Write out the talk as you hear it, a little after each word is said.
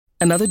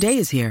Another day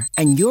is here,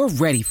 and you're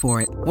ready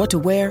for it. What to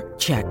wear?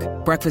 Check.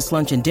 Breakfast,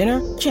 lunch, and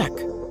dinner? Check.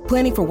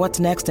 Planning for what's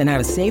next and how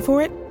to save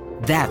for it?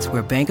 That's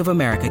where Bank of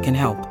America can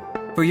help.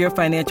 For your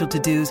financial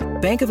to-dos,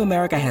 Bank of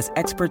America has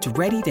experts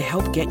ready to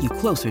help get you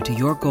closer to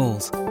your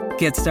goals.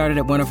 Get started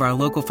at one of our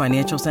local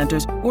financial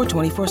centers or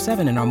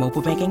 24/7 in our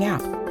mobile banking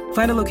app.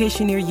 Find a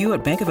location near you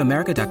at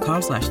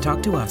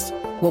bankofamerica.com/talktous.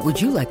 What would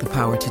you like the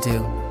power to do?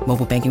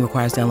 Mobile banking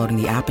requires downloading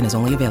the app and is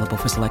only available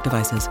for select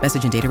devices.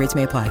 Message and data rates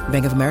may apply.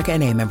 Bank of America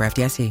N.A., member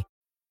FDIC.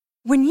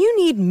 When you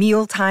need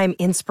mealtime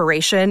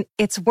inspiration,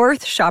 it's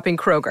worth shopping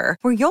Kroger,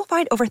 where you'll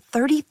find over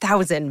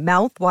 30,000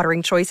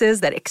 mouth-watering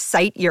choices that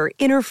excite your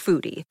inner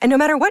foodie. And no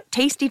matter what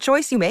tasty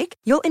choice you make,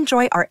 you'll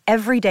enjoy our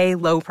everyday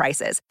low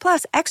prices,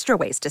 plus extra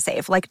ways to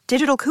save, like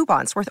digital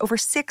coupons worth over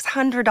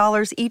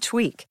 $600 each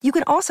week. You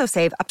can also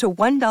save up to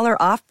 $1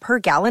 off per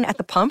gallon at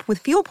the pump with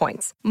fuel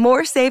points.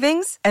 More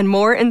savings and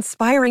more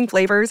inspiring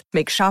flavors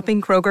make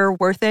shopping Kroger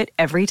worth it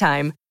every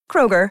time.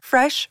 Kroger,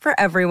 fresh for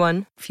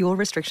everyone. Fuel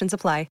restrictions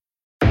apply.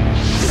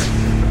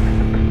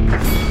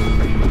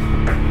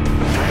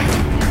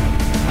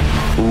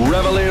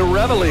 Reveille,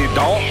 reveille,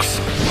 donks.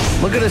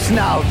 Look at us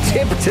now,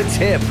 tip to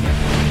tip.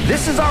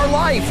 This is our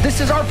life.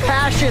 This is our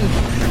passion.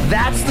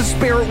 That's the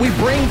spirit we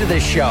bring to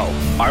this show.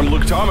 I'm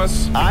Luke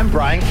Thomas. I'm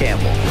Brian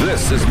Campbell.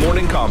 This is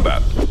Morning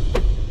Combat.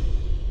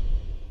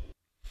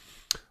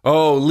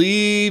 Oh,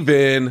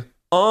 leaving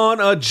on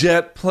a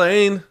jet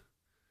plane.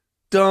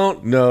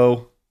 Don't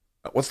know.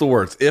 What's the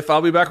words? If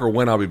I'll be back or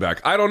when I'll be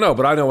back? I don't know,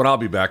 but I know when I'll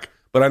be back.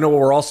 But I know where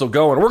we're also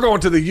going. We're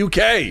going to the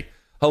UK.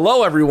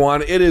 Hello,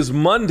 everyone. It is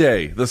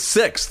Monday, the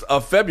 6th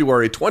of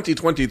February,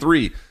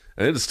 2023,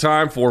 and it is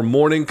time for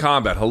Morning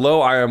Combat.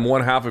 Hello, I am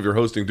one half of your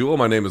hosting duo.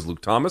 My name is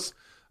Luke Thomas.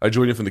 I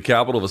join you from the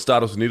capital of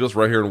Estados Unidos,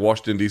 right here in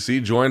Washington,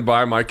 D.C., joined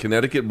by my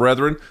Connecticut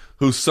brethren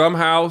who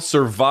somehow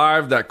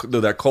survived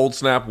that cold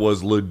snap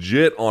was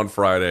legit on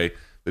Friday,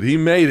 that he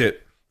made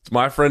it. It's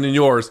my friend and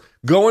yours,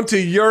 going to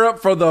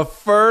Europe for the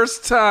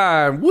first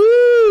time.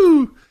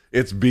 Woo!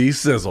 It's B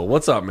Sizzle.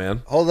 What's up,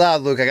 man? Hold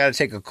on, Luke. I got to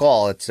take a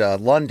call. It's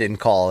London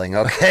calling,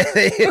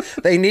 okay?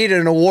 They need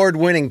an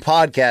award-winning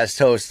podcast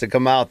host to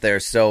come out there.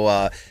 So,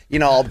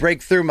 I'll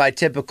break through my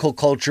typical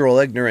cultural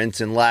ignorance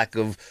and lack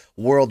of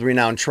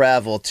world-renowned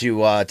travel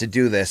to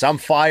do this. I'm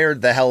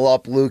fired the hell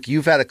up, Luke.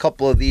 You've had a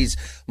couple of these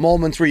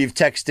moments where you've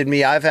texted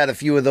me. I've had a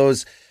few of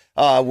those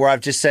where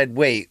I've just said,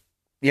 wait,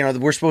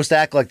 we're supposed to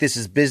act like this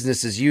is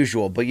business as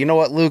usual. But you know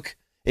what, Luke?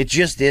 It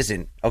just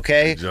isn't,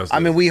 okay?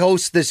 We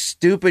host this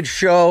stupid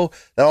show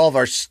that all of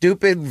our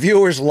stupid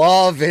viewers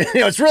love, and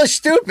it's really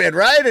stupid,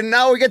 right? And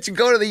now we get to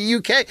go to the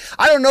UK.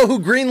 I don't know who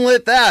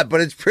greenlit that,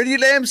 but it's pretty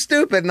damn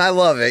stupid, and I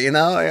love it,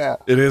 Yeah.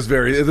 It is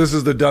this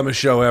is the dumbest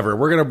show ever.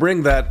 We're going to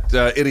bring that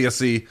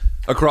idiocy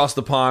across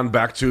the pond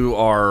back to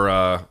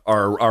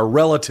our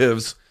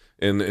relatives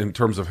in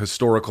terms of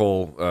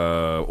historical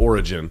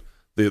origin,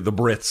 the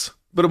Brits.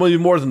 But it'll be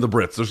more than the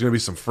Brits. There's going to be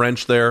some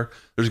French there.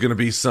 There's going to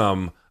be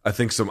some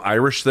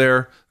Irish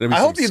there. I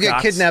hope you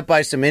get kidnapped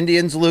by some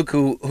Indians, Luke,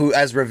 who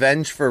as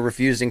revenge for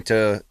refusing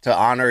to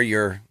honor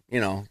your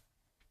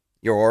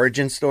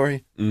origin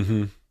story.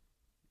 Mm-hmm.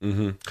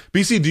 Mm-hmm.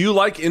 BC, do you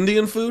like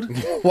Indian food?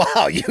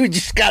 Wow, you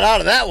just got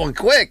out of that one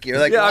quick. You're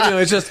like, yeah, wow. I mean,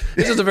 it's just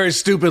a very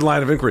stupid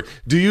line of inquiry.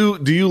 Do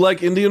you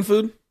like Indian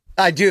food?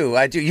 I do.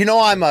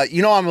 I'm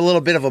a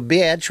little bit of a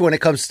bitch when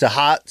it comes to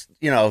hot,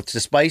 to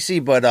spicy,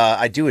 but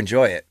I do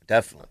enjoy it,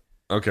 definitely.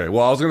 Okay.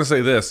 Well, I was going to say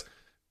this.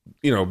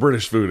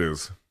 British food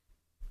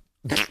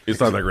it's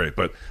not that great,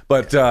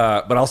 but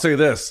I'll say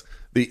this: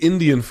 the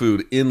Indian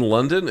food in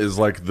London is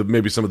like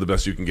maybe some of the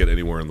best you can get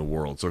anywhere in the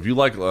world. So if you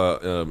like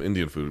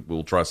Indian food,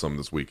 we'll try some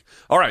this week.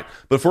 All right,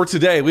 but for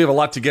today, we have a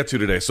lot to get to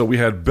today. So we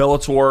had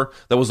Bellator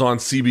that was on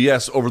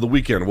CBS over the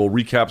weekend. We'll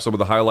recap some of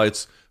the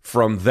highlights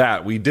from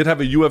that. We did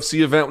have a UFC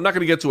event. We're not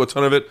going to get to a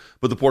ton of it,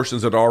 but the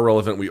portions that are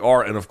relevant, we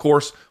are. And of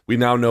course, we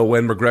now know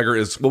when McGregor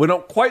is, well, we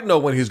don't quite know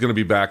when he's going to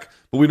be back,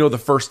 but we know the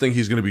first thing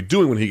he's going to be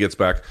doing when he gets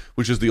back,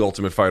 which is the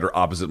Ultimate Fighter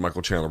opposite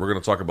Michael Chandler. We're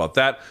going to talk about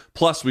that.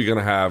 Plus, we're going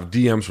to have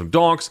DMs from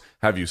Donks.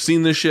 Have you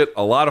seen this shit?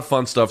 A lot of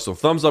fun stuff. So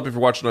thumbs up if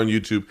you're watching on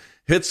YouTube.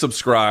 Hit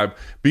subscribe.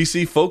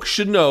 BC folks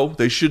should know,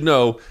 they should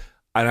know,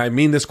 and I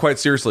mean this quite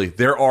seriously,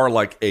 there are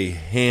like a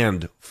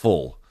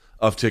handful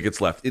of tickets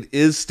left. It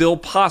is still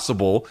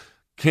possible.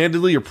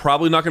 Candidly, you're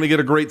probably not going to get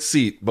a great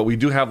seat, but we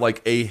do have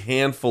like a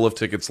handful of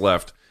tickets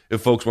left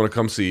if folks want to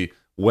come see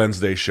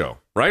Wednesday's show,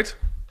 right?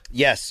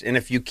 Yes, and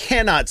if you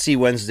cannot see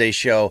Wednesday's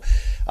show,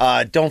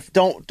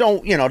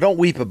 don't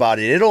weep about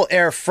it. It'll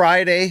air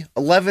Friday,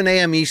 11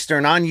 a.m.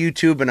 Eastern on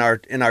YouTube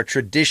in our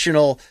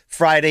traditional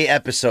Friday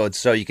episodes.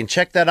 So you can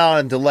check that out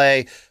on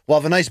delay. We'll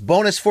have a nice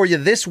bonus for you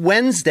this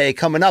Wednesday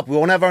coming up. We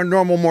won't have our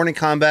normal morning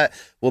combat.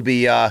 We'll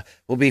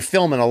be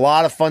filming a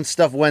lot of fun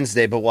stuff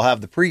Wednesday, but we'll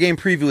have the pregame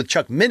preview with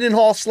Chuck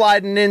Mindenhall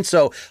sliding in.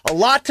 So a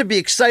lot to be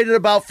excited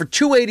about for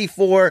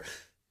 284.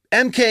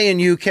 MK and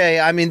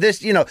UK, I mean,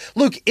 this,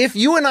 Luke, if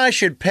you and I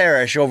should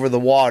perish over the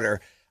water,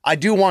 I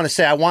do want to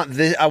say I want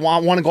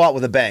to go out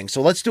with a bang.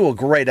 So let's do a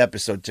great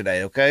episode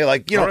today, okay?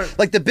 Like, right.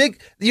 Like the big,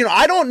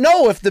 I don't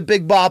know if the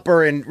Big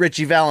Bopper and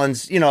Richie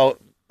Valens,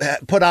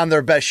 put on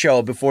their best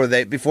show before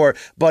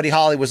Buddy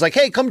Holly was like,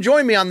 hey, come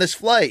join me on this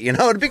flight.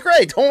 It'd be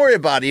great. Don't worry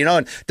about it.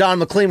 And Don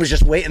McLean was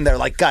just waiting there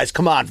like, guys,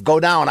 come on, go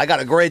down. I got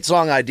a great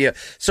song idea.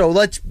 So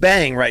let's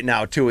bang right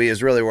now, Tui,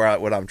 is really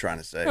what I'm trying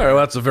to say. All right, well,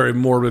 that's a very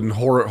morbid and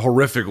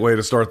horrific way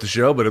to start the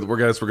show, but we're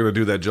going to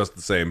do that just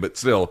the same. But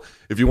still,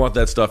 if you want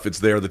that stuff, it's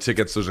there. The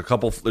tickets, there's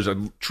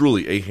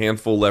truly a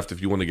handful left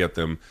if you want to get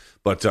them.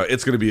 But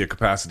it's going to be a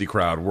capacity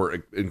crowd. We're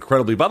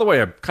incredibly. By the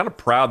way, I'm kind of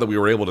proud that we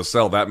were able to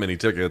sell that many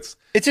tickets.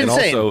 It's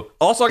insane.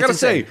 Also, I got to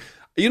say,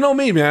 you know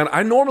me, man.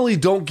 I normally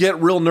don't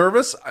get real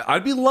nervous.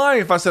 I'd be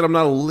lying if I said I'm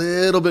not a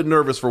little bit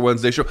nervous for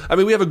Wednesday's show. I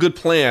mean, we have a good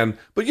plan,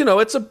 but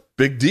it's a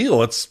big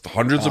deal. It's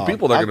hundreds of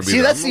people that are going to be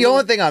there. See, that's the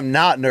only thing I'm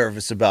not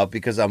nervous about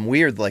because I'm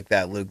weird like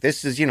that, Luke.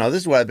 This is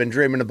what I've been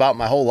dreaming about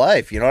my whole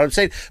life. You know what I'm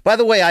saying? By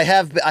the way, I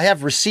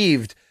have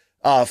received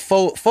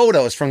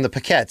photos from the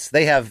Paquettes.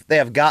 They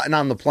have gotten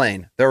on the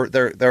plane.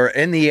 They're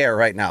in the air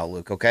right now,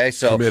 Luke. Okay,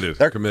 so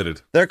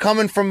committed. They're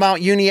coming from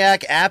Mount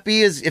Uniac.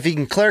 Appy is, if he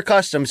can clear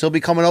customs, he'll be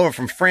coming over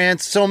from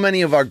France. So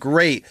many of our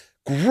great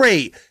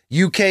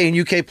UK and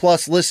UK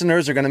Plus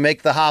listeners are going to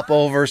make the hop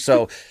over.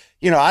 So.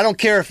 I don't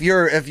care if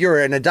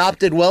you're an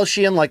adopted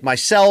Welshian like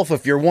myself,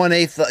 if you're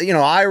 1/8,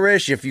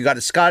 Irish, if you got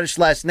a Scottish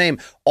last name,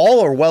 all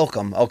are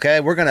welcome.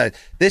 Okay,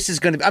 this is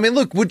gonna. I mean,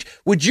 look,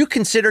 would you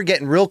consider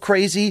getting real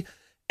crazy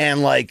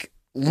and like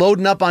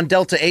loading up on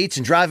Delta 8s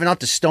and driving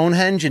out to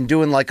Stonehenge and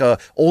doing like a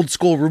old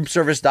school room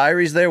service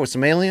diaries there with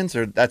some aliens,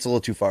 or that's a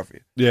little too far for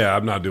you? Yeah,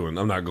 I'm not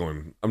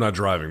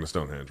driving to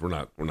Stonehenge. We're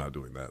not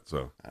doing that.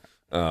 So,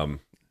 I'm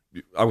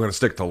going to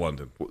stick to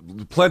London.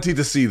 Plenty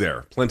to see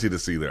there.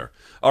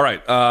 All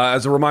right.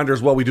 As a reminder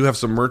as well, we do have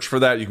some merch for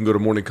that. You can go to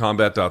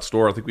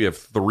morningcombat.store. I think we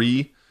have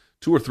 2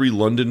 or 3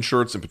 London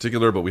shirts in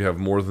particular, but we have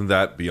more than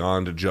that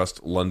beyond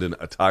just London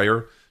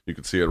attire. You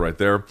can see it right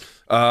there.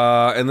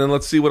 And then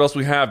let's see what else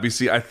we have,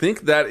 BC. I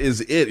think that is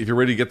it if you're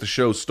ready to get the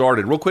show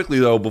started. Real quickly,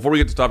 though, before we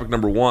get to topic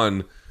number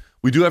 1,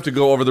 we do have to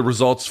go over the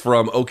results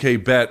from OK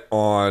Bet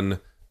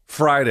on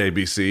Friday,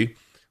 BC.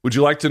 Would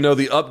you like to know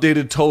the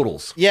updated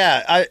totals?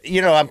 Yeah,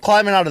 I'm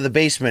climbing out of the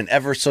basement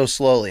ever so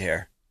slowly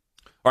here.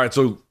 All right,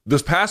 so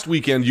this past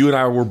weekend, you and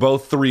I were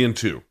both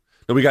 3-2.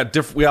 Now we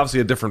obviously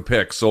had different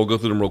picks, so I'll go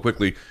through them real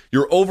quickly.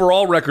 Your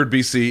overall record,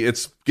 BC,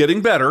 it's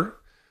getting better.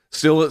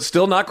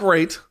 Still not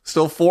great.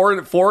 Still 4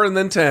 and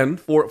then 10.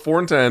 4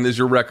 and 10 is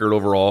your record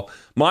overall.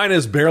 Mine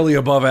is barely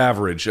above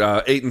average,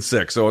 8 and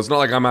 6. So it's not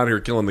like I'm out here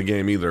killing the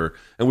game either.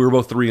 And we were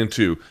both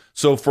 3-2.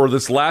 So for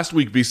this last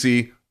week,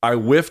 BC, I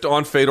whiffed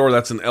on Fedor.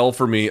 That's an L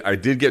for me. I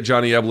did get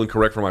Johnny Evelyn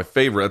correct for my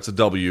favorite. That's a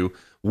W.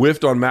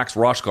 Whiffed on Max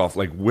Roshkov,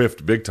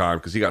 whiffed big time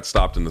because he got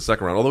stopped in the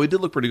second round. Although he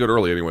did look pretty good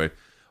early anyway.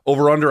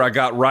 Over-under, I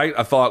got right.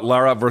 I thought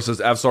Lara versus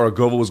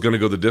Avsaragova was going to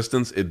go the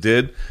distance. It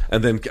did.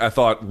 And then I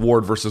thought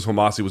Ward versus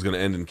Homasi was going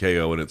to end in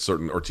KO, or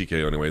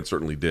TKO anyway. It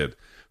certainly did.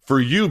 For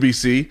you,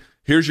 BC,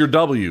 here's your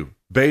W.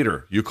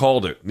 Bader, you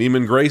called it.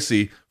 Neiman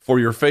Gracie for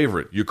your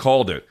favorite. You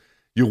called it.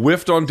 You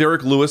whiffed on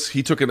Derek Lewis.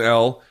 He took an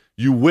L.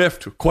 You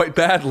whiffed quite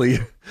badly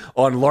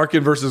on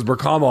Larkin versus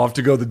Berkamov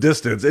to go the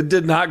distance. It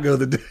did not go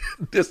the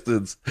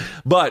distance.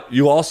 But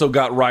you also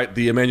got right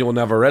the Emmanuel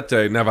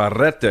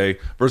Navarrete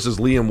versus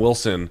Liam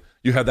Wilson.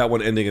 You had that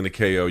one ending in a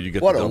KO. You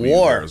get what the a W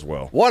war there as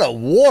well. What a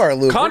war,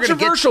 Luke.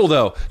 Controversial,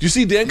 though. Do you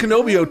see Dan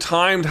Canobio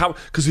timed how...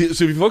 So if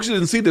you folks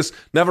didn't see this,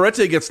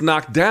 Navarrete gets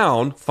knocked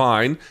down,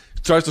 fine,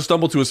 tries to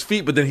stumble to his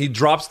feet, but then he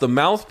drops the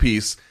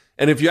mouthpiece.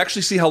 And if you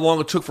actually see how long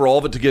it took for all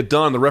of it to get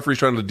done, the referee's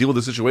trying to deal with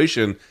the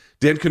situation.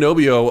 Dan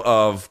Canobio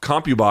of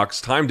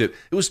CompuBox timed it.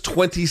 It was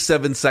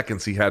 27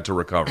 seconds he had to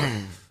recover.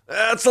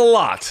 That's a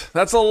lot.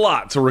 That's a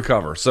lot to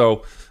recover.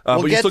 So,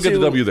 but you still get the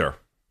W there.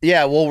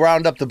 Yeah, we'll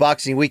round up the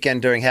boxing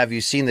weekend during Have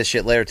You Seen This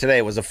Shit later today.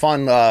 It was a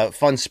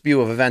fun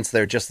spew of events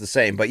there, just the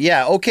same. But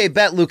yeah, OK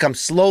Bet, Luke, I'm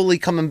slowly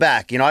coming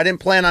back. I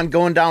didn't plan on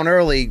going down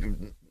early.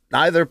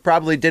 Neither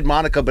probably did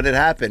Monica, but it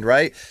happened,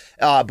 right?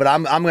 But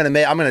I'm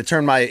gonna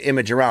turn my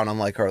image around,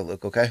 unlike her,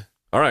 Luke. Okay.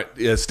 All right,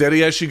 yeah,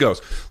 steady as she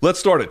goes. Let's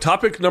start it.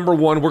 Topic number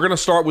 1. We're going to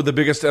start with the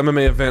biggest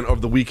MMA event of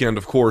the weekend,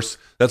 of course.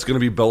 That's going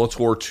to be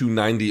Bellator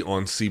 290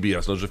 on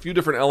CBS. There's a few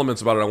different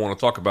elements about it I want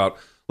to talk about.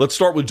 Let's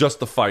start with just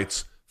the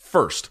fights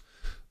first.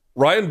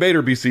 Ryan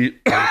Bader, BC,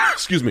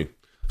 excuse me,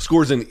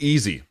 scores an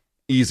easy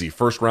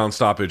first-round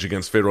stoppage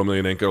against Fedor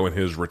Emelianenko in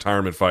his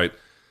retirement fight.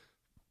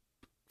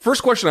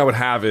 First question I would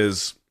have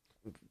is,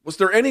 was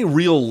there any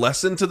real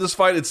lesson to this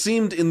fight? It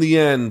seemed, in the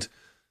end,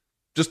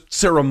 just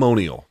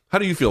ceremonial. How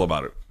do you feel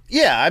about it?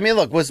 Yeah, I mean,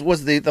 look, was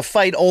the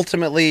fight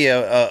ultimately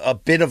a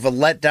bit of a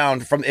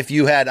letdown from if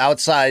you had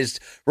outsized,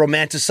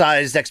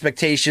 romanticized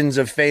expectations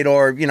of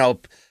Fedor,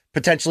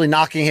 potentially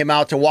knocking him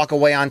out to walk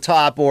away on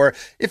top, or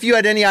if you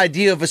had any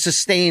idea of a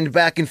sustained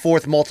back and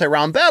forth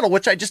multi-round battle,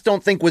 which I just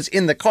don't think was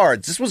in the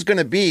cards. This was going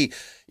to be,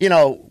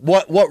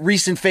 what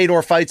recent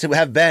Fedor fights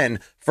have been.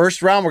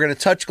 First round, we're going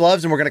to touch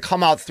gloves and we're going to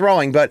come out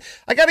throwing. But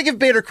I got to give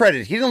Bader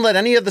credit. He didn't let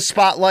any of the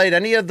spotlight,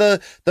 any of the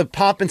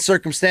pomp and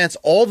circumstance,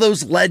 all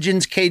those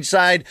legends cage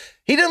side,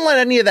 he didn't let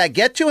any of that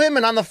get to him.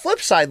 And on the flip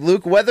side,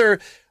 Luke, whether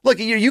Look,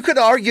 you could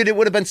have argued it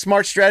would have been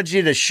smart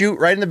strategy to shoot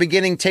right in the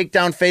beginning, take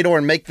down Fedor,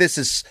 and make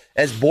this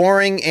as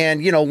boring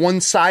and,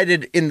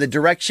 one-sided in the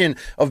direction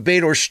of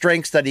Bader's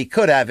strengths that he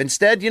could have.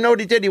 Instead, you know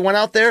what he did? He went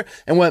out there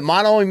and went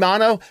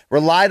mano-a-mano,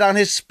 relied on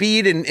his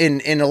speed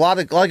and a lot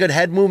of good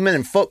head movement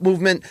and foot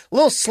movement,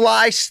 little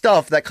sly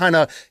stuff that kind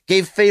of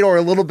gave Fedor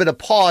a little bit of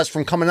pause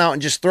from coming out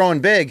and just throwing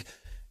big.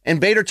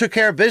 And Bader took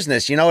care of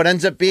business. It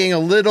ends up being a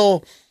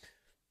little...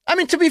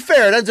 to be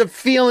fair, it ends up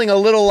feeling a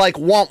little like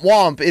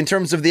womp in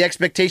terms of the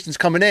expectations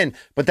coming in.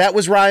 But that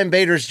was Ryan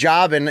Bader's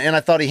job, and I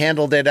thought he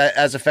handled it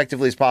as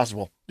effectively as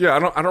possible. Yeah, I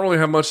don't really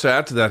have much to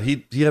add to that.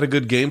 He had a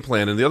good game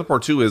plan, and the other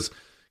part too is,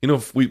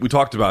 we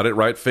talked about it,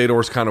 right?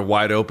 Fedor's kind of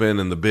wide open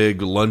and the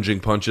big lunging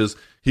punches.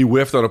 He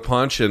whiffed on a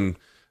punch, and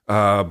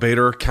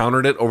Bader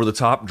countered it over the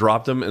top,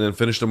 dropped him, and then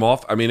finished him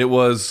off.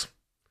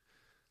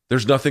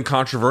 There's nothing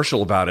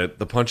controversial about it.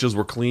 The punches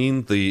were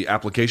clean. The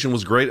application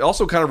was great. It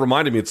also kind of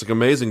reminded me, it's like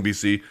amazing,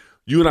 BC.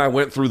 You and I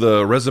went through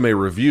the resume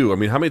review.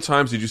 How many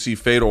times did you see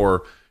Fedor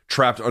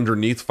trapped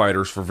underneath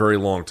fighters for very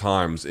long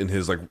times in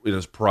his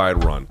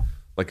Pride run?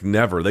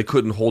 Never. They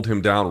couldn't hold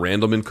him down.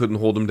 Randleman couldn't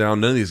hold him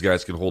down. None of these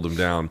guys could hold him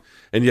down.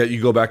 And yet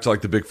you go back to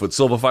the Bigfoot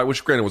Silva fight,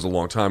 which granted was a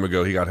long time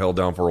ago. He got held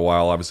down for a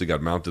while, obviously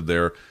got mounted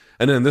there.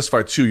 And then in this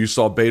fight too, you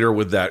saw Bader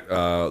with that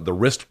the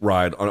wrist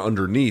ride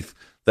underneath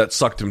that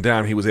sucked him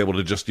down. He was able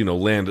to just,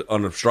 land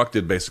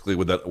unobstructed basically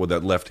with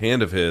that left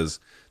hand of his.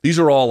 These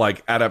are all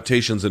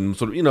adaptations and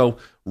sort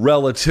of,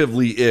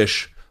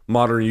 relatively-ish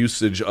modern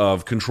usage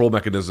of control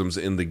mechanisms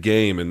in the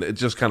game. And it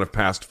just kind of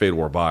passed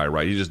Fedor by,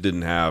 right?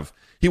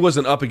 He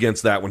wasn't up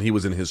against that when he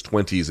was in his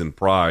 20s in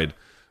Pride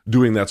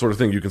doing that sort of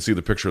thing. You can see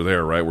the picture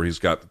there, right? Where he's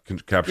got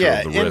capture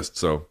of the wrist.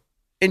 So,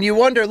 and you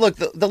wonder, look,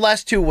 the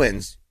last two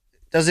wins,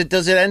 does it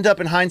end up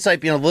in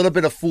hindsight being a little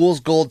bit of fool's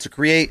gold to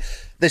create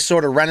this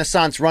sort of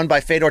renaissance run by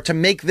Fedor to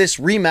make this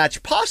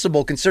rematch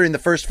possible, considering the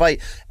first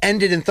fight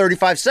ended in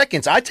 35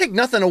 seconds? I take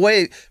nothing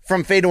away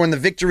from Fedor in the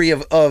victory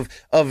of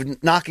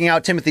knocking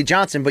out Timothy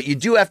Johnson, but you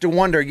do have to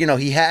wonder,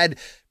 he had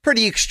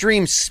pretty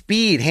extreme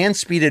hand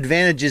speed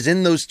advantages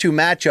in those two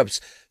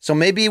matchups. So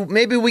maybe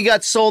we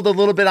got sold a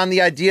little bit on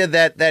the idea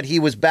that he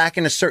was back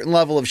in a certain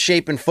level of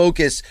shape and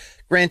focus.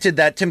 Granted,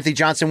 that Timothy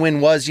Johnson win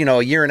was,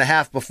 a year and a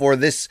half before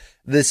this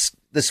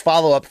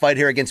follow-up fight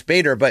here against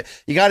Bader, but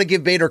you got to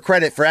give Bader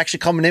credit for actually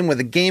coming in with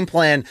a game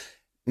plan,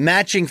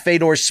 matching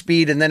Fedor's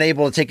speed, and then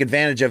able to take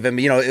advantage of him.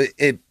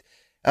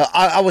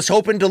 I was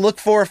hoping to look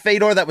for a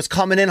Fedor that was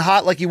coming in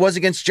hot like he was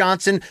against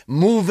Johnson,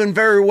 moving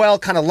very well,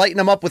 kind of lighting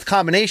him up with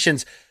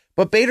combinations.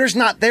 But Bader's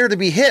not there to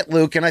be hit,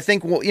 Luke, and I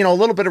think, a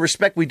little bit of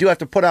respect we do have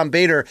to put on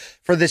Bader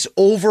for this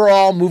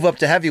overall move up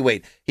to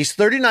heavyweight. He's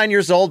 39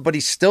 years old, but he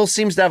still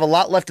seems to have a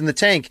lot left in the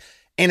tank.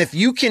 And if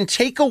you can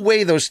take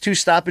away those two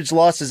stoppage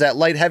losses at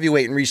light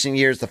heavyweight in recent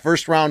years, the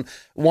first round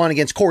one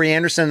against Corey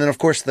Anderson, and then, of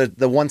course,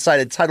 the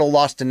one-sided title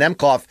loss to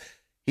Nemkov,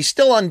 he's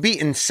still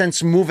unbeaten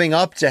since moving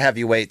up to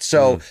heavyweight.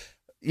 So,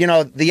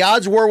 the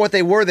odds were what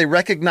they were. They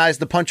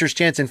recognized the puncher's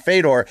chance in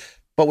Fedor.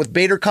 But with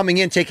Bader coming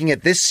in, taking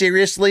it this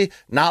seriously,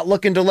 not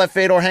looking to let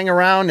Fedor hang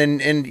around,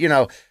 and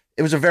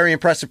it was a very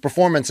impressive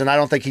performance, and I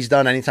don't think he's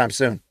done anytime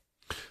soon.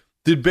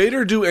 Did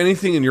Bader do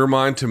anything in your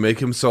mind to make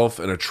himself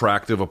an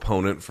attractive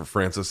opponent for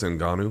Francis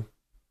Ngannou?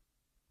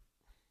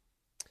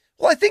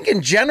 Well, I think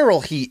in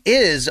general he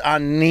is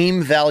on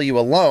name value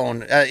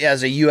alone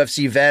as a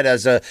UFC vet,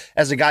 as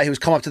a guy who's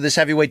come up to this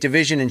heavyweight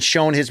division and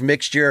shown his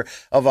mixture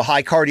of a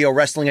high cardio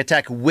wrestling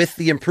attack with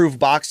the improved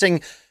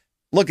boxing.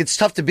 Look, it's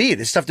tough to beat.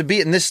 It's tough to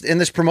beat in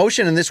this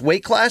promotion, in this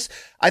weight class.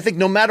 I think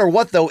no matter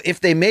what, though, if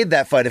they made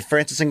that fight, if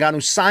Francis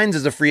Ngannou signs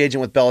as a free agent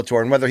with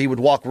Bellator, and whether he would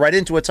walk right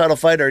into a title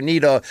fight or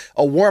need a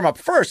warm-up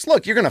first,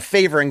 look, you're going to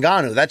favor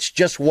Ngannou. That's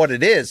just what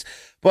it is.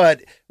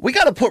 But we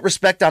got to put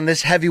respect on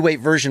this heavyweight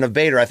version of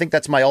Bader. I think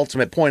that's my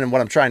ultimate point in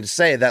what I'm trying to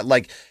say, that,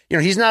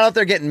 he's not out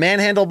there getting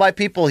manhandled by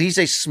people. He's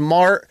a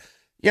smart,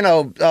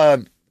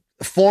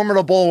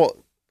 formidable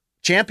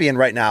champion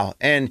right now,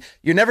 and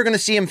you're never going to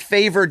see him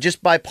favored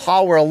just by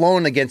power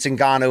alone against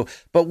Ngannou.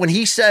 But when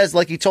he says,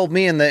 like he told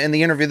me in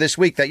the interview this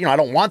week, that I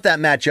don't want that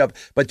matchup,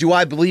 but do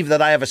I believe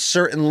that I have a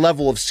certain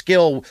level of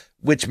skill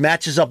which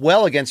matches up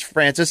well against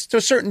Francis? To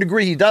a certain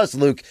degree, he does,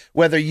 Luke.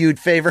 Whether you'd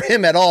favor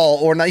him at all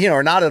or not,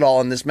 or not at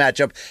all in this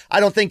matchup, I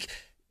don't think.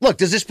 Look,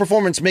 does this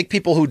performance make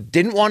people who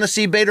didn't want to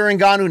see Bader and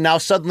Ngannou now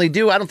suddenly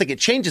do? I don't think it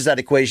changes that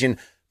equation.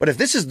 But if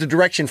this is the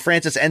direction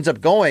Francis ends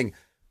up going,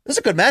 this is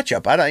a good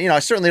matchup. I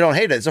certainly don't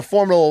hate it. It's a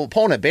formidable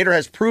opponent. Bader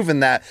has proven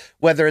that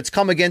whether it's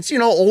come against,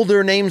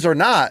 older names or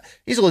not,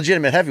 he's a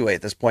legitimate heavyweight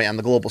at this point on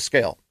the global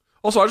scale.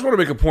 Also, I just want to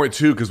make a point,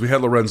 too, because we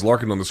had Lorenz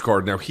Larkin on this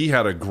card. Now, he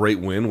had a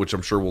great win, which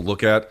I'm sure we'll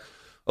look at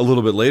a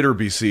little bit later,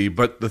 BC.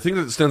 But the thing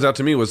that stands out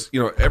to me was,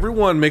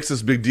 everyone makes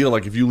this big deal.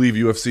 Like, if you leave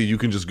UFC, you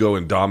can just go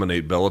and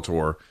dominate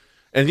Bellator.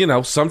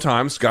 And,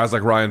 sometimes guys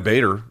like Ryan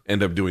Bader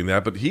end up doing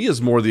that. But he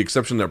is more the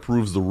exception that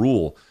proves the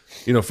rule.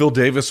 Phil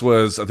Davis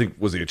was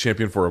he a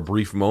champion for a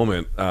brief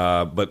moment?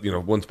 But,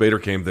 once Bader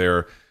came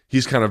there,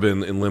 he's kind of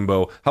been in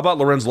limbo. How about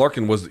Lorenz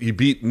Larkin? He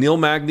beat Neil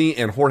Magny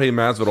and Jorge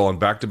Masvidal in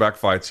back-to-back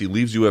fights. He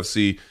leaves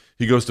UFC.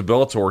 He goes to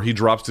Bellator. He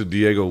drops to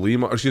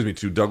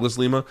to Douglas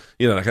Lima.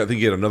 I think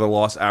he had another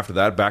loss after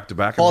that, back to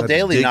back. Paul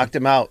Daly knocked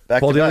him out.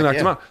 Paul Daly knocked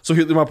him out. So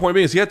my point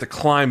being is he had to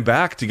climb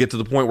back to get to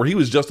the point where he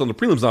was just on the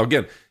prelims. Now,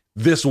 again,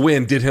 this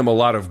win did him a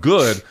lot of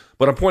good,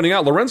 but I'm pointing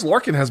out Lorenz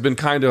Larkin has been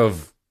kind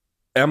of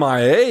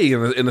MIA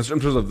in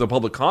terms of the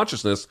public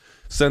consciousness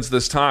since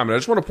this time. And I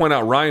just want to point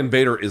out Ryan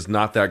Bader is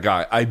not that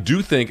guy. I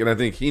do think, and I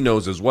think he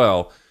knows as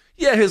well,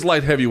 his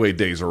light heavyweight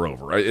days are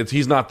over. Right?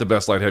 He's not the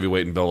best light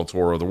heavyweight in Bellator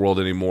or the world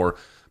anymore.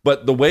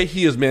 But the way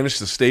he has managed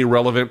to stay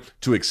relevant,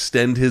 to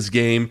extend his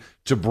game,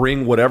 to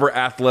bring whatever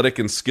athletic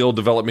and skill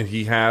development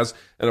he has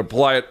and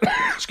apply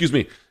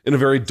it, in a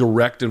very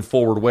direct and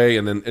forward way.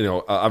 And then,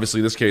 obviously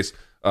in this case,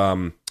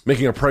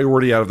 making a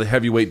priority out of the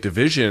heavyweight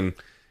division.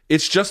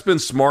 It's just been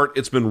smart.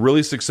 It's been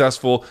really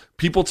successful.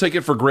 People take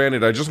it for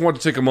granted. I just want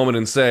to take a moment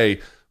and say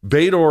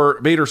Bader,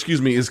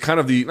 is kind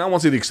of I don't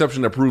want to say the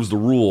exception that proves the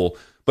rule,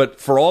 but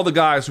for all the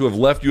guys who have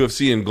left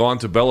UFC and gone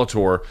to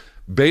Bellator,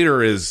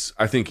 Bader is,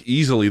 I think,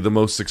 easily the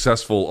most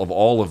successful of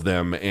all of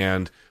them,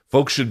 and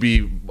folks should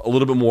be a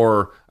little bit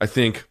more, I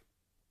think,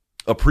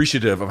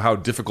 appreciative of how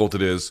difficult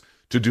it is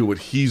to do what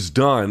he's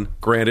done.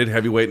 Granted,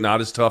 heavyweight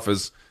not as tough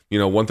as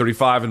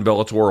 135 in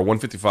Bellator or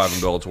 155 in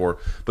Bellator,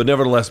 but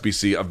nevertheless,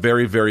 BC, a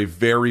very, very,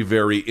 very,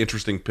 very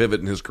interesting pivot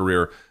in his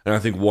career, and I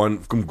think one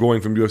from going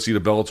from UFC to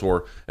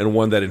Bellator, and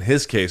one that in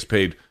his case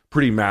paid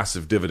pretty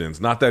massive dividends.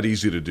 Not that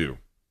easy to do.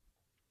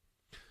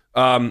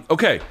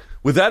 Okay,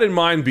 with that in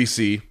mind,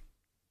 BC,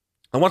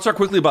 I want to talk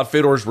quickly about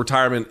Fedor's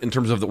retirement in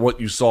terms of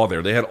what you saw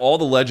there. They had all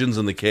the legends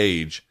in the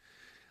cage.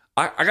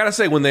 I got to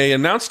say, when they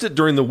announced it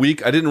during the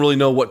week, I didn't really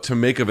know what to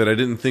make of it. I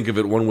didn't think of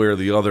it one way or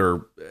the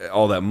other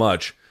all that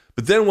much.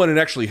 But then when it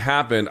actually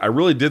happened, I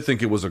really did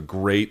think it was a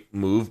great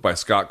move by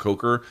Scott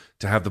Coker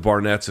to have the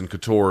Barnetts and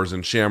Coutures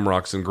and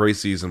Shamrocks and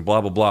Gracies and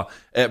blah, blah, blah,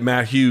 at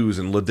Matt Hughes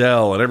and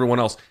Liddell and everyone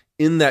else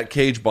in that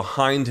cage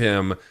behind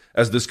him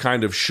as this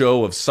kind of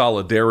show of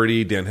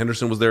solidarity. Dan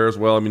Henderson was there as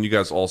well. I mean, you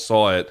guys all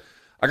saw it.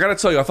 I got to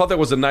tell you, I thought that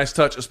was a nice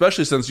touch,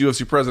 especially since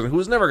UFC president, who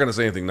was never going to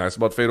say anything nice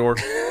about Fedor,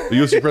 the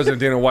UFC president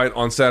Dana White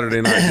on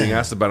Saturday night being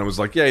asked about him was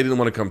like, he didn't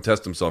want to come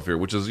test himself here,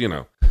 which is,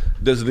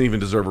 doesn't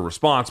even deserve a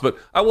response. But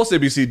I will say,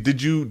 BC,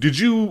 did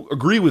you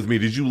agree with me?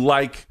 Did you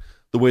like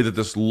the way that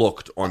this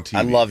looked on TV?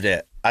 I loved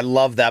it. I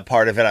love that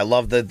part of it. I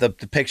love the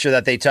picture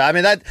that they took. I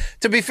mean, that,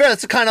 to be fair,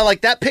 that's kind of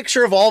like that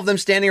picture of all of them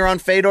standing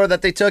around Fedor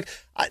that they took.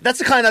 That's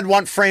the kind I'd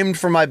want framed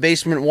for my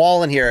basement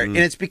wall in here. And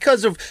it's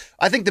because of,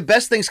 I think the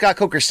best thing Scott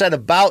Coker said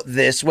about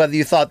this, whether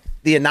you thought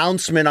the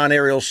announcement on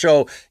Ariel's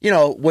show,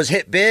 was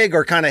hit big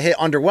or kind of hit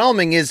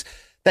underwhelming, is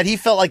that he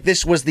felt like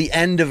this was the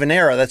end of an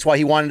era. That's why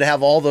he wanted to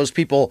have all those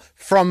people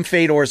from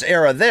Fedor's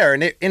era there.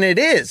 And it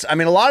is. I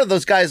mean, a lot of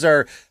those guys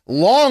are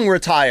long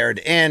retired,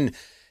 and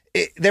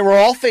they were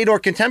all Fedor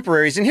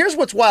contemporaries. And here's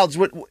what's wild.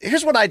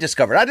 Here's what I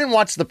discovered. I didn't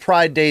watch the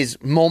Pride Days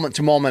moment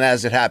to moment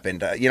as it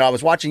happened. I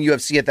was watching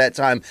UFC at that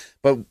time,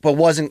 but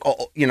wasn't,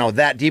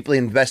 that deeply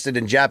invested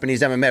in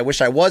Japanese MMA. I wish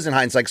I was in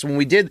hindsight. So when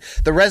we did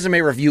the resume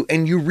review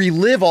and you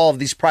relive all of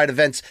these Pride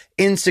events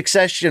in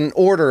succession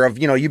order of,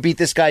 you beat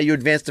this guy, you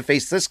advance to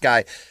face this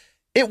guy.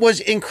 It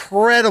was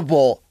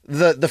incredible,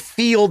 the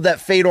field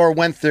that Fedor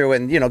went through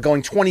and,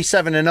 going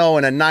 27-0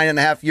 in a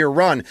 9.5-year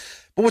run.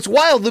 But what's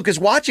wild, Luke, is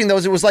watching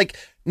those, it was like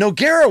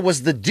Nogueira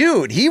was the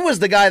dude. He was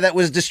the guy that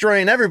was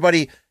destroying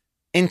everybody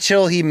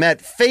until he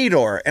met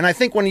Fedor. And I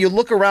think when you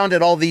look around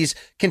at all these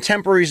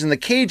contemporaries in the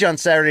cage on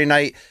Saturday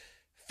night,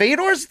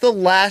 Fedor's the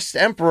last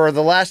emperor,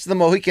 the last of the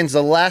Mohicans,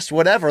 the last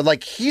whatever.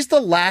 Like, he's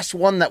the last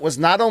one that was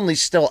not only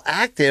still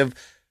active,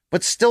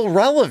 but still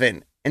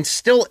relevant and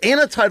still in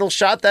a title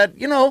shot that,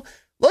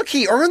 look,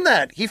 he earned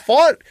that. He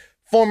fought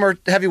former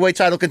heavyweight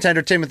title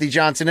contender Timothy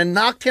Johnson and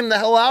knocked him the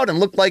hell out and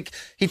looked like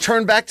he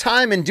turned back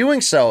time in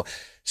doing so.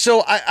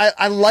 So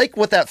I like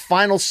what that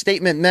final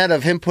statement meant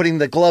of him putting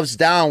the gloves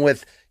down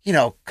with,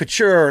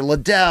 Couture,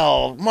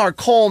 Liddell, Mark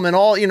Coleman,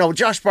 all,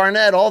 Josh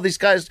Barnett, all these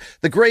guys,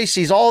 the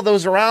Gracies, all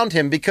those around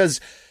him, because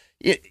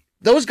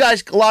those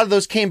guys, a lot of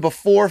those came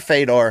before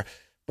Fedor,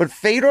 but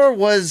Fedor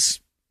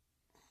was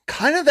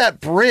kind of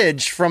that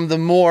bridge from the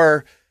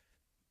more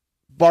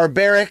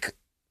barbaric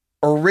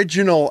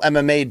original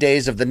MMA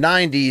days of the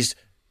 90s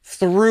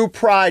through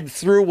Pride,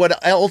 through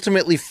what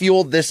ultimately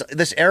fueled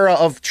this era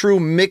of true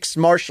mixed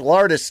martial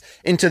artists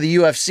into the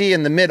UFC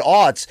in the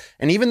mid-aughts.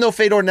 And even though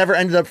Fedor never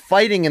ended up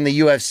fighting in the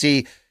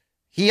UFC,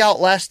 he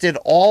outlasted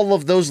all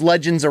of those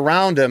legends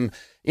around him.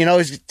 He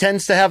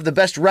tends to have the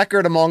best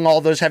record among all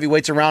those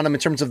heavyweights around him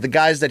in terms of the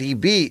guys that he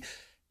beat.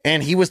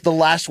 And he was the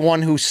last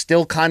one who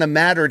still kind of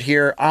mattered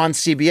here on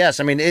CBS.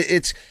 I mean,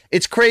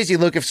 it's crazy.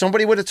 Look, if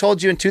somebody would have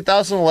told you in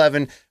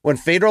 2011, when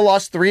Fedor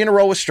lost 3 in a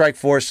row with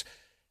Strikeforce,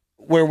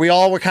 where we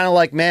all were kind of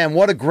like, man,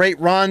 what a great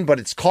run, but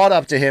it's caught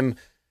up to him,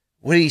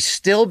 would he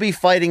still be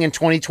fighting in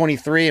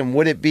 2023? And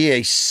would it be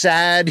a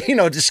sad,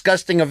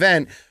 disgusting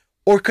event?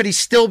 Or could he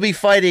still be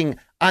fighting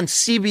on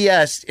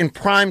CBS in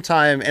prime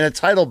time in a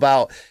title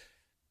bout?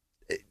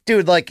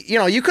 Dude,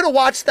 you could have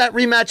watched that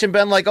rematch and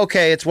been like,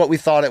 okay, it's what we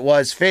thought it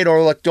was.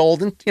 Fedor looked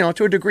old, and,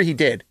 to a degree he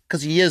did,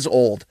 because he is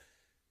old.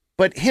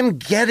 but him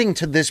getting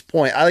to this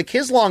point, I like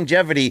his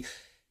longevity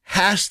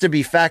has to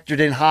be factored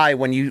in high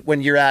when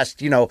you're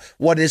asked,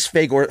 what is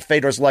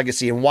Fedor's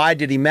legacy and why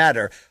did he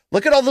matter?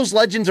 Look at all those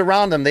legends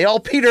around him. They all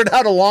petered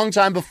out a long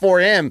time before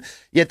him,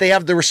 yet they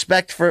have the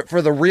respect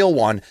for the real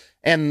one.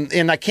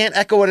 And I can't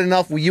echo it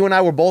enough. You and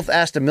I were both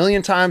asked a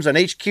million times on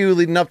HQ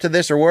leading up to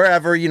this or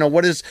wherever,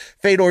 what is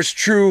Fedor's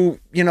true,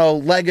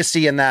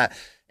 legacy in that?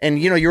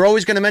 And, you're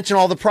always going to mention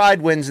all the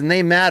Pride wins and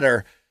they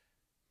matter,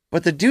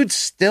 but the dude's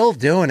still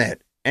doing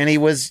it. And he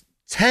was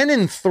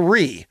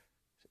 10-3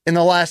 in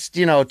the last,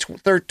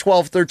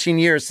 12, 13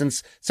 years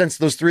since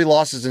those 3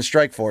 losses in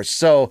Strikeforce.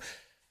 So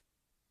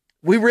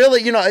we really,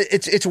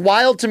 it's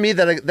wild to me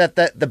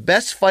that the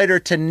best fighter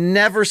to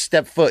never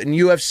step foot in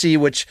UFC,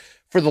 which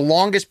for the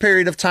longest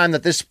period of time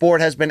that this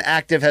sport has been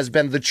active, has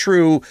been the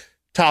true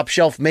top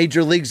shelf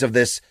major leagues of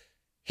this,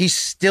 he's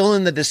still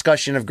in the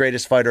discussion of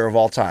greatest fighter of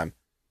all time.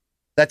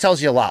 That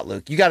tells you a lot,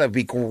 Luke. You got to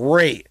be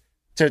great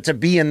to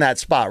be in that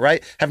spot,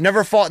 right? Have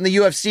never fought in the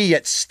UFC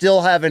yet,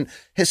 still have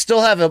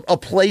a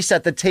place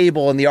at the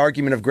table in the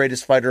argument of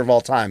greatest fighter of all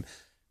time.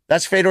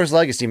 That's Fedor's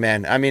legacy,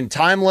 man. I mean,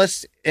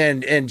 timeless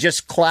and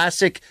just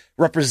classic,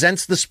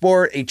 represents the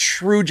sport, a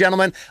true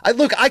gentleman.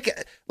 Look,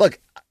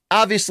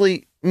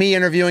 obviously me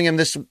interviewing him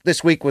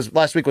last week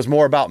was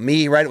more about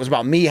me, right? It was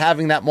about me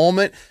having that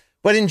moment.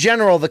 But in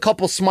general, the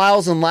couple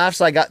smiles and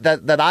laughs I got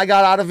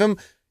out of him,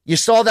 you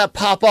saw that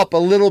pop up a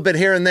little bit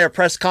here and there,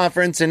 press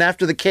conference and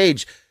after the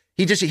cage.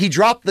 He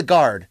dropped the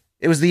guard.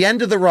 It was the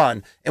end of the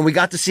run, and we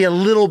got to see a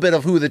little bit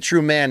of who the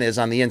true man is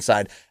on the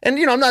inside. And,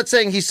 I'm not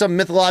saying he's some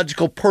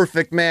mythological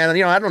perfect man.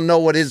 I don't know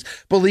what his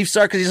beliefs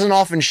are because he doesn't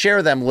often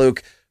share them,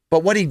 Luke.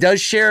 But what he does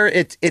share,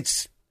 it's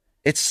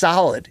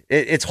solid.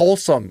 It's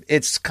wholesome.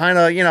 It's kind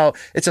of,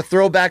 it's a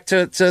throwback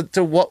to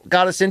what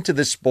got us into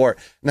this sport.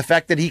 And the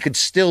fact that he could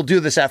still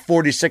do this at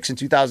 46 in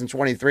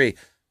 2023,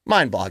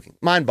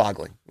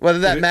 mind-boggling. Whether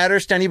that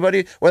matters to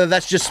anybody, whether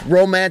that's just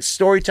romance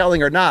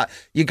storytelling or not,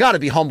 you got to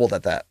be humbled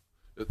at that.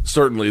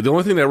 Certainly. The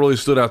only thing that really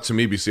stood out to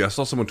me, BC, I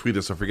saw someone tweet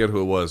this. I forget who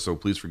it was, so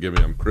please forgive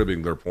me. I'm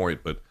cribbing their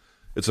point, but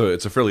it's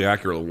a fairly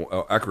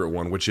accurate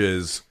one, which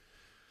is,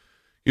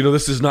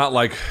 this is not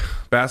like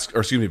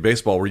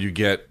baseball where you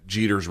get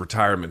Jeter's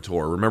retirement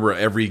tour. Remember,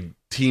 every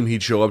team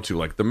he'd show up to,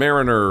 like the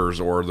Mariners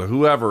or the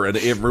whoever, and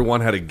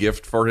everyone had a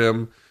gift for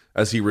him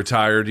as he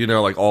retired.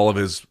 Like all of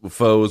his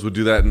foes would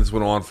do that, and this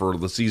went on for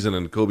the season,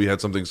 and Kobe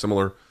had something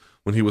similar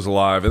when he was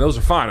alive, and those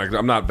are fine.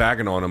 I'm not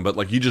bagging on him,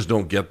 but you just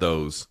don't get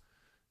those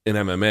in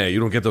MMA. You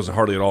don't get those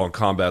hardly at all in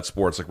combat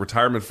sports.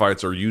 Retirement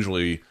fights are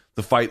usually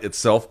the fight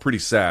itself pretty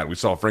sad. We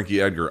saw Frankie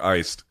Edgar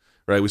iced,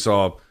 right? We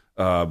saw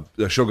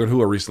Shogun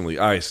Rua recently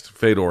iced,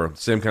 Fedor,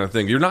 same kind of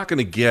thing. You're not going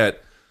to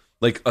get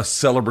a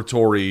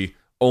celebratory,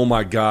 oh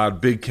my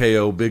God, big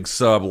KO, big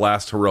sub,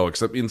 last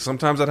heroics.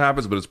 Sometimes that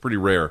happens, but it's pretty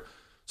rare.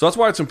 So that's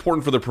why it's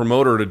important for the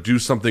promoter to do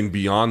something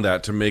beyond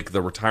that to make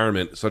the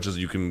retirement, such as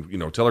you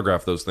can,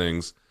 telegraph those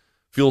things,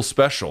 feel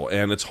special.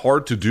 And it's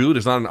hard to do.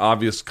 There's not an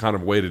obvious kind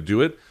of way to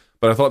do it.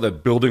 But I thought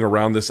that building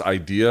around this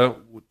idea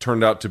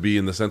turned out to be,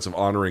 in the sense of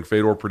honoring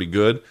Fedor, pretty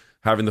good.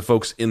 Having the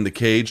folks in the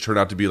cage turned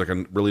out to be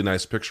a really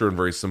nice picture and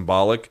very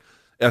symbolic.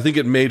 And I think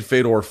it made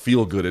Fedor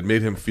feel good. It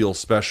made him feel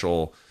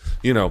special.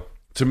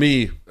 To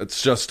me,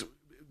 it's just,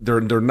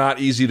 they're not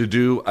easy to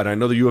do. And I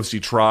know the UFC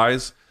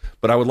tries,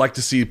 but I would like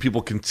to see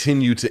people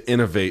continue to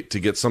innovate to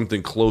get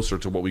something closer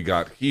to what we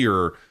got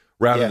here,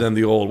 rather than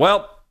the old,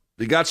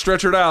 you got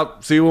stretchered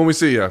out. See you when we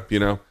see you.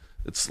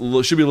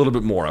 It should be a little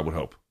bit more, I would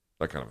hope.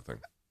 That kind of a thing.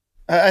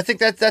 I think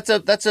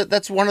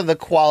that's one of the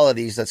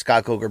qualities that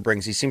Scott Coker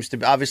brings. He seems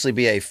to obviously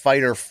be a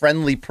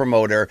fighter-friendly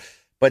promoter,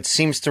 but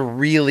seems to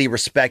really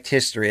respect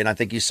history. And I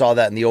think you saw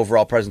that in the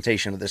overall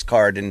presentation of this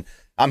card. And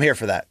I'm here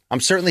for that. I'm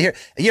certainly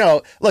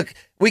here. Look,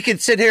 we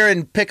could sit here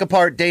and pick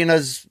apart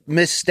Dana's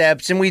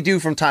missteps, and we do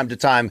from time to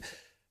time.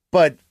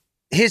 But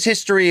his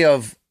history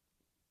of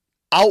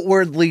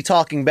outwardly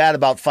talking bad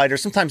about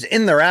fighters, sometimes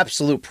in their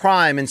absolute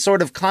prime, and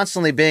sort of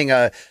constantly being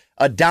a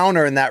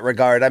downer in that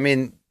regard. I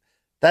mean,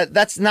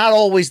 that's not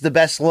always the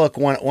best look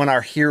when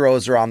our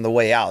heroes are on the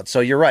way out.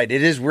 So you're right,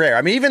 it is rare.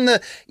 I mean,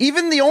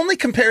 even the only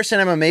comparison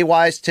MMA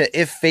wise to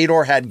if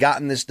Fedor had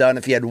gotten this done,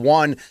 if he had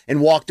won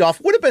and walked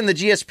off, would have been the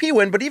GSP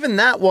win. But even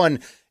that one,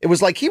 it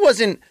was like he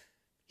wasn't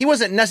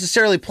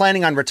necessarily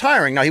planning on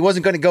retiring. Now, he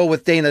wasn't going to go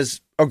with Dana's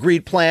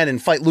agreed plan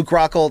and fight Luke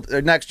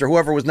Rockhold next, or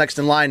whoever was next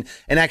in line,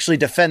 and actually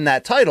defend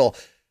that title.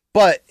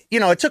 But,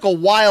 it took a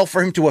while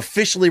for him to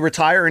officially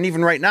retire. And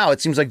even right now,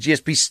 it seems like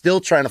GSP's still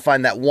trying to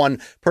find that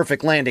one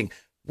perfect landing.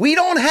 We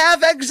don't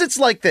have exits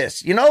like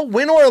this,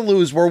 win or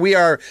lose, where we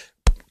are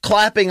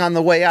clapping on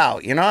the way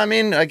out.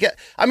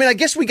 I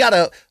guess we got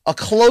a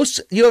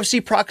close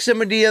UFC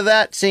proximity of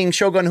that, seeing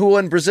Shogun Rua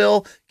in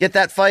Brazil get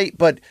that fight.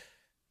 But,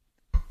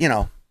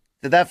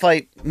 did that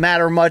fight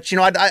matter much?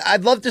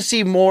 I'd love to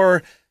see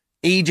more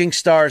aging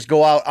stars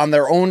go out on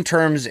their own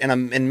terms in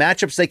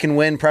matchups they can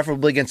win,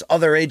 preferably against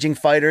other aging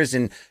fighters.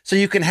 And so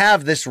you can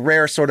have this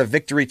rare sort of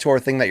victory tour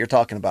thing that you're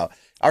talking about.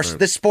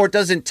 This sport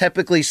doesn't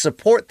typically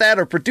support that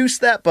or produce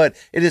that, but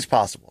it is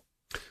possible.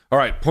 All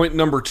right, point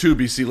number 2,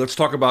 BC. Let's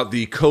talk about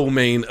the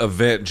co-main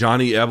event.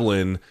 Johnny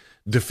Eblen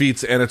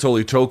defeats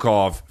Anatoly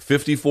Tokov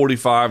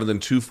 50-45 and then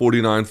 2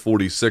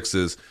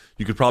 49-46s.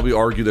 You could probably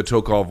argue that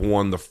Tokov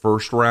won the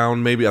first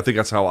round, maybe. I think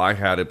that's how I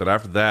had it. But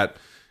after that,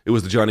 it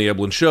was the Johnny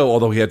Eblen show,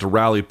 although he had to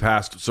rally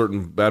past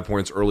certain bad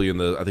points early in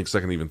the, I think,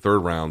 second, even third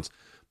rounds.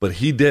 But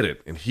he did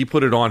it, and he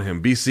put it on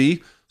him.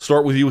 BC,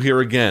 start with you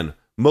here again.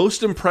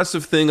 Most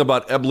impressive thing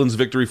about Eblen's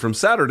victory from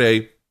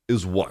Saturday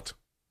is what?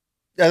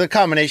 The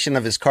combination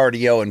of his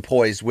cardio and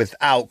poise,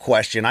 without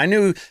question. I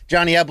knew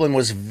Johnny Eblen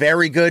was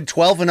very good,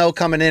 12-0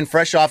 coming in,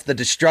 fresh off the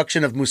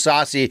destruction of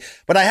Mousasi,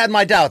 but I had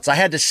my doubts. I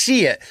had to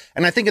see it.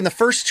 And I think in the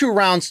first 2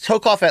 rounds,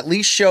 Tokov at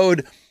least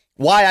showed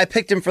why I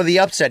picked him for the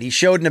upset. He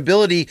showed an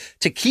ability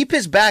to keep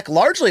his back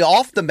largely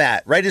off the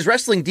mat, right? His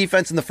wrestling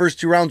defense in the first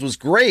 2 rounds was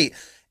great.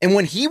 And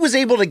when he was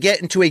able to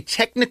get into a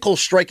technical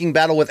striking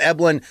battle with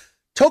Eblen,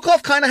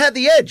 Tokov kind of had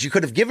the edge. You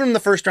could have given him the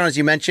first round, as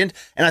you mentioned,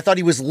 and I thought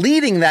he was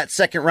leading that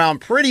second round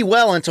pretty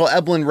well until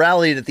Eblen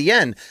rallied at the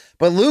end.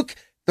 But Luke,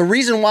 the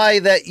reason why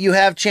that you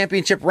have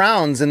championship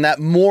rounds and that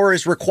more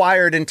is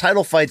required in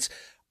title fights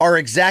are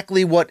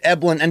exactly what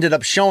Eblen ended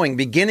up showing.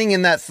 Beginning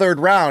in that third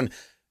round,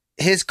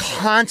 his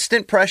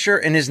constant pressure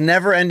and his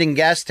never-ending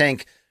gas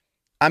tank.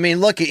 I mean,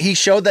 look, he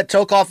showed that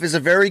Tokov is a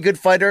very good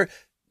fighter,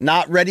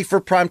 not ready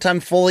for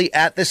primetime fully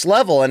at this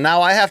level. And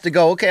now I have to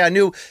go, okay, I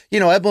knew,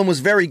 Eblen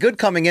was very good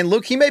coming in.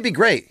 Luke, he may be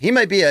great. He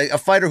may be a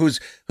fighter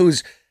who's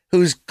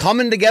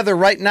coming together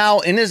right now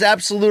in his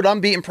absolute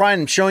unbeaten prime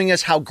and showing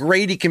us how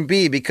great he can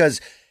be, because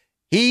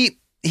he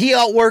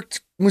outworked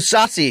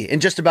Mousasi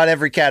in just about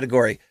every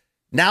category.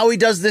 Now he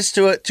does this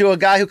to a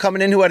guy who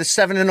coming in who had a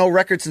 7-0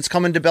 record since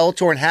coming to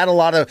Bellator and had a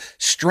lot of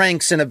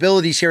strengths and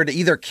abilities here to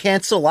either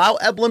cancel out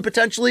Eblen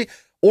potentially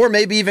or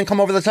maybe even come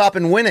over the top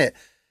and win it.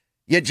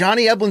 Yet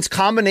Johnny Eblen's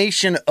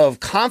combination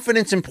of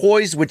confidence and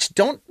poise, which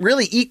don't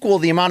really equal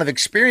the amount of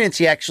experience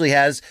he actually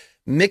has,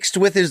 mixed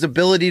with his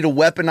ability to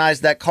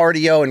weaponize that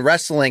cardio and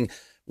wrestling,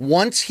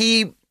 once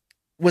he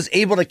was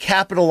able to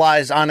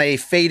capitalize on a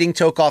fading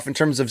Tokov in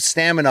terms of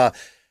stamina,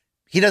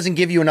 he doesn't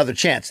give you another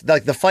chance.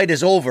 Like, the fight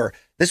is over.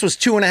 This was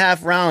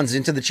 2.5 rounds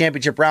into the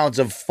championship rounds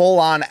of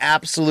full-on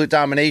absolute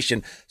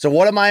domination. So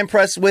what am I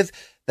impressed with?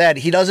 That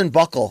he doesn't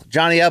buckle,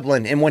 Johnny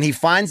Eblen. And when he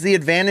finds the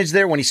advantage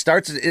there, when he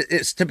starts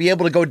it's to be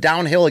able to go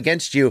downhill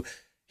against you,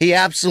 he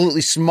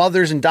absolutely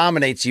smothers and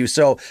dominates you.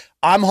 So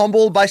I'm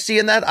humbled by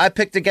seeing that. I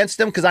picked against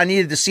him because I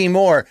needed to see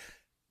more.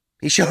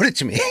 He showed it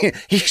to me.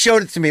 He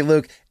showed it to me,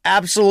 Luke.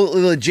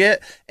 Absolutely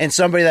legit, and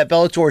somebody that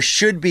Bellator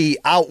should be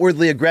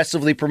outwardly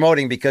aggressively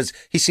promoting because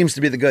he seems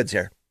to be the goods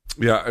here.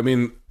 Yeah, I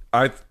mean,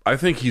 I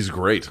think he's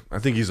great. I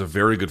think he's a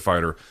very good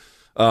fighter.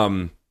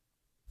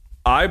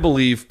 I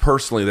believe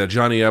personally that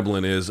Johnny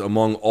Eblen is,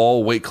 among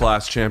all weight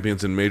class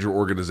champions in major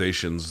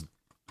organizations,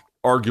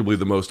 arguably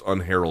the most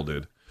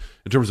unheralded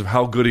in terms of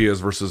how good he is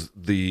versus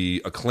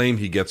the acclaim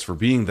he gets for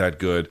being that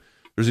good.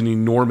 There's an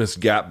enormous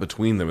gap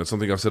between them. It's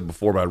something I've said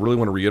before, but I really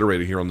want to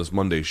reiterate it here on this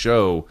Monday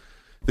show.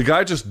 The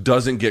guy just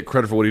doesn't get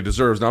credit for what he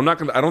deserves. Now,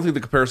 I don't think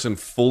the comparison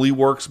fully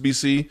works,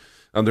 BC.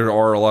 There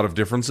are a lot of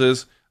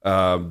differences.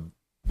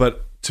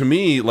 But to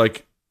me,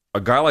 like, a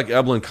guy like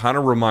Eblen kind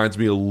of reminds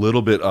me a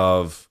little bit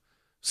of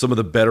some of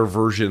the better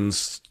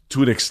versions,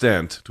 to an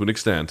extent,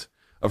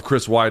 of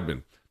Chris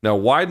Weidman. Now,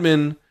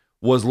 Weidman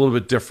was a little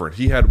bit different.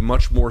 He had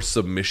much more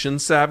submission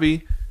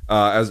savvy,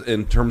 as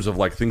in terms of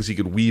like things he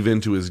could weave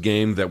into his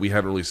game that we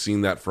haven't really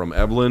seen that from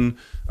Eblen.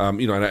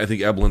 And I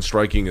think Eblen's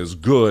striking is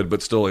good,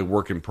 but still a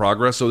work in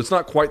progress. So it's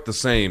not quite the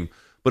same.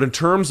 But in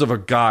terms of a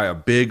guy, a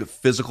big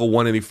physical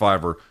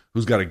 185er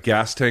who's got a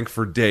gas tank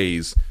for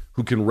days,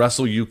 who can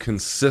wrestle you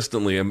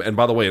consistently, and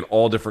by the way, in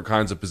all different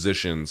kinds of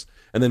positions,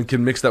 and then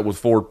can mix that with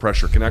forward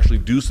pressure, can actually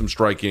do some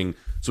striking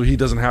so he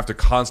doesn't have to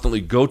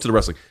constantly go to the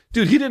wrestling.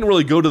 Dude, he didn't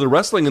really go to the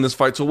wrestling in this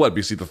fight till what,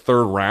 BC, the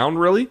third round,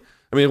 really?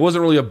 I mean, it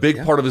wasn't really a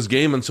big part of his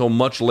game until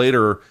much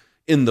later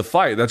in the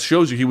fight. That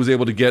shows you he was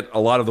able to get a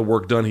lot of the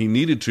work done he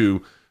needed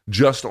to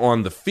just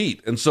on the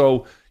feet. And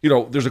so,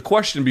 there's a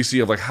question,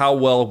 BC, of like how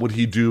well would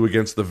he do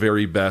against the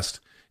very best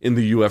in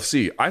the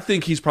UFC? I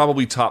think he's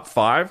probably top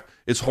 5.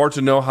 It's hard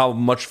to know how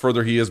much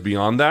further he is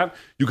beyond that.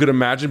 You could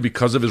imagine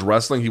because of his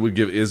wrestling, he would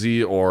give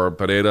Izzy or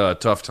Pereira a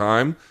tough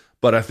time.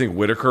 But I think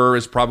Whitaker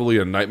is probably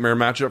a nightmare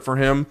matchup for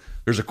him.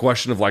 There's a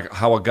question of like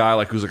how a guy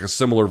like who's like a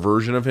similar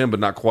version of him, but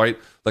not quite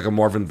like a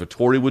Marvin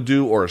Vettori would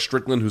do, or a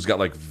Strickland who's got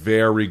like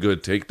very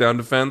good takedown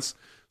defense.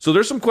 So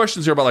there's some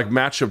questions here about like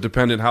matchup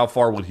dependent. How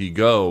far would he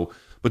go?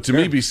 But to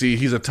me, BC,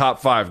 he's a top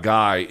 5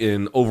 guy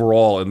in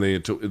overall in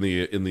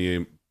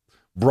the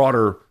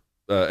broader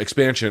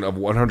expansion of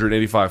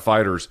 185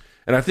 fighters.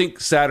 And I think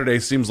Saturday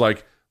seems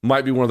like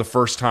might be one of the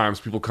first times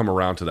people come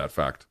around to that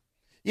fact.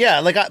 Yeah,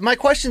 like my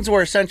questions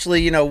were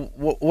essentially,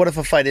 what if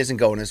a fight isn't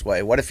going his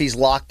way? What if he's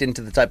locked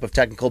into the type of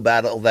technical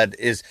battle that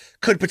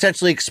could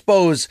potentially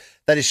expose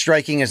that his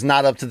striking is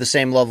not up to the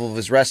same level of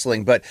his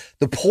wrestling? But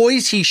the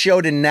poise he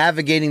showed in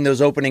navigating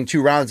those opening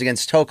 2 rounds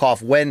against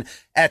Tokov, when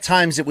at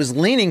times it was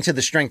leaning to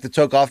the strength of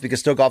Tokov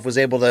because Tokov was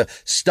able to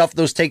stuff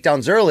those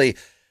takedowns early,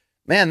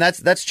 man,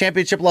 that's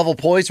championship level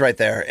poise right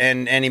there.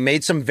 And he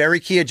made some very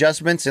key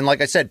adjustments. And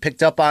like I said,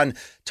 picked up on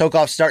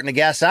Tokov starting to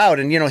gas out.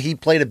 And, he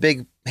played a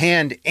big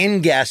hand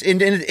in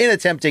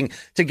attempting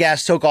to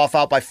gas Tokov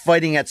out by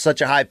fighting at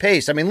such a high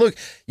pace. I mean, look,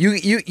 you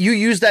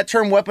use that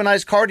term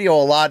weaponized cardio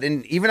a lot.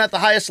 And even at the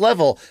highest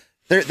level,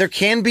 there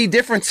can be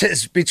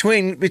differences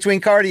between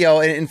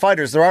cardio and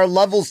fighters. There are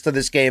levels to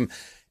this game.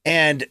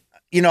 And,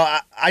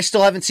 I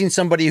still haven't seen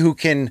somebody who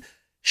can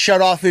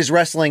shut off his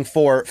wrestling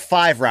for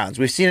 5 rounds.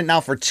 We've seen it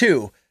now for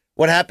 2.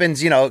 What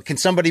happens, can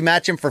somebody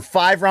match him for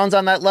 5 rounds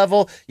on that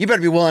level? You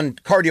better be willing,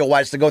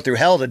 cardio-wise, to go through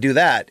hell to do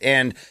that.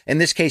 And in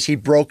this case, he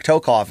broke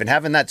Tokov. And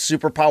having that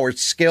superpowered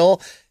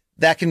skill,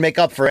 that can make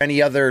up for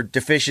any other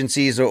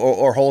deficiencies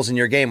or holes in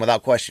your game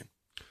without question.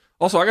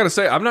 Also, I got to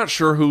say, I'm not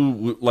sure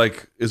who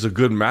is a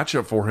good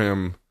matchup for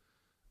him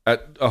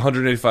at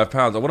 185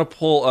 pounds. I want to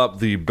pull up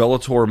the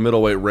Bellator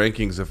middleweight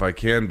rankings if I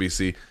can,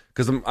 BC.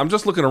 Because I'm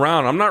just looking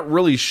around. I'm not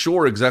really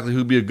sure exactly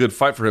who'd be a good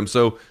fight for him.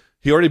 So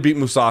he already beat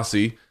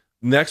Mousasi.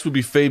 Next would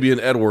be Fabian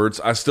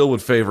Edwards. I still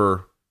would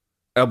favor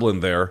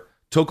Eblen there.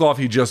 Tokov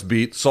he just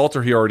beat.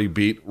 Salter he already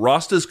beat.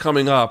 Rosta's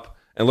coming up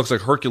and looks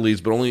like Hercules,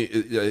 but only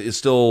is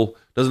still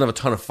doesn't have a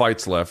ton of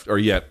fights left, or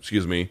yet,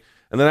 excuse me.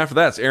 And then after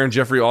that, it's Aaron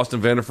Jeffrey,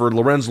 Austin Vanderford.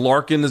 Lorenz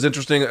Larkin is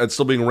interesting. It's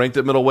still being ranked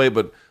at middleweight,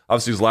 but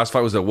obviously his last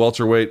fight was at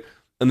welterweight.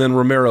 And then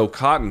Romero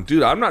Cotton.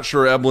 Dude, I'm not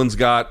sure Eblen's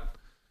got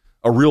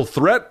a real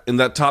threat in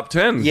that top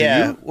 10.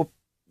 Yeah. Well,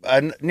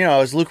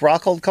 is Luke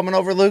Rockhold coming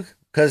over, Luke?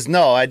 Because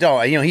no, I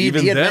don't. He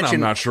Even had then,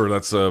 mentioned, I'm not sure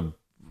that's a...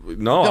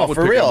 No, I would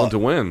for pick real. Eblen to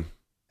win.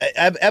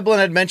 Eblen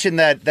had mentioned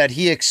that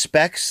he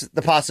expects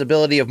the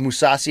possibility of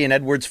Mousasi and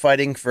Edwards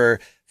fighting for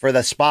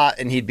the spot,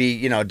 and he'd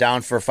be,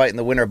 down for fighting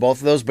the winner of both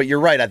of those. But you're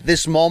right. At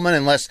this moment,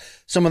 unless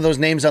some of those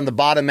names on the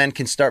bottom end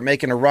can start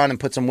making a run and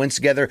put some wins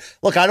together.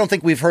 Look, I don't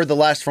think we've heard the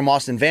last from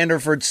Austin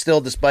Vanderford still,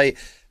 despite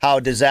how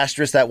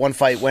disastrous that one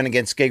fight went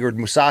against Gegard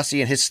Mousasi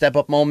and his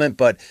step-up moment.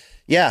 But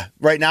yeah,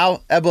 right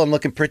now, Eblen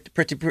looking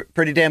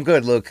pretty damn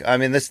good, Luke. I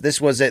mean, this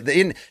was it.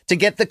 To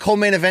get the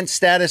co-main event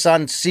status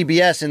on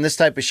CBS in this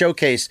type of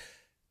showcase,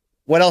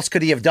 what else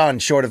could he have done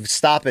short of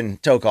stopping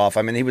Tokov?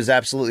 I mean, he was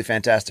absolutely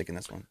fantastic in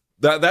this one.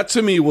 That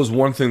to me was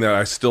one thing that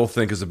I still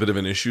think is a bit of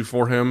an issue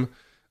for him.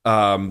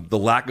 The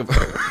lack of,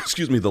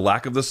 the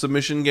lack of the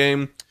submission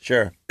game.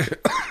 Sure.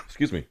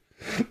 Excuse me.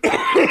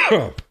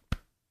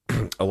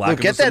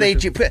 Luke, get that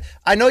AG.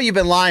 I know you've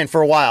been lying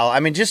for a while. I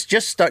mean, just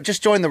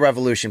join the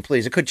revolution,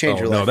 please. It could change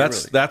your life. No,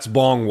 that's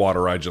bong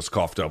water I just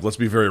coughed up. Let's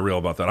be very real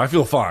about that. I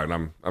feel fine.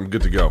 I'm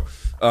good to go.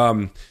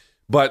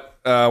 But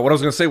what I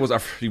was going to say was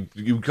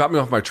you got me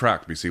off my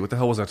track, BC. What the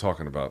hell was I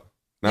talking about?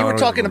 You were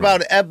talking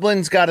about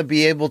Eblen's got to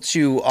be able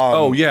to.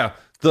 Oh yeah,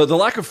 the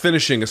lack of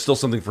finishing is still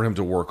something for him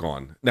to work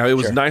on. Now it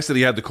was nice that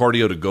he had the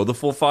cardio to go the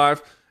full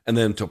 5, and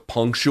then to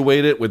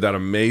punctuate it with that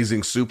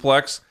amazing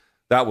suplex.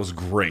 That was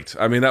great.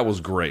 I mean, that was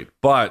great.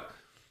 But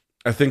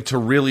I think to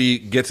really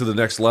get to the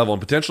next level,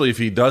 and potentially if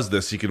he does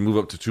this, he can move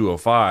up to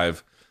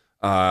 205.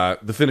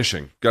 The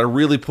finishing got to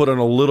really put on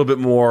a little bit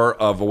more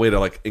of a way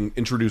to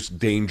introduce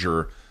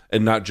danger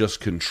and not just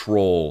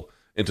control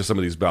into some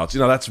of these bouts.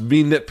 That's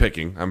me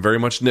nitpicking. I'm very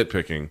much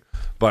nitpicking,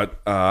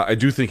 but I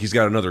do think he's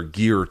got another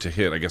gear to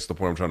hit. I guess the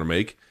point I'm trying to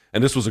make.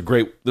 And this was a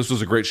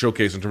great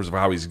showcase in terms of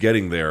how he's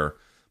getting there.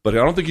 But I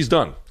don't think he's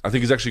done. I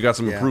think he's actually got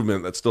some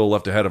improvement that's still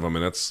left ahead of him,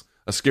 and it's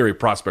a scary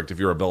prospect if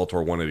you're a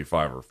Bellator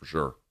 185er for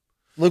sure.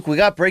 Luke, we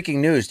got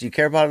breaking news. Do you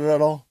care about it at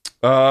all?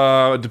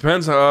 It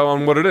depends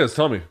on what it is.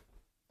 Tell me.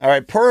 All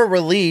right. Per a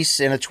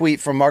release in a tweet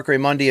from Mark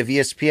Raimondi of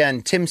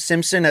ESPN, Tim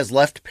Simpson has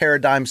left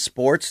Paradigm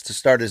Sports to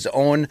start his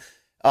own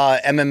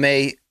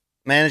MMA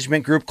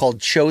management group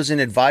called Chosen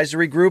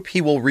Advisory Group.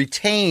 He will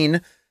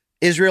retain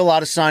Israel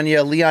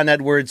Adesanya, Leon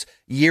Edwards,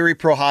 Yuri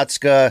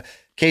Prohatska,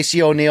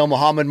 Casey O'Neill,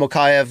 Muhammad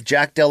Mokaev,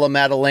 Jack Della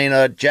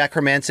Maddalena, Jack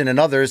Hermanson, and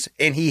others.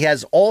 And he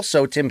has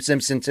also, Tim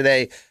Simpson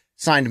today,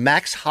 signed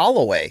Max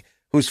Holloway,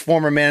 whose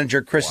former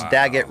manager Chris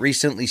Daggett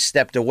recently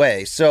stepped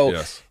away.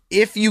 So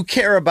if you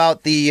care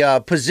about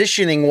the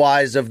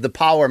positioning-wise of the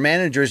power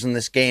managers in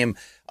this game,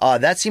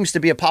 that seems to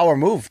be a power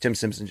move Tim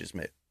Simpson just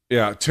made.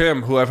 Yeah,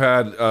 Tim, who I've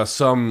had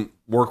some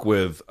work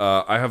with,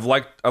 I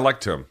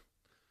like Tim.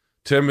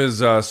 Tim is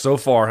so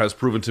far has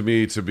proven to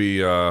me to be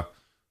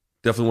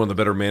definitely one of the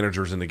better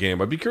managers in the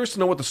game. I'd be curious to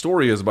know what the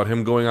story is about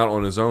him going out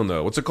on his own,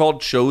 though. What's it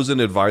called? Chosen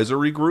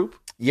Advisory Group?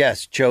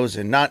 Yes,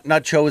 Chosen.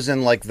 Not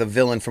Chosen like the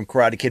villain from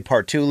Karate Kid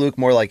Part 2, Luke.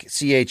 More like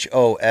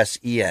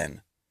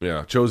Chosen.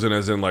 Yeah, Chosen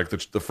as in like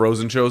the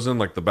Frozen Chosen,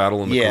 like the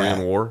battle in the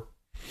Korean War.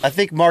 I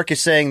think Mark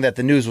is saying that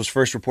the news was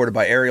first reported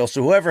by Ariel,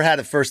 so whoever had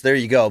it first, there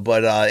you go.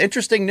 But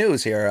interesting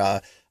news here.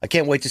 I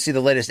can't wait to see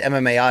the latest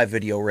MMAI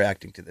video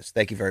reacting to this.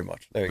 Thank you very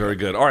much. Very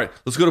good. All right,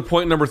 let's go to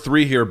point number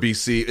 3 here,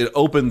 BC. It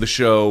opened the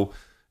show,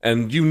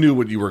 and you knew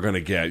what you were going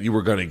to get. You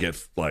were going to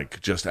get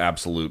like just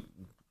absolute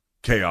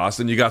chaos,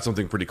 and you got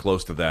something pretty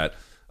close to that.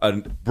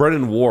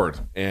 Brennan Ward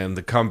and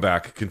the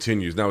comeback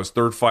continues. Now his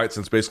third fight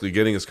since basically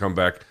getting his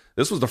comeback.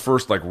 This was the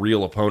first like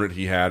real opponent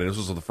he had, and this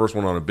was the first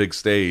one on a big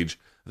stage.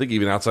 I think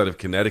even outside of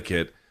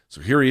Connecticut.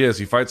 So here he is.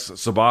 He fights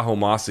Sabah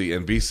Homasi,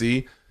 and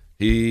BC,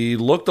 He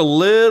looked a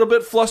little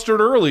bit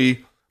flustered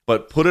early,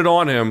 but put it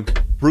on him,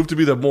 proved to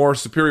be the more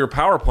superior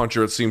power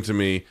puncher, it seemed to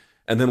me,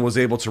 and then was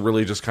able to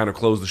really just kind of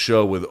close the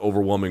show with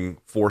overwhelming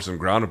force and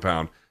ground and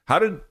pound. How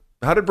did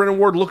Brennan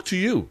Ward look to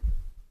you?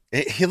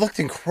 He looked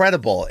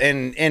incredible,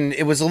 and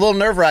it was a little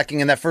nerve-wracking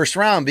in that first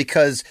round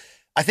because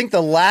I think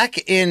the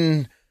lack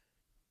in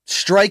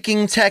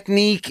striking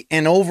technique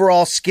and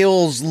overall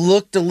skills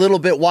looked a little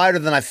bit wider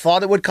than I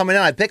thought it would come in.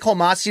 I picked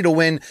Homasi to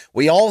win.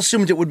 We all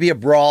assumed it would be a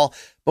brawl.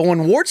 But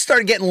when Ward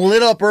started getting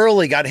lit up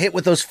early, got hit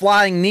with those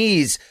flying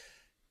knees,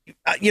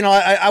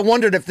 I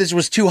wondered if this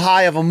was too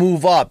high of a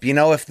move up.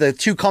 If the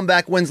 2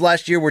 comeback wins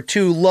last year were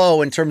too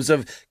low in terms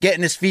of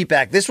getting his feet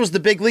back. This was the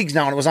big leagues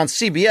now, and it was on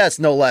CBS,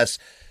 no less.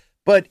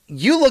 But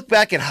you look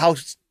back at how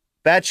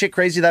bad shit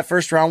crazy that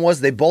first round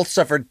was. They both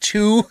suffered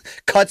 2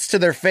 cuts to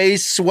their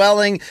face,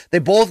 swelling. They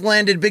both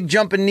landed big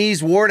jumping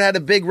knees. Ward had a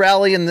big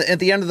rally at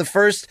the end of the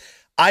first.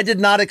 I did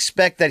not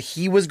expect that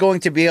he was going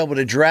to be able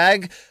to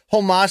drag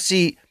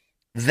Homasi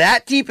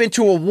that deep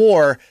into a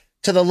war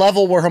to the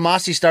level where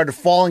Homasi started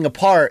falling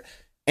apart,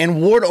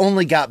 and Ward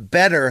only got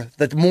better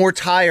the more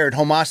tired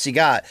Homasi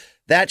got.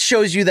 That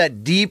shows you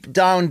that deep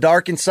down,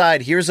 dark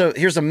inside, here's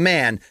a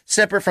man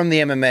separate from the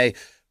MMA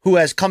who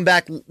has come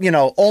back,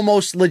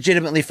 almost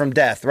legitimately from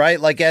death, right?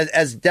 Like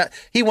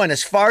he went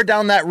as far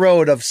down that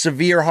road of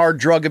severe hard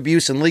drug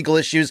abuse and legal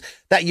issues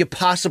that you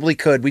possibly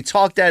could. We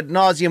talked ad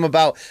nauseum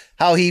about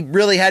how he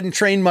really hadn't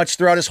trained much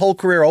throughout his whole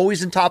career,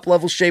 always in top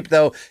level shape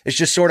though. It's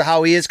just sort of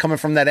how he is coming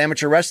from that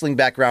amateur wrestling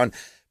background.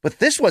 But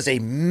this was a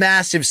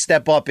massive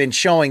step up in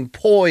showing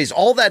poise,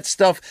 all that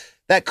stuff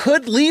that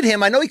could lead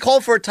him. I know he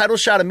called for a title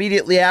shot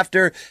immediately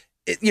after.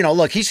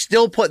 Look, he's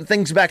still putting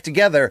things back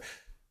together.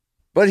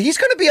 But he's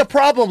going to be a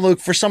problem, Luke,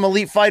 for some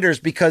elite fighters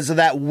because of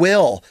that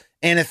will.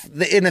 And if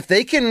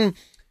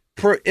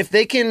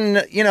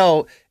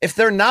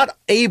they're not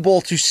able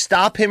to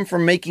stop him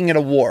from making it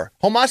a war.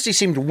 Homasi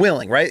seemed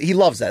willing, right? He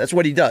loves that. That's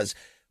what he does.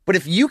 But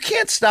if you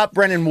can't stop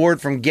Brennan Ward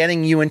from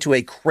getting you into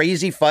a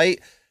crazy fight,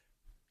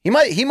 he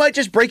might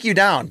just break you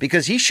down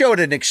because he showed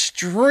an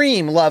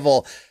extreme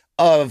level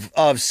of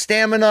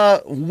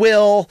stamina,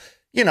 will,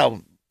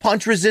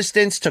 punch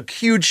resistance, took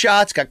huge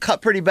shots, got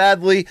cut pretty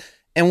badly.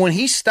 And when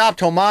he stopped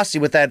Homasi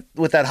with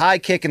that high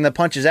kick and the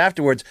punches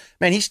afterwards,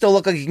 man, he still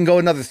looked like he can go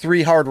another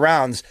 3 hard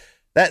rounds.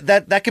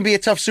 That can be a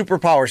tough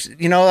superpower.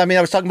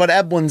 I was talking about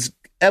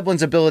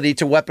Eblin's ability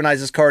to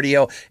weaponize his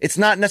cardio. It's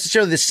not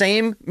necessarily the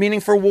same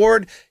meaning for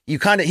Ward. He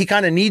kind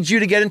of needs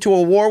you to get into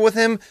a war with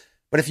him.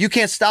 But if you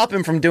can't stop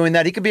him from doing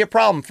that, he could be a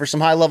problem for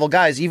some high level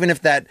guys, even if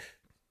that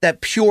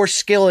pure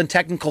skill and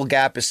technical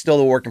gap is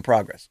still a work in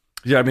progress.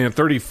 Yeah, at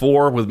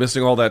 34, with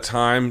missing all that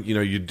time,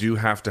 you do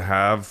have to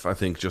have, I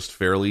think, just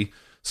fairly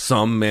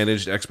some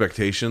managed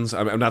expectations.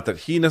 Not that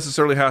he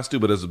necessarily has to,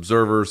 but as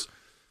observers,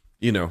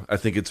 I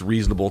think it's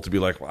reasonable to be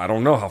like, well, I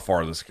don't know how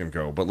far this can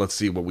go, but let's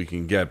see what we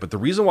can get. But the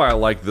reason why I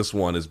like this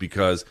one is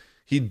because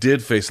he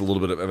did face a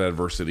little bit of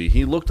adversity.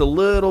 He looked a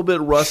little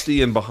bit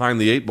rusty and behind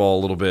the 8 ball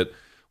a little bit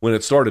when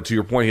it started. To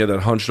your point, he had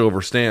that hunched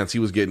over stance. He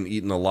was getting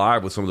eaten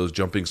alive with some of those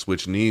jumping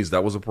switch knees.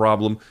 That was a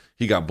problem.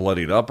 He got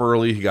bloodied up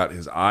early. He got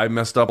his eye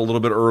messed up a little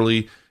bit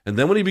early. And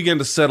then when he began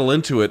to settle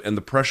into it and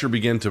the pressure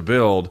began to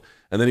build,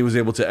 and then he was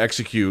able to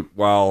execute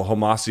while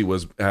Homasi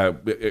was,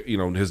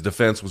 his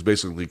defense was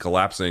basically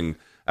collapsing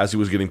as he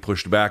was getting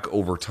pushed back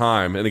over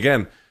time. And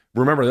again,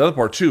 remember the other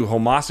part too,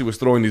 Homasi was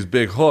throwing these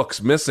big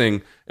hooks,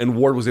 missing, and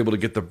Ward was able to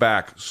get the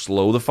back,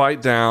 slow the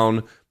fight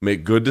down,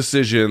 make good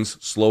decisions,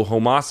 slow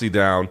Homasi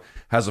down,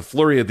 has a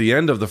flurry at the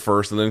end of the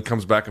first, and then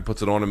comes back and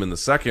puts it on him in the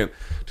second.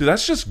 Dude,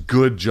 that's just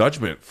good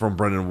judgment from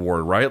Brennan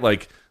Ward, right?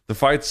 Like, the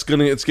fight's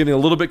getting a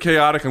little bit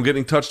chaotic. I'm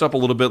getting touched up a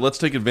little bit. Let's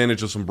take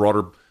advantage of some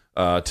broader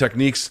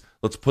techniques.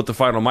 Let's put the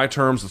fight on my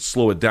terms. Let's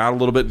slow it down a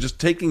little bit. Just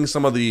taking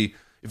some of the,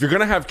 if you're going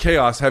to have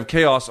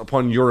chaos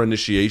upon your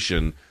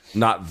initiation,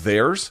 not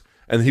theirs.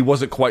 And he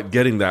wasn't quite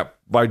getting that.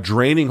 By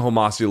draining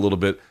Homasi a little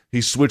bit,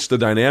 he switched the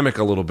dynamic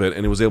a little bit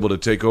and he was able to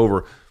take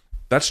over.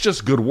 That's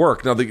just good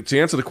work. Now, to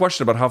answer the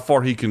question about how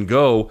far he can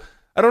go,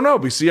 I don't know,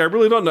 BC. I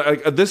really don't know.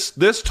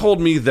 This told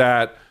me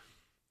that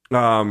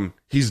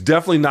he's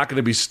definitely not going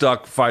to be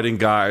stuck fighting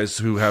guys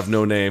who have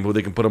no name, who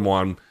they can put him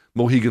on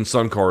Mohegan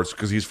Sun cards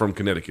because he's from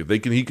Connecticut.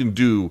 He can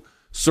do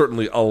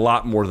certainly a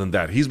lot more than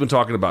that. He's been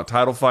talking about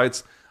title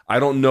fights. I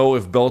don't know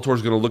if Bellator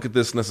is going to look at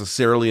this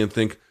necessarily and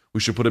think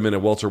we should put him in a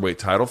welterweight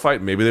title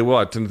fight. Maybe they will.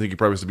 I tend to think he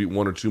probably has to beat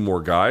 1 or 2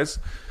 more guys.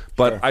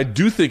 But sure. I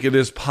do think it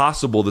is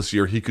possible this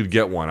year he could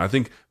get one. I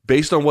think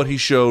based on what he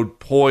showed,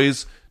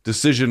 poise,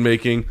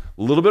 decision-making,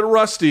 a little bit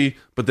rusty,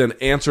 but then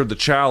answered the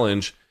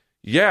challenge,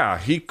 yeah,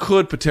 he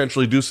could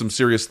potentially do some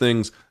serious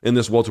things in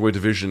this welterweight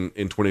division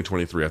in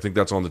 2023. I think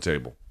that's on the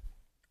table.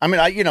 I mean,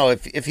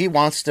 if he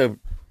wants to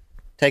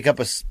take up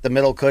the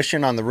middle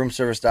cushion on the Room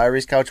Service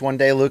Diaries couch one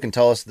day, Luke, and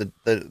tell us the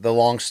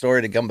long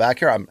story to come back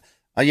here,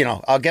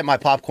 I'll get my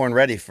popcorn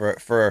ready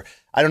for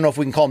I don't know if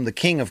we can call him the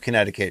king of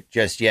Connecticut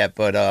just yet,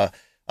 but a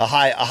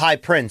high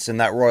prince in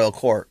that royal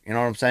court. You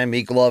know what I'm saying?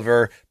 Meek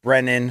Glover,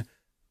 Brennan,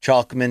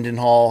 Chuck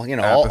Mindenhall,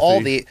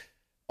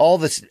 all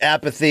this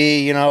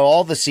apathy,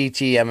 all the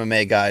CT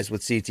MMA guys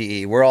with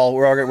CTE. We're all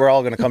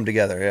going to come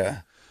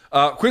together.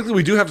 Yeah. Quickly,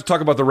 we do have to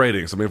talk about the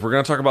ratings. I mean, if we're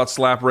going to talk about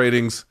slap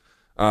ratings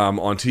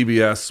on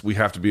TBS, we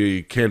have to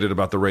be candid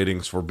about the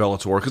ratings for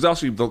Bellator, because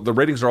actually the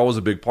ratings are always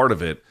a big part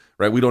of it,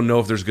 right? We don't know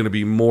if there's going to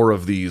be more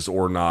of these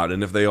or not,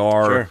 and if they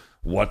are, Sure.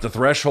 what the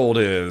threshold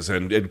is.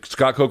 And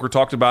Scott Coker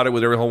talked about it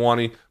with Ariel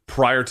Helwani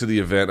prior to the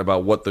event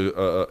about what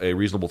a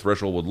reasonable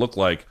threshold would look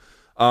like.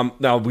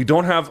 Now, we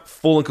don't have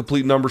full and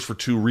complete numbers for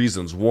two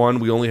reasons. One,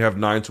 we only have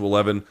 9 to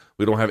 11.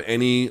 We don't have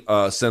any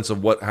sense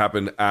of what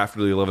happened after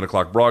the 11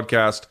 o'clock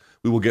broadcast.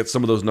 We will get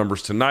some of those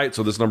numbers tonight,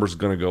 so this number is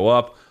going to go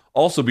up.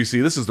 Also,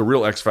 BC, this is the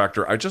real X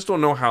factor. I just don't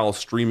know how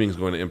streaming is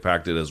going to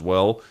impact it as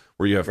well,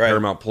 where you have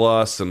Paramount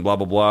Plus and blah,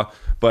 blah, blah.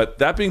 But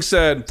that being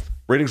said,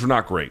 ratings were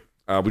not great.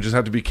 We just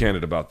have to be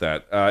candid about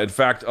that. In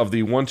fact, of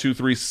the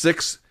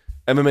 6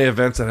 MMA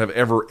events that have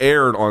ever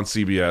aired on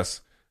CBS,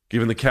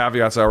 given the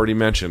caveats I already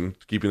mentioned,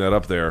 keeping that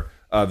up there,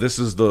 this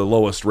is the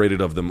lowest rated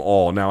of them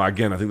all. Now,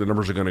 again, I think the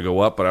numbers are going to go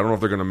up, but I don't know if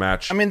they're going to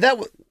match. I mean,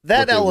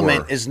 that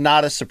element is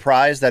not a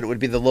surprise that it would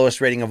be the lowest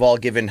rating of all,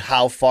 given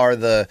how far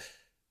the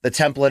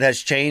template has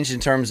changed in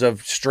terms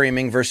of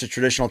streaming versus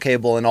traditional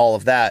cable and all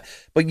of that.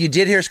 But you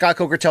did hear Scott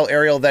Coker tell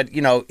Ariel that,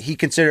 he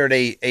considered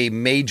a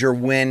major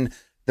win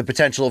the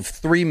potential of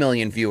 3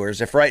 million viewers.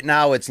 If right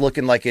now it's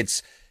looking like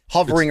it's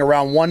hovering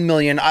around 1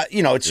 million,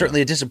 it's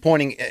certainly a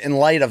disappointing in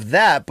light of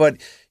that. But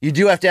you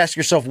do have to ask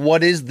yourself,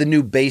 what is the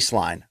new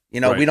baseline?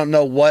 Right. We don't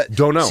know what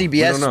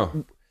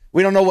CBS.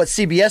 We don't know what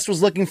CBS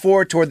was looking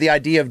for toward the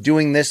idea of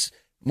doing this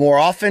more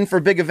often for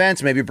big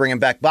events, maybe bringing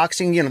back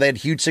boxing. They had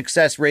huge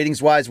success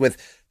ratings-wise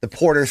with the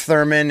Porter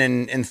Thurman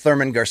and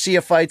Thurman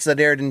Garcia fights that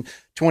aired in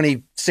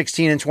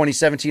 2016 and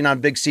 2017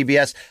 on big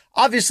CBS.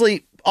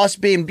 Obviously, us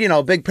being,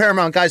 big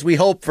Paramount guys, we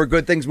hope for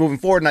good things moving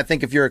forward. And I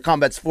think if you're a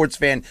combat sports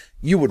fan,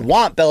 you would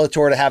want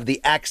Bellator to have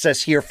the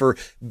access here for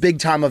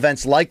big-time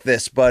events like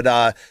this.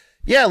 But,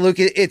 yeah, Luke,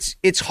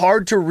 it's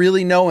hard to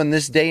really know in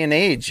this day and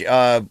age.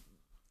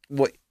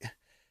 What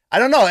I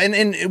don't know.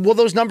 And will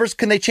those numbers,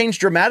 can they change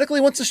dramatically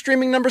once the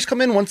streaming numbers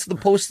come in, once the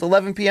post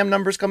 11 p.m.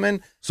 numbers come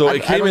in? So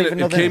it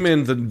came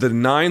in the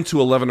 9 to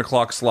 11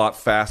 o'clock slot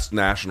fast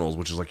nationals,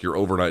 which is like your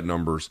overnight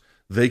numbers.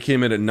 They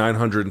came in at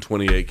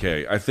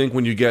 928K. I think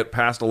when you get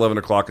past 11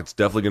 o'clock, it's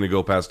definitely going to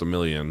go past 1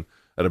 million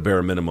at a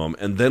bare minimum.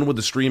 And then with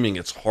the streaming,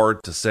 it's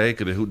hard to say.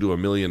 Could it do 1.5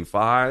 million?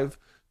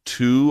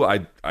 2?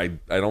 I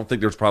don't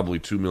think there's probably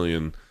 2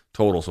 million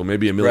total. So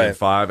maybe 1.5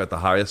 million at the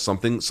highest,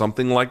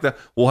 something like that.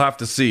 We'll have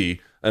to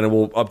see. And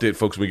we'll update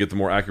folks when we get the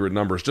more accurate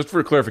numbers. Just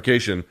for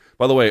clarification,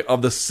 by the way,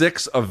 of the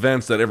 6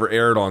 events that ever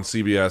aired on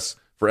CBS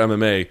for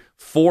MMA,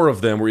 4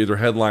 of them were either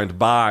headlined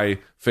by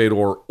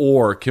Fedor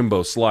or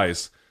Kimbo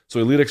Slice. So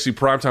Elite XC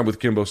Primetime with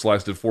Kimbo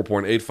Slice did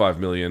 4.85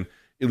 million.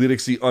 Elite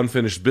XC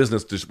Unfinished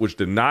Business, which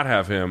did not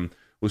have him,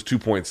 was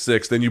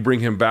 2.6. Then you bring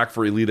him back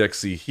for Elite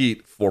XC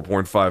Heat,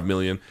 4.5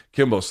 million.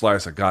 Kimbo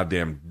Slice, a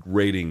goddamn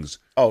ratings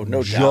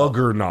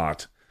juggernaut.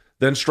 Doubt.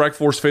 Then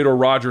Strikeforce Fedor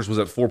Rogers was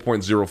at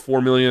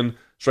 4.04 million.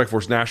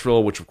 Strikeforce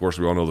Nashville, which of course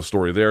we all know the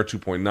story there,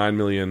 2.9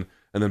 million.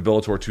 And then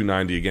Bellator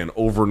 290 again.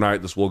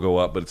 Overnight, this will go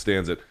up, but it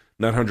stands at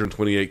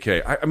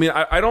 928K.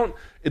 I don't.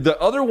 The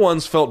other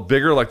ones felt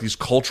bigger, like these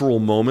cultural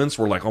moments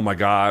were like, oh my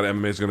God,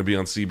 MMA is going to be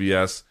on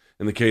CBS.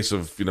 In the case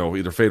of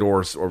either Fedor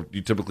or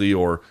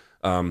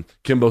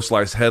Kimbo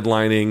Slice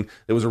headlining,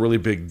 it was a really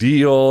big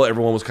deal.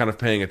 Everyone was kind of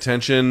paying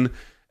attention.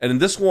 And in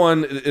this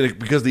one,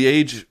 because the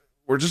age,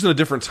 we're just in a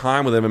different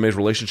time with MMA's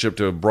relationship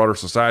to broader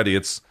society.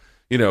 It's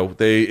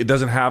it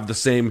doesn't have the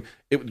same.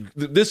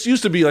 This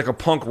used to be like a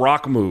punk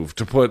rock move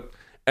to put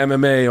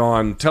MMA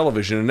on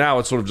television, and now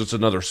it's sort of just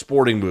another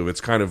sporting move.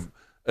 It's kind of,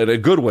 in a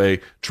good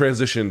way,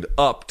 transitioned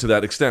up to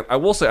that extent. I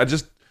will say, I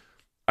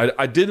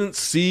didn't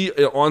see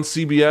on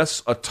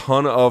CBS a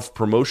ton of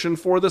promotion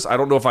for this. I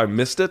don't know if I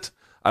missed it.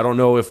 I don't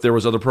know if there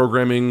was other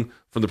programming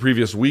from the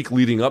previous week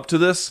leading up to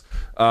this.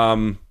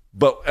 And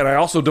I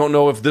also don't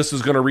know if this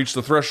is going to reach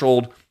the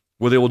threshold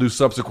where they will do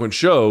subsequent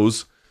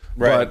shows.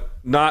 Right.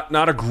 But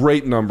not a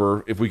great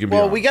number, if we can be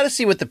honest. Well, we got to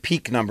see what the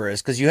peak number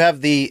is, because you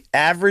have the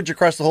average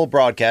across the whole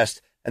broadcast,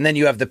 and then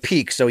you have the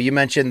peak. So you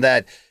mentioned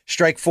that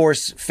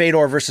Strikeforce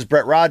Fedor versus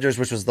Brett Rogers,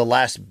 which was the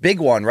last big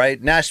one, right?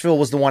 Nashville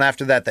was the one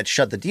after that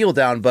shut the deal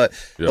down, but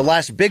the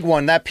last big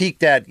one, that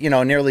peaked at,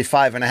 nearly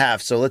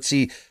 5.5. So let's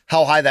see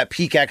how high that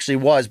peak actually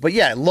was. But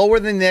yeah,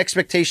 lower than the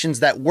expectations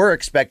that were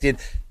expected.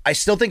 I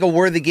still think a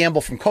worthy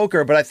gamble from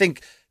Coker, but I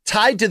think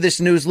tied to this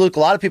news, Luke,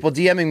 a lot of people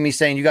DMing me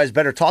saying, you guys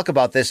better talk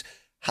about this.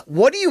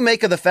 What do you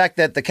make of the fact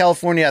that the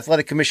California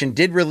Athletic Commission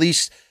did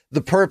release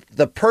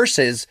the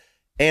purses,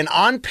 and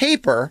on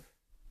paper,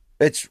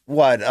 it's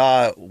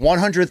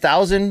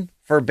 100,000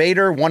 for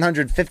Bader,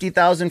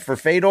 150,000 for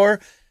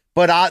Fedor,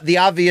 but the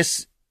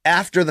obvious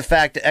after the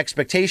fact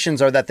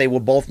expectations are that they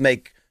will both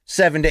make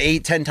 7 to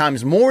 8, 10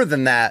 times more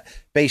than that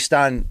based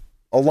on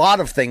a lot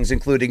of things,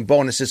 including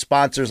bonuses,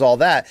 sponsors, all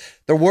that.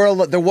 There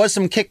was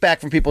some kickback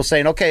from people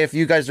saying, okay, if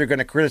you guys are going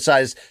to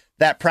criticize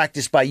that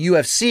practice by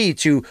UFC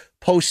to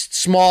post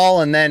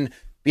small and then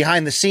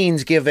behind the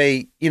scenes give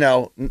a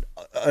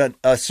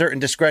certain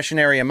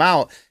discretionary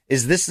amount.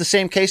 Is this the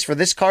same case for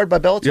this card by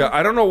Bellator? Yeah,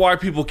 I don't know why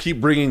people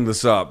keep bringing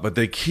this up, but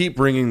they keep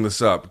bringing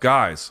this up.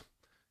 Guys,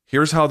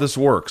 here's how this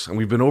works, and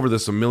we've been over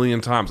this a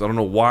million times. I don't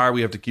know why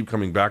we have to keep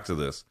coming back to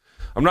this.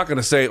 I'm not going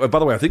to say, by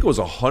the way, I think it was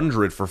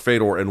 100 for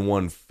Fedor and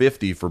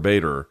 150 for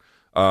Bader.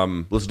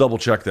 Let's double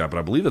check that, but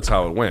I believe that's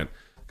how it went.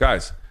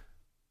 Guys,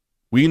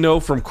 we know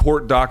from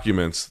court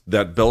documents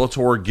that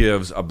Bellator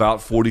gives about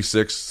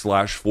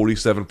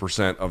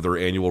 46/47% of their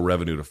annual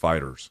revenue to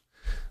fighters.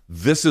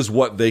 This is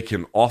what they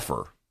can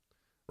offer,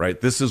 right?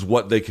 This is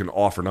what they can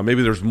offer. Now,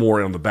 maybe there's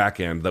more on the back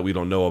end that we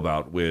don't know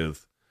about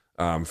with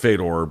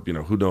Fedor.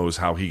 Who knows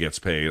how he gets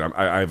paid.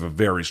 I have a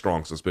very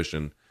strong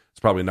suspicion it's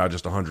probably not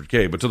just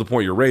 100K, but to the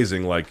point you're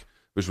raising, like,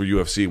 which for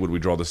UFC, would we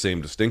draw the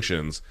same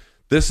distinctions?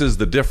 This is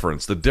the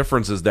difference. The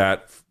difference is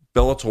that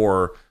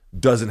Bellator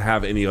doesn't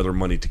have any other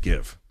money to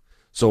give.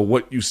 So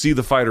what you see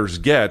the fighters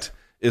get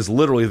is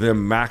literally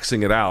them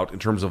maxing it out in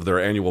terms of their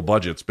annual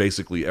budgets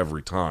basically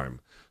every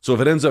time. So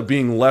if it ends up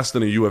being less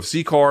than a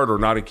UFC card or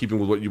not in keeping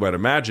with what you might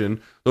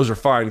imagine, those are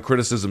fine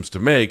criticisms to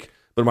make.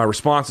 But my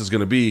response is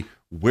going to be,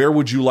 where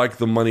would you like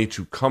the money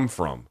to come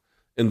from?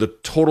 In the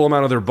total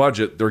amount of their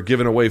budget, they're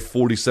giving away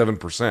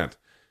 47%.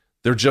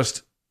 There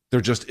just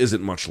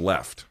isn't much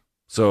left.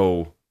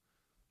 So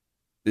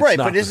it's right,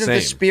 not but isn't the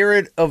the same.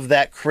 spirit of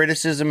that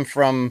criticism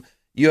from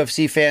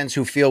UFC fans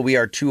who feel we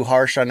are too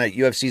harsh on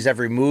UFC's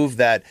every move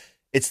that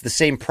it's the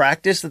same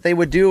practice that they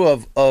would do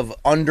of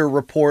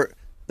underreport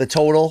the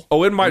total?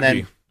 Oh, it might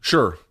be.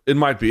 Sure, it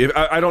might be.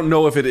 I don't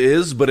know if it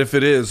is, but if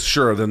it is,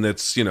 sure, then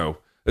it's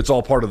it's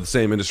all part of the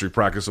same industry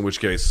practice. In which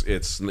case,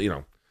 it's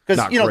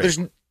because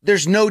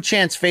there's no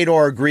chance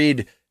Fedor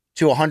agreed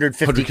to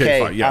 150K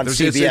fight. Yeah, on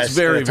CBS. It's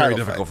very very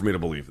difficult for me to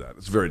believe that.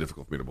 It's very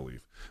difficult for me to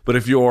believe. But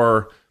if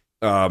you're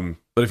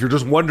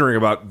just wondering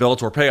about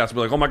Bellator payouts,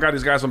 be like, oh my god,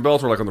 these guys on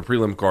Bellator, like on the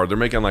prelim card, they're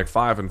making like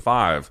 5 and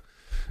 5.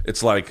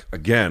 It's like,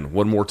 again,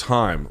 one more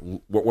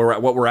time, what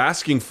we're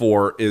asking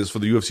for is for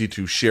the UFC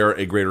to share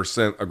a greater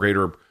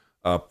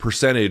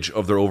percentage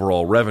of their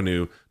overall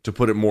revenue to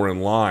put it more in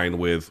line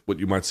with what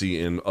you might see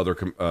in other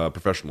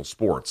professional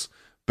sports.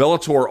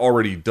 Bellator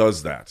already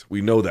does that.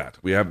 We know that.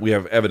 We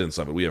have evidence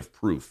of it. We have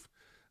proof.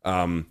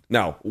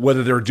 Now,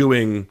 whether they're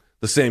doing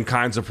the same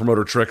kinds of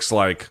promoter tricks,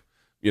 like,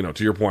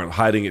 to your point,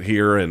 hiding it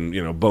here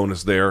and,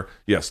 bonus there,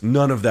 yes,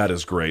 none of that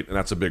is great, and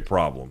that's a big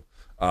problem.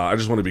 I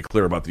just want to be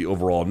clear about the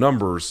overall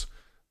numbers.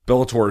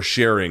 Bellator is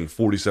sharing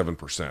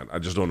 47%. I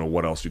just don't know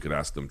what else you could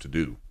ask them to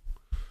do.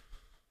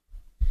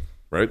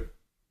 Right?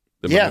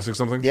 Am I missing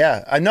something?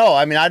 Yeah, I know.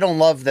 I mean, I don't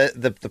love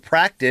the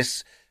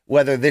practice,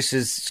 whether this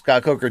is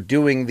Scott Coker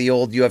doing the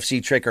old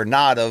UFC trick or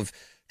not, of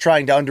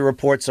trying to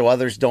underreport so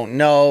others don't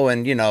know,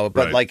 and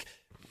but right.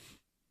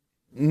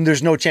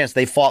 There's no chance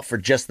they fought for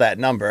just that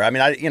number. I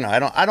mean,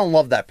 I don't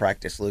love that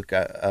practice, Luke.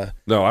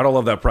 No, I don't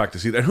love that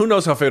practice either. And who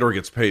knows how Fedor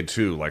gets paid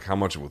too? Like how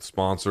much with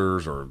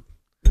sponsors or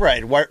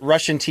right,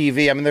 Russian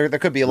TV. I mean, there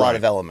could be a lot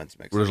of elements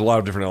mixed. There's a lot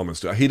of different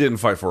elements to it. He didn't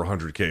fight for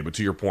 100K, but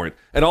to your point,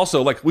 and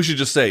also like we should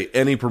just say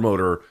any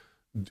promoter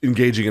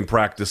engaging in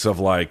practice of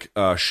like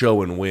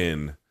show and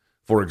win,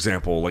 for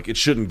example, like it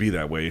shouldn't be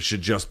that way. It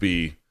should just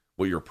be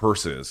what your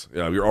purse is.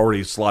 You're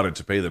already slotted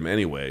to pay them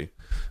anyway.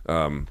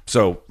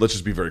 So let's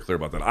just be very clear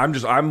about that.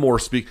 I'm more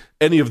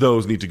any of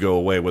those need to go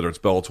away, whether it's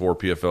Bellator,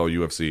 PFL,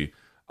 UFC.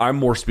 I'm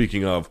more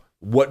speaking of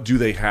what do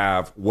they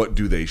have? What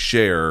do they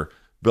share?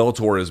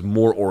 Bellator is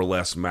more or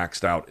less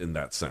maxed out in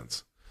that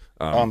sense.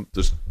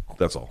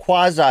 That's all.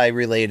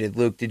 Quasi-related,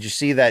 Luke, did you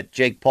see that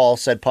Jake Paul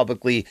said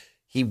publicly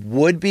he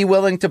would be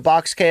willing to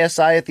box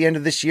KSI at the end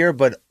of this year,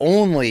 but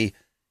only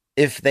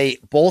if they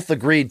both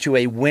agreed to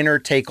a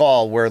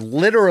winner-take-all, where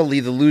literally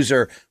the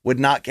loser would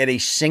not get a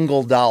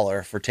single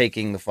dollar for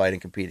taking the fight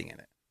and competing in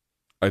it?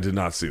 I did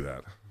not see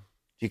that. Do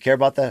you care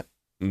about that?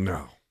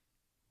 No.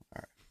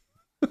 All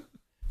right.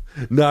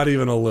 Not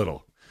even a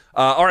little.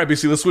 All right,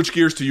 BC, let's switch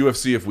gears to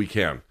UFC if we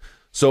can.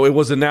 So it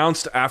was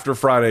announced after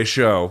Friday's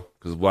show,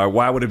 because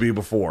why would it be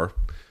before,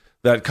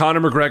 that Conor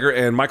McGregor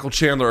and Michael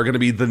Chandler are going to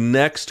be the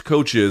next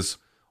coaches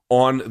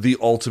on The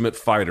Ultimate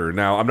Fighter.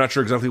 Now, I'm not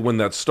sure exactly when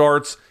that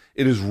starts.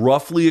 It is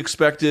roughly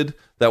expected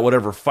that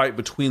whatever fight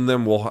between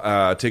them will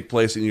take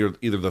place in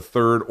either the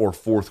third or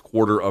fourth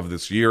quarter of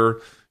this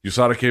year.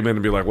 USADA came in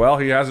and be like, well,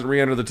 he hasn't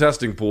re-entered the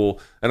testing pool.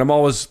 And I'm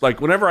always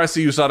like, whenever I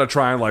see USADA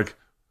try and like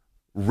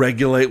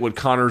regulate what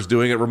Conor's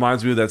doing, it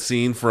reminds me of that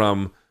scene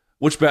from,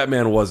 which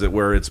Batman was it,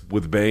 where it's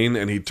with Bane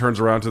and he turns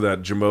around to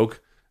that Jamoke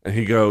and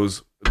he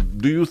goes,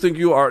 do you think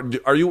you are in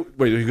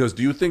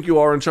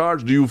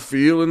charge? Do you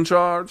feel in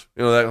charge?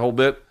 That whole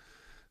bit.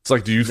 It's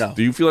like, do you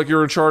feel like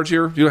you're in charge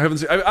here? You haven't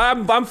seen.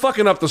 I'm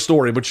fucking up the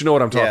story, but you know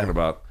what I'm talking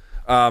about.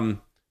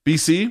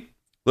 BC,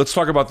 let's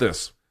talk about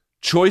this.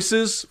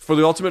 Choices for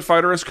the Ultimate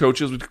Fighter as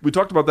coaches. We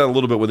talked about that a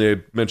little bit when they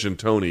had mentioned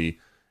Tony.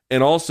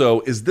 And also,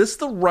 is this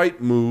the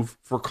right move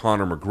for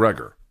Conor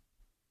McGregor?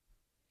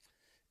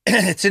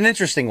 It's an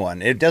interesting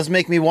one. It does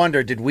make me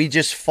wonder, did we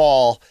just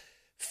fall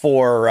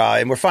for,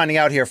 and we're finding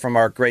out here from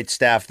our great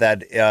staff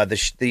that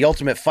the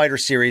Ultimate Fighter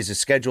series is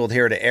scheduled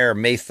here to air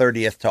May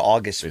 30th to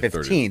August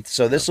 15th.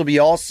 So this will be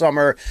all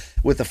summer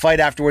with the fight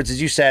afterwards,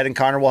 as you said, and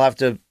Conor will have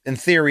to, in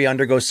theory,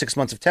 undergo 6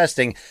 months of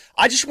testing.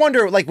 I just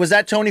wonder, like, was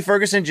that Tony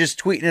Ferguson just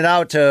tweeting it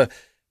out to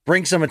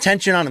bring some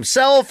attention on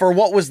himself, or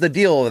what was the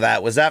deal with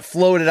that? Was that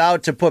floated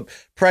out to put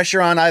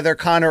pressure on either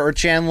Conor or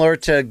Chandler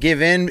to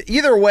give in?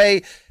 Either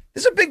way,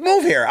 this is a big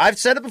move here. I've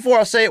said it before.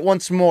 I'll say it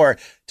once more.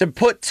 To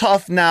put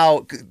Tough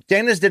now,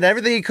 Dana's did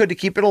everything he could to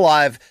keep it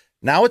alive.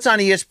 Now it's on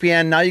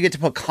ESPN. Now you get to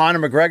put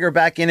Conor McGregor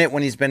back in it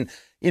when he's been,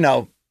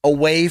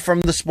 away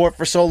from the sport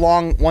for so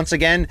long. Once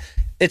again,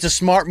 it's a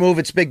smart move.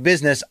 It's big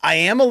business. I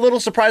am a little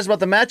surprised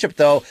about the matchup,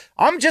 though.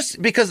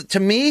 Because to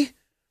me,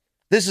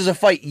 this is a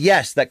fight,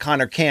 yes, that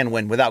Conor can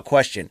win without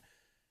question.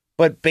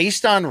 But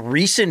based on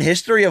recent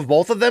history of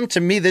both of them,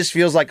 to me, this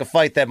feels like a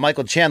fight that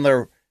Michael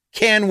Chandler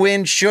can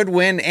win, should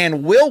win,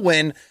 and will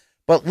win.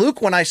 But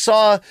Luke, when I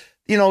saw,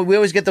 we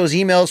always get those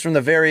emails from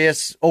the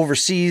various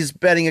overseas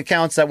betting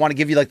accounts that want to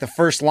give you like the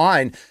first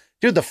line.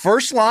 Dude, the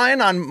first line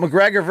on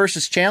McGregor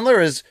versus Chandler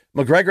is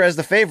McGregor as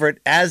the favorite,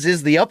 as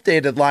is the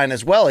updated line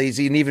as well. He's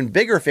an even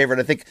bigger favorite,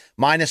 I think,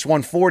 minus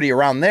 140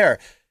 around there.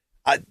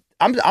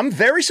 I'm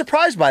very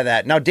surprised by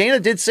that. Now, Dana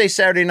did say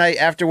Saturday night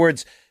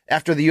afterwards,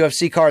 after the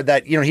UFC card,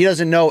 that he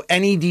doesn't know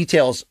any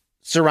details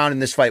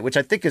surrounding this fight, which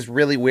I think is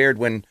really weird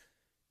when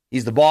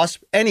he's the boss.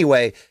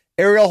 Anyway,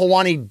 Ariel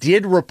Helwani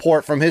did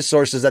report from his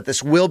sources that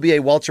this will be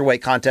a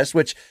welterweight contest,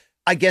 which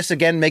I guess,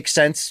 again, makes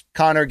sense.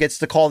 Conor gets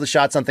to call the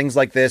shots on things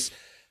like this.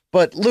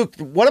 But, Luke,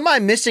 what am I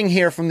missing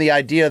here from the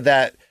idea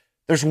that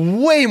there's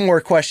way more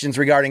questions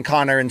regarding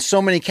Conor in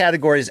so many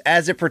categories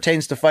as it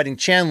pertains to fighting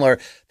Chandler,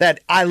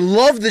 that I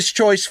love this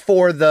choice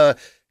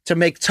to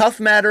make Tough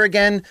matter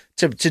again,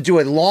 to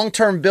do a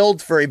long-term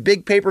build for a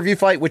big pay-per-view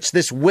fight, which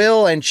this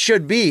will and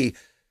should be.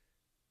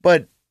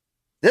 But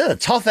this is a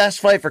tough-ass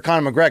fight for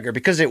Conor McGregor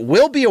because it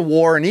will be a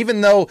war, and even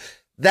though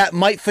that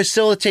might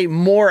facilitate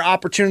more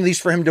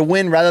opportunities for him to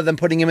win rather than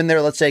putting him in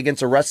there, let's say,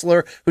 against a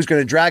wrestler who's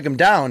going to drag him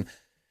down,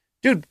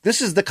 dude,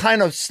 this is the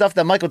kind of stuff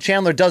that Michael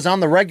Chandler does on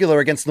the regular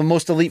against the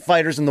most elite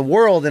fighters in the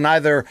world and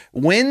either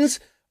wins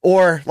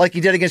or, like he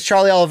did against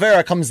Charlie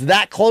Oliveira, comes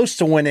that close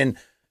to winning.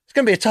 It's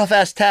going to be a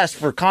tough-ass task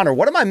for Conor.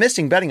 What am I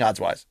missing betting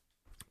odds-wise?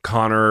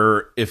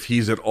 Conor, if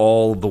he's at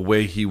all the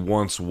way he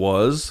once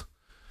was,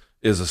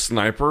 is a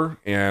sniper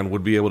and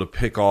would be able to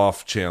pick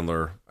off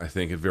Chandler, I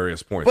think, at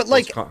various points. But,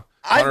 like,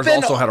 Conor's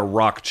also had a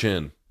rock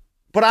chin.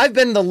 But I've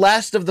been the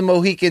last of the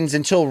Mohicans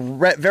until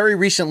very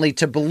recently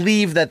to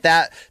believe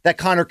that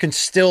Conor can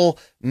still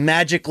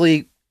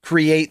magically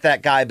create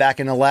that guy back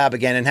in the lab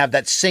again and have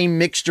that same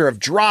mixture of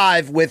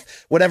drive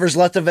with whatever's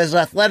left of his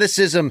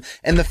athleticism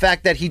and the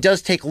fact that he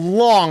does take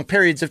long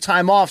periods of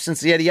time off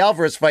since the Eddie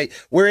Alvarez fight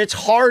where it's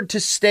hard to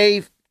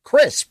stay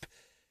crisp.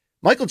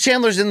 Michael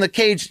Chandler's in the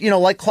cage,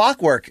 like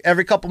clockwork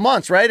every couple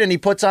months, right? And he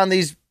puts on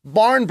these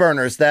barn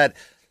burners that,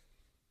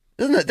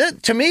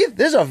 to me,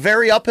 this is a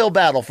very uphill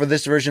battle for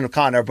this version of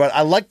Conor, but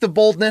I like the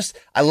boldness.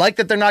 I like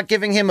that they're not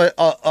giving him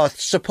a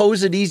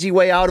supposed easy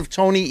way out of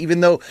Tony, even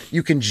though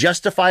you can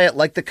justify it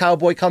like the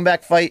Cowboy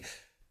comeback fight.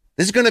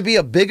 This is going to be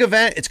a big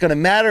event. It's going to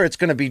matter. It's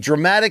going to be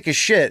dramatic as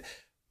shit,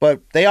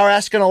 but they are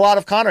asking a lot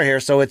of Conor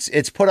here, so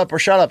it's put up or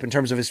shut up in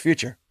terms of his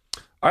future.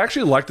 I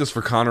actually like this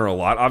for Conor a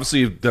lot.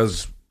 Obviously, it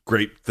does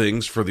great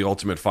things for the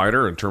Ultimate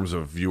Fighter in terms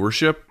of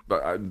viewership.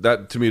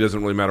 That, to me,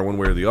 doesn't really matter one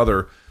way or the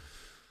other.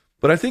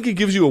 But I think it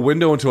gives you a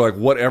window into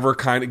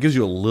it gives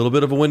you a little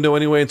bit of a window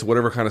anyway into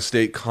whatever kind of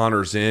state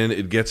Conor's in.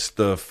 It gets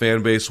the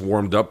fan base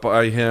warmed up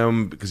by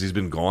him because he's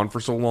been gone for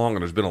so long,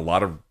 and there's been a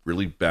lot of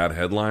really bad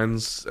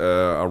headlines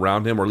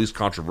around him, or at least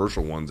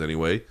controversial ones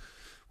anyway,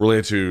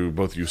 related to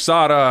both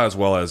USADA as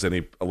well as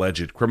any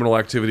alleged criminal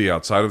activity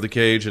outside of the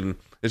cage. And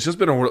it's just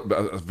been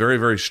a very,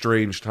 very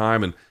strange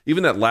time. And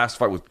even that last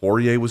fight with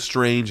Poirier was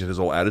strange, and his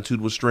whole attitude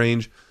was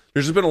strange.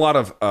 There's just been a lot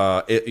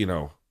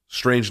of,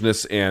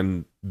 strangeness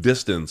and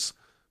distance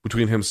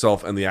between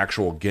himself and the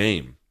actual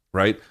game,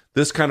 right?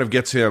 This kind of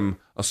gets him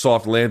a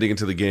soft landing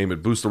into the game.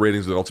 It boosts the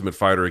ratings of the Ultimate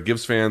Fighter. It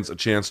gives fans a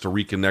chance to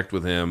reconnect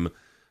with him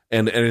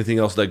and anything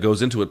else that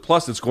goes into it.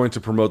 Plus, it's going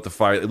to promote the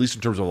fight, at least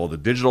in terms of all the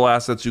digital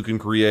assets you can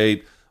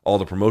create, all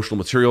the promotional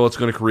material it's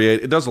going to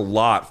create. It does a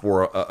lot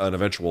for an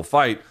eventual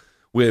fight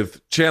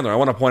with Chandler. I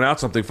want to point out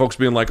something. Folks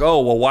being like,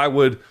 oh, well, why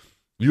would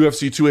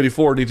UFC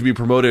 284 need to be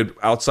promoted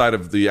outside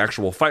of the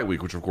actual fight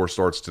week, which of course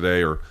starts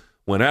today or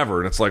whenever?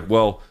 And it's like,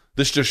 well,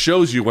 this just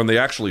shows you when they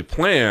actually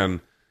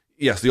plan,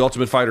 yes, the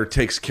Ultimate Fighter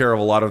takes care of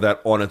a lot of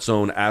that on its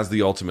own as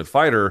the Ultimate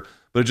Fighter,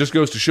 but it just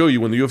goes to show you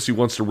when the UFC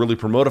wants to really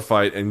promote a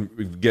fight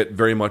and get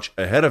very much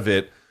ahead of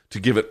it to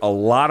give it a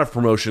lot of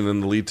promotion in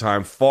the lead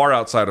time far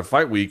outside of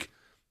fight week,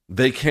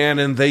 they can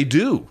and they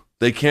do.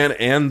 They can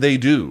and they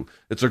do.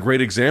 It's a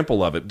great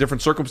example of it.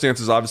 Different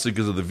circumstances, obviously,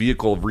 because of the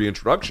vehicle of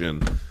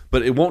reintroduction,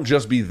 but it won't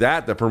just be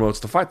that promotes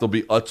the fight. There'll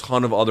be a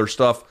ton of other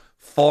stuff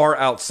far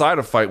outside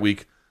of fight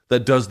week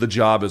that does the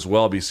job as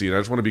well, BC. And I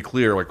just want to be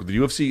clear, like with the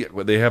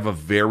UFC, they have a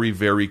very,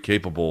 very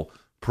capable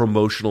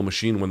promotional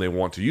machine when they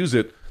want to use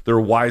it. They're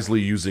wisely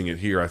using it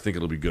here. I think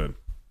it'll be good.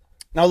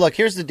 Now, look,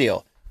 here's the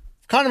deal.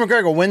 If Conor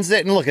McGregor wins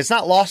it, and look, it's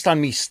not lost on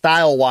me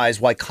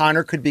style-wise why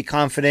Conor could be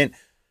confident,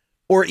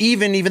 or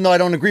even though I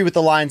don't agree with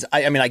the lines,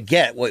 I mean, I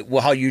get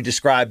how you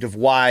described of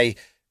why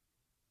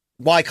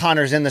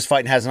Conor's in this fight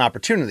and has an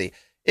opportunity.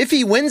 If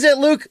he wins it,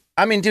 Luke,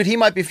 I mean, dude, he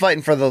might be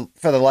fighting for the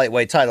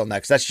lightweight title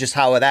next. That's just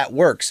how that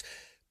works.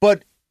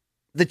 But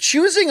the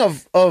choosing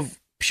of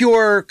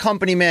pure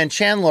company man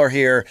Chandler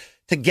here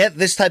to get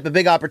this type of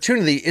big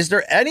opportunity, is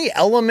there any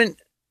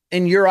element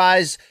in your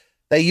eyes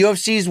that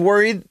UFC's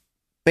worried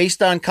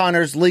based on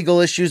Conor's legal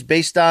issues,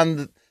 based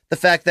on the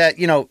fact that,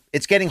 you know,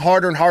 it's getting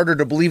harder and harder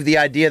to believe the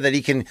idea that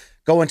he can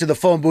go into the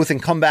phone booth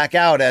and come back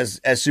out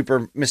as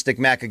Super Mystic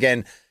Mac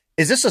again?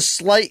 Is this a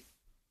slight,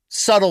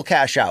 subtle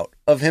cash out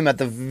of him at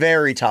the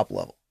very top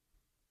level?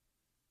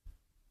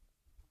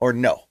 Or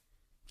no?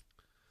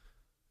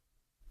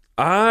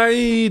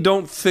 I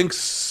don't think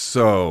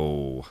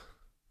so.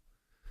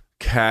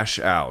 Cash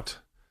out.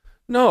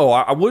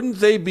 No, wouldn't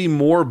they be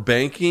more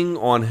banking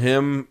on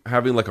him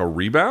having like a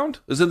rebound?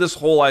 Isn't this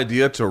whole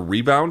idea to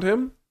rebound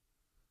him?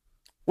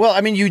 Well,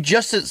 I mean,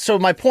 so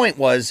my point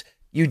was,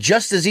 you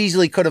just as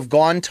easily could have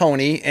gone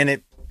Tony,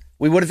 and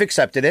we would have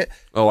accepted it.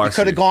 Oh, I see. You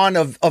could have gone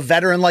a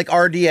veteran like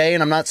RDA,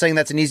 and I'm not saying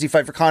that's an easy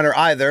fight for Conor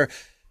either,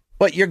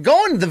 but you're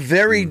going the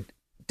very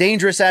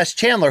dangerous-ass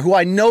Chandler, who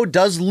I know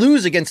does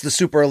lose against the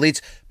super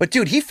elites, but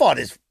dude, he fought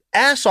his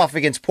ass off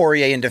against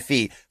Poirier in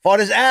defeat, fought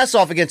his ass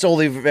off against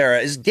Oliveira,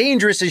 is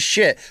dangerous as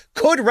shit,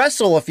 could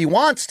wrestle if he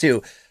wants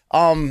to.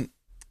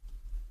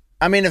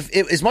 I mean, if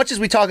as much as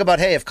we talk about,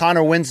 hey, if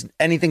Conor wins,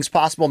 anything's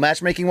possible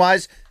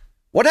matchmaking-wise,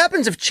 what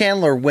happens if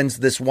Chandler wins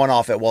this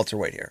one-off at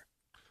welterweight here?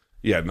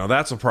 Yeah, no,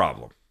 that's a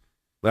problem.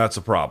 That's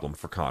a problem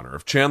for Conor.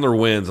 If Chandler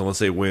wins, and let's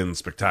say wins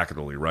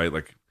spectacularly, right?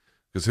 Like,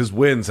 because his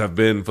wins have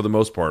been, for the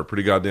most part,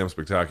 pretty goddamn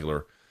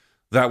spectacular.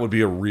 That would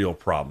be a real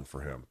problem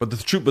for him. But the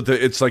truth,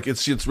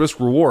 it's risk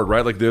reward,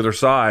 right? Like the other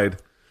side,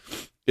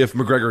 if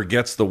McGregor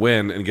gets the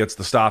win and gets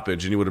the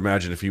stoppage, and you would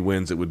imagine if he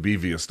wins, it would be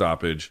via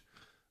stoppage,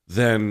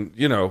 then,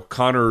 you know,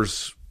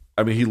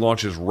 he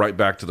launches right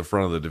back to the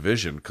front of the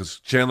division, because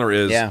Chandler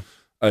is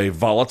a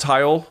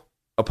volatile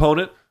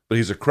opponent, but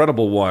he's a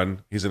credible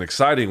one. He's an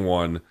exciting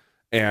one.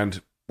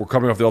 And we're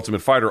coming off the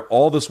Ultimate Fighter.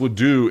 All this would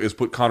do is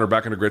put Conor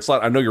back in a great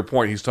slot. I know your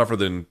point. He's tougher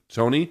than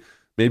Tony.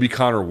 Maybe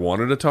Conor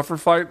wanted a tougher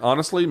fight,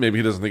 honestly. Maybe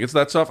he doesn't think it's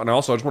that tough. And I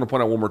just want to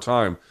point out one more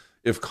time,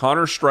 if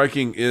Conor's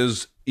striking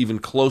is even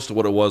close to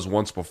what it was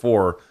once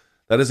before,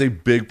 that is a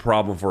big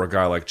problem for a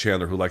guy like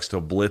Chandler, who likes to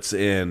blitz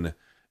in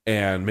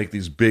and make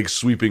these big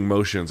sweeping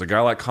motions. A guy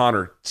like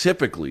Conor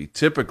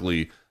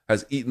typically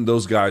has eaten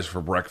those guys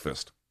for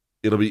breakfast.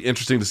 It'll be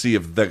interesting to see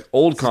if the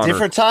old Conor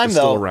different time, is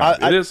still though.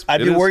 around.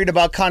 I'd be worried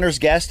about Conor's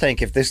gas tank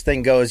if this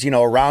thing goes, a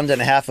round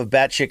and a half of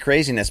batshit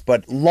craziness.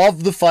 But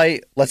love the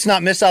fight. Let's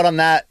not miss out on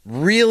that.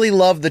 Really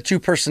love the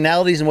two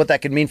personalities and what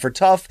that could mean for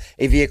Tough,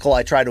 a vehicle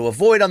I try to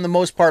avoid on the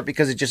most part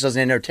because it just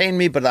doesn't entertain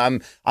me. But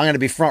I'm going to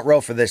be front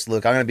row for this,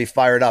 Luke. I'm going to be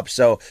fired up.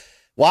 So,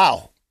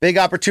 wow, big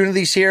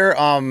opportunities here.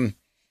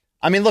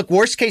 I mean, look,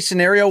 worst case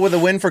scenario with a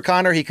win for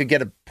Conor, he could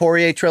get a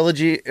Poirier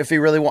trilogy if he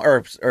really want,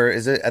 or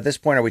is it at this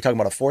point? Are we talking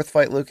about a fourth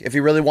fight, Luke? If he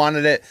really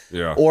wanted it,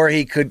 yeah. Or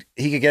he could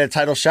get a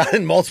title shot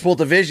in multiple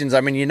divisions.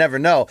 I mean, you never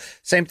know.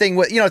 Same thing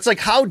with it's like,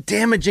 how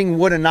damaging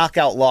would a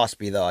knockout loss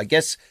be, though? I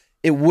guess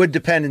it would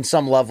depend in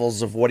some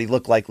levels of what he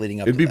looked like leading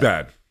up. It'd to be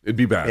that. bad. It'd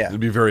be bad. Yeah. It'd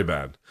be very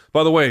bad.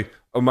 By the way,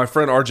 my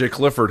friend RJ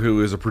Clifford,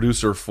 who is a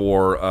producer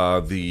for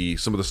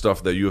some of the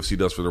stuff that UFC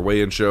does for their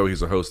weigh-in show,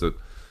 he's a host at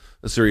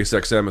Sirius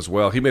XM as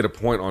well. He made a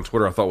point on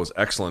Twitter I thought was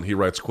excellent. He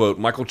writes, quote,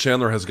 Michael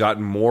Chandler has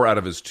gotten more out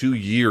of his 2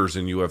 years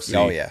in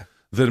UFC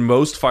than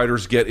most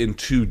fighters get in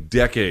 2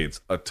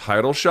 decades. A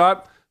title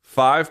shot,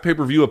 5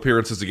 pay-per-view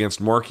appearances against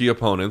marquee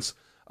opponents,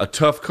 a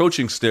tough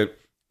coaching stint,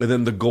 and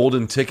then the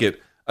golden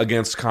ticket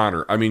against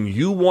Conor. I mean,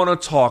 you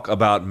want to talk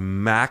about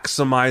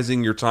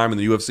maximizing your time in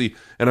the UFC.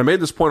 And I made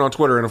this point on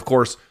Twitter, and of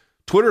course,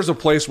 Twitter is a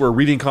place where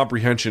reading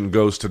comprehension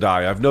goes to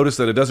die. I've noticed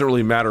that it doesn't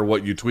really matter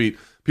what you tweet.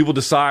 People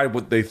decide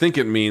what they think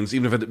it means,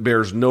 even if it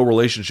bears no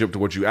relationship to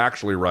what you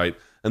actually write,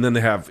 and then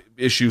they have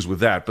issues with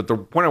that. But the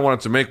point I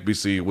wanted to make,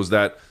 BC, was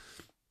that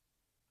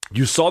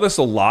you saw this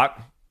a lot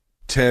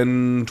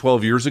 10,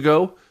 12 years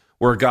ago,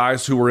 where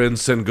guys who were in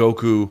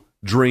Sengoku,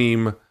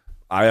 Dream,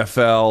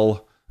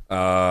 IFL,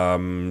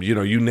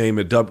 you name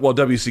it.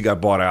 WC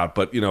got bought out,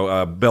 but,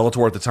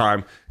 Bellator at the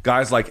time,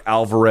 guys like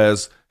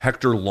Alvarez,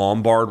 Hector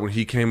Lombard when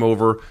he came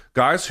over,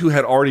 guys who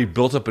had already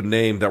built up a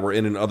name that were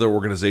in another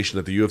organization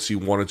that the UFC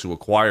wanted to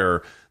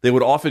acquire, they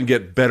would often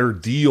get better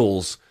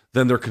deals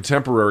than their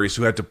contemporaries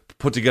who had to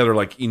put together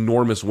like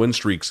enormous win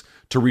streaks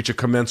to reach a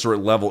commensurate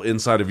level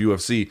inside of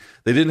UFC.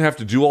 They didn't have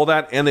to do all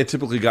that, and they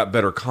typically got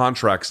better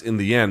contracts in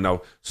the end.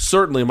 Now,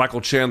 certainly Michael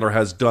Chandler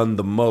has done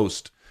the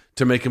most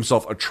to make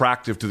himself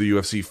attractive to the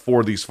UFC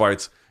for these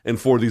fights and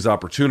for these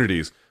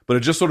opportunities. But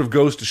it just sort of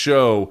goes to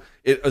show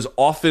it is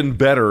often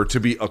better to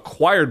be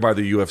acquired by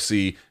the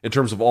UFC in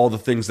terms of all the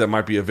things that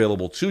might be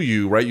available to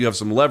you, right? You have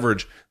some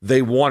leverage.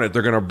 They want it.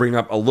 They're going to bring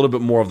up a little bit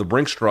more of the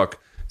Brinks truck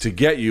to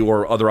get you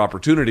or other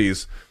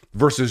opportunities.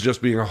 versus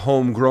just being a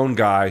homegrown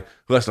guy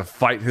who has to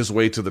fight his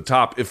way to the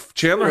top. If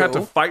Chandler had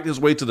to fight his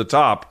way to the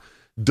top,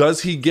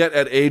 does he get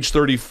at age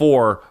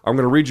 34? I'm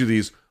going to read you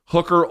these: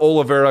 Hooker,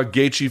 Oliveira,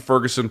 Gaethje,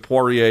 Ferguson,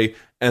 Poirier,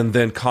 and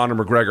then Conor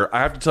McGregor. I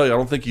have to tell you, I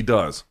don't think he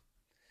does.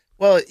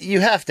 Well, you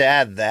have to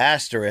add the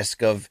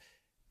asterisk of,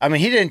 I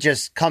mean, he didn't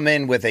just come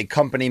in with a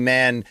company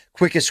man,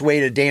 quickest way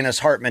to Dana's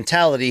heart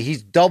mentality.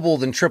 He's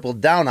doubled and tripled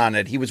down on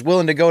it. He was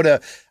willing to go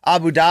to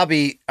Abu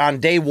Dhabi on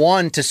day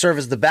one to serve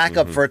as the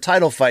backup for a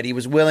title fight. He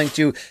was willing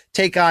to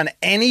take on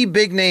any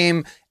big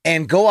name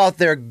and go out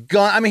there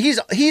gun. I mean,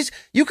 he's.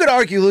 You could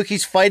argue, Luke,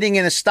 he's fighting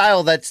in a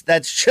style that's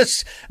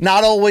just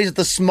not always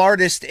the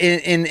smartest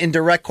in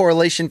direct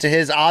correlation to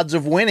his odds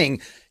of winning.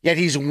 Yet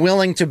he's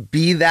willing to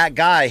be that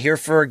guy here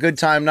for a good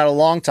time, not a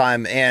long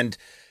time. And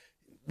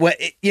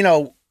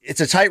it's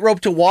a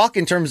tightrope to walk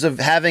in terms of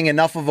having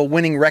enough of a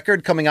winning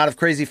record coming out of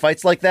crazy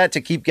fights like that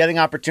to keep getting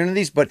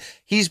opportunities. But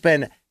he's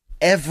been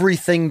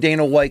everything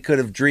Dana White could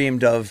have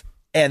dreamed of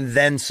and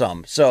then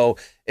some. So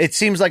it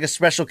seems like a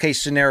special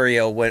case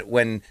scenario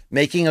when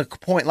making a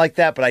point like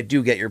that, but I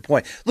do get your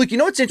point. Look, you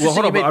know what's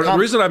interesting? Well, hold on. The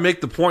reason I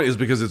make the point is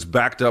because it's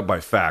backed up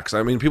by facts.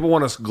 I mean, people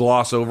want to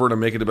gloss over it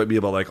and make it be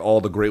about like all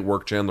the great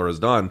work Chandler has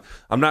done.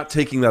 I'm not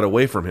taking that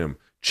away from him.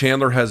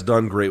 Chandler has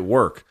done great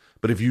work.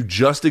 But if you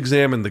just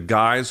examine the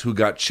guys who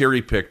got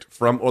cherry-picked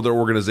from other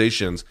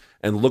organizations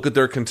and look at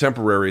their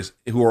contemporaries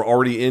who are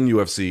already in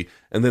UFC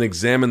and then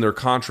examine their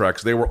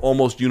contracts, they were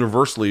almost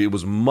universally, it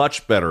was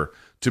much better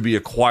to be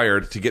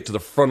acquired to get to the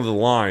front of the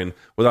line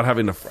without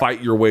having to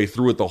fight your way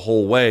through it the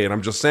whole way. And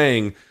I'm just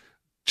saying,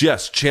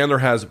 yes, Chandler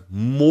has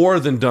more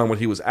than done what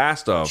he was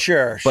asked of.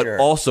 Sure.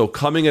 Also,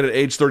 coming in at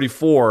age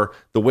 34,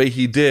 the way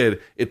he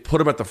did, it put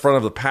him at the front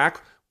of the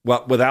pack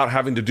without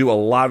having to do a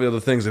lot of the other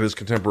things that his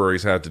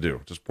contemporaries had to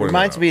do. Just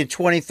reminds me of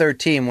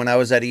 2013 when I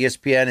was at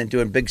ESPN and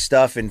doing big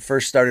stuff and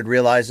first started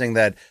realizing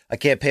that I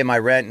can't pay my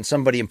rent, and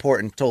somebody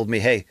important told me,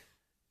 hey,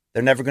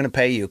 they're never going to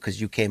pay you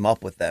because you came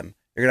up with them.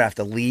 You're going to have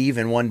to leave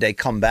and one day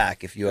come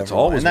back if you ever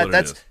want.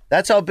 And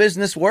that's how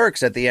business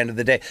works at the end of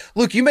the day.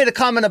 Luke, you made a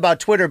comment about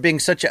Twitter being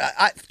such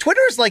a...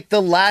 Twitter is like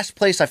the last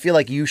place I feel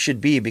like you should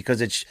be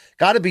because it's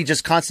got to be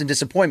just constant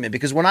disappointment.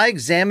 Because when I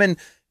examine,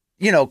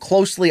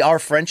 closely our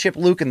friendship,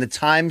 Luke, and the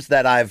times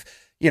that I've,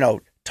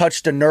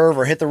 touched a nerve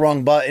or hit the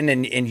wrong button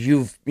and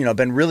you've,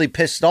 been really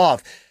pissed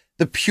off,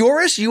 the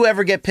purest you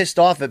ever get pissed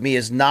off at me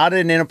is not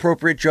an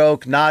inappropriate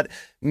joke, not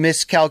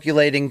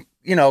miscalculating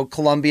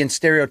Colombian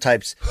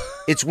stereotypes.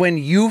 It's when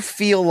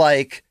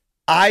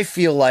I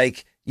feel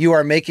like you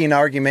are making an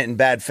argument in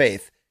bad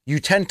faith. You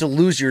tend to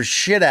lose your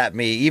shit at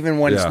me, even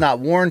when it's not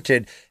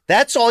warranted.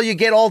 That's all you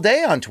get all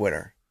day on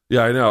Twitter.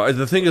 Yeah, I know.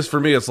 The thing is, for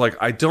me, it's like,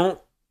 I don't,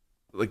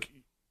 like,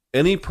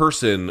 any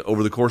person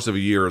over the course of a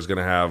year is going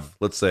to have,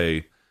 let's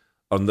say,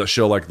 on the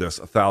show like this,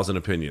 1,000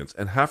 opinions,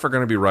 and half are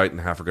going to be right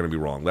and half are going to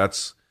be wrong.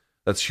 That's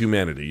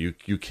humanity.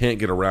 You can't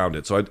get around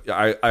it. So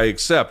I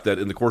accept that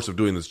in the course of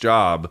doing this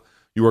job,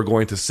 you are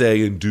going to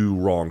say and do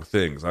wrong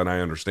things, and I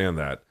understand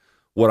that.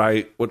 What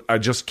I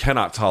just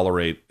cannot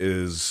tolerate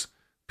is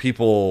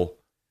people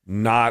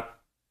not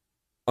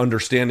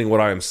understanding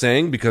what I am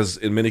saying, because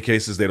in many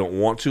cases they don't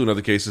want to. In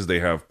other cases they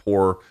have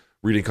poor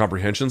reading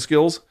comprehension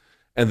skills,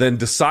 and then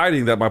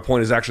deciding that my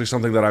point is actually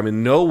something that I'm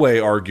in no way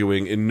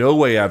arguing, in no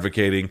way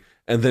advocating,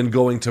 and then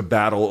going to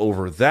battle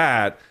over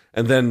that,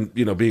 and then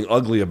being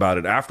ugly about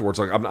it afterwards.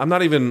 Like I'm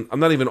not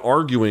even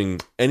arguing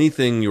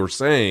anything you're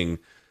saying.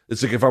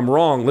 It's like, if I'm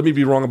wrong, let me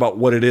be wrong about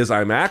what it is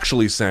I'm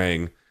actually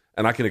saying,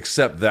 and I can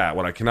accept that.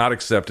 What I cannot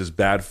accept is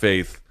bad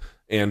faith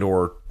and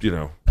or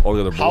all the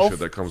other bullshit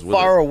that comes with it.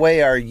 How far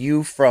away are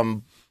you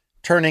from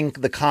turning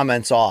the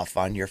comments off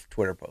on your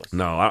Twitter post?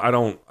 No, I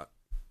don't.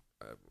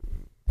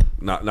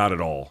 Not at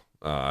all.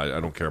 I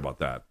don't care about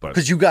that. But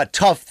because you got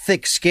tough,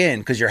 thick skin,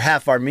 because you're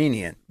half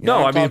Armenian.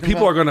 No, I mean,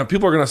 people are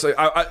gonna say.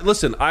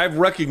 Listen, I've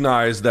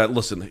recognized that.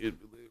 Listen,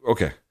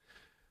 okay.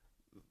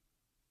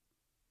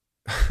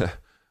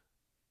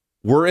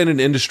 We're in an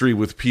industry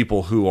with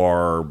people who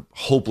are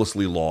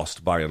hopelessly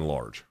lost by and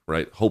large,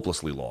 right?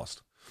 Hopelessly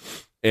lost.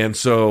 And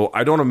so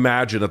I don't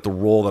imagine that the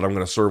role that I'm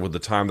going to serve with the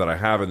time that I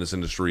have in this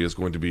industry is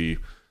going to be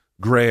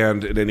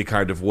grand in any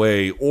kind of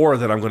way, or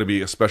that I'm going to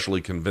be especially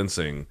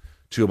convincing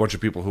to a bunch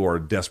of people who are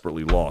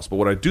desperately lost. But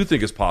what I do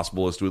think is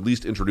possible is to at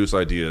least introduce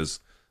ideas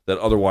that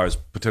otherwise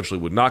potentially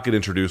would not get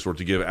introduced, or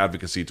to give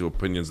advocacy to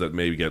opinions that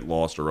may get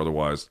lost or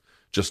otherwise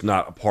just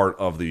not a part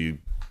of the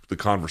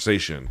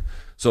conversation.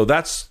 So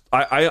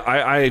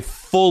I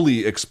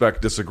fully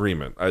expect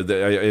disagreement. That's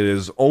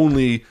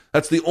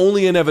the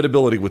only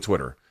inevitability with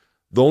Twitter.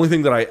 The only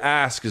thing that I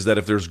ask is that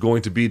if there's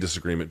going to be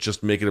disagreement,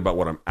 just make it about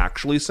what I'm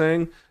actually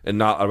saying and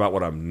not about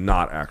what I'm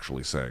not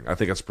actually saying. I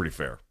think that's pretty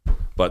fair,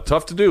 but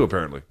tough to do.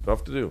 Apparently,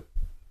 tough to do.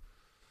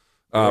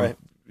 Right.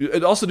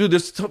 And also, dude,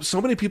 there's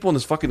so many people in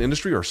this fucking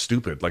industry are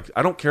stupid. Like,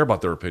 I don't care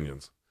about their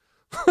opinions.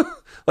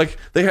 Like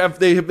they have,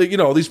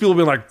 these people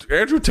being like,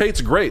 Andrew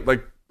Tate's great.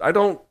 Like, I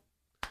don't.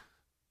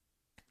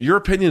 Your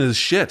opinion is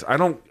shit.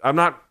 I'm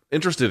not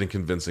interested in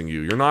convincing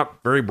you. You're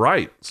not very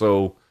bright.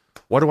 So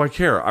why do I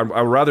care?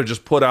 I'd rather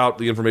just put out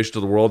the information to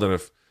the world. And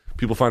if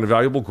people find it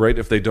valuable, great.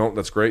 If they don't,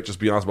 that's great. Just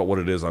be honest about what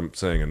it is I'm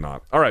saying and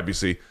not. All right,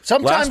 BC.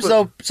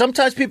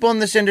 Sometimes people in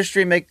this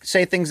industry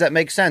say things that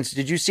make sense.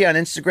 Did you see on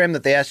Instagram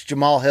that they asked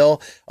Jamal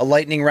Hill a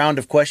lightning round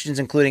of questions,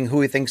 including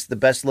who he thinks the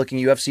best looking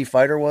UFC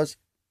fighter was?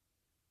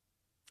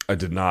 I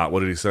did not.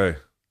 What did he say?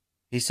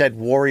 He said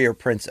Warrior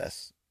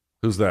Princess.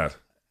 Who's that?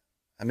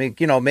 I mean,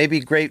 maybe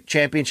great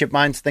championship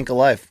minds think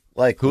alike.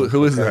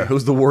 Who is that?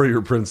 Who's the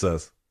Warrior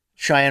Princess?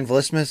 Cheyenne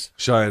Vlismas.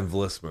 Cheyenne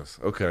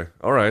Vlismas. Okay.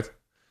 All right. Do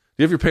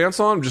you have your pants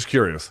on? I'm just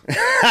curious.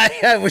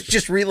 I was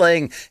just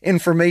relaying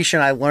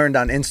information I learned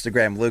on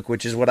Instagram, Luke,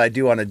 which is what I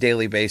do on a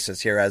daily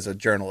basis here as a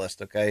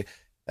journalist. Okay.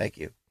 Thank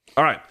you.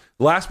 All right.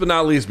 Last but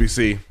not least,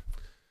 BC.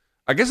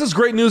 I guess it's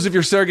great news if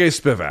you're Sergey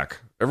Spivak.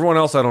 Everyone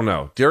else, I don't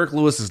know. Derek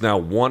Lewis is now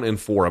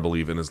 1-4, I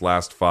believe, in his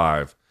last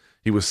 5.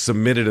 He was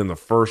submitted in the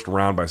first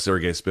round by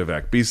Sergey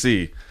Spivak.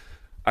 BC,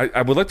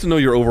 I would like to know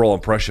your overall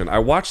impression. I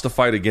watched the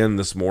fight again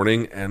this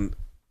morning, and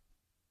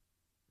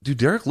dude,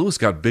 Derek Lewis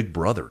got big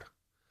brothered.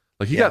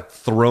 Like, he got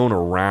thrown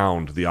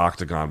around the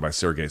octagon by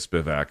Sergey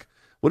Spivak.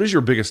 What is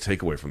your biggest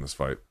takeaway from this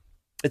fight?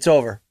 It's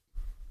over.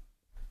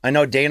 I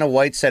know Dana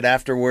White said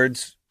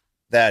afterwards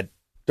that,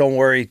 don't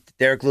worry,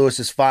 Derek Lewis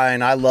is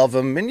fine. I love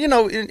him. And,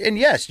 and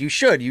yes, you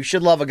should. You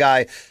should love a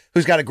guy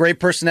who's got a great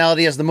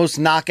personality, has the most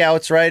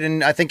knockouts, right?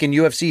 And I think in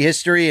UFC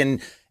history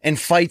and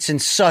fights in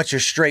such a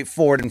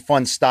straightforward and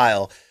fun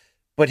style.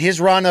 But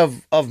his run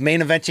of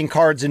main eventing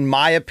cards, in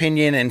my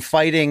opinion, and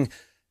fighting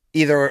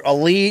either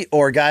elite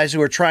or guys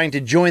who are trying to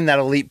join that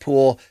elite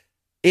pool,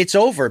 it's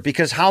over.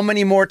 Because how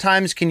many more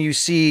times can you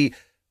see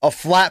a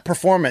flat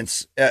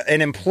performance, an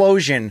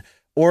implosion,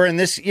 or in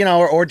this,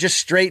 or just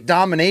straight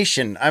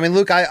domination? I mean,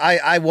 Luke,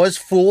 I was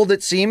fooled,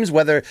 it seems,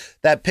 whether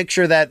that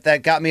picture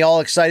that got me all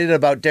excited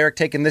about Derek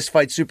taking this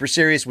fight super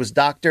serious was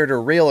doctored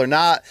or real or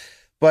not.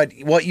 But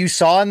what you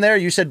saw in there,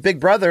 you said big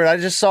brother, and I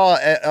just saw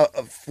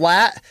a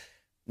flat,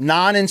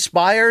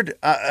 non-inspired.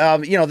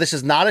 This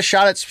is not a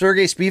shot at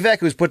Sergey Spivak,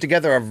 who's put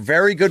together a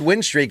very good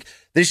win streak.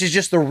 This is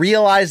just the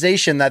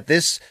realization that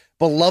this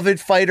beloved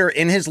fighter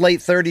in his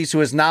late 30s, who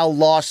has now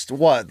lost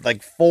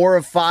 4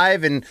 of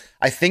 5, and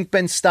I think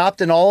been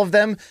stopped in all of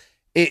them.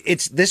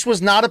 This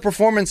was not a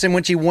performance in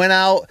which he went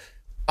out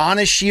on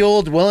his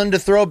shield, willing to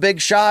throw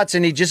big shots,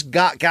 and he just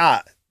got.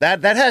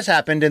 That has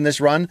happened in this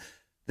run.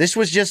 This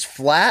was just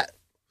flat,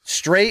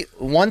 straight,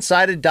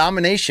 one-sided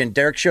domination.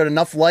 Derek showed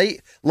enough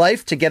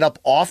life to get up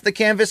off the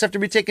canvas after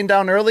being taken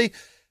down early,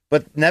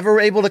 but never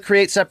able to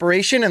create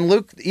separation. And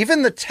Luke,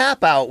 even the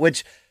tap out,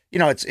 which,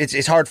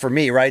 it's hard for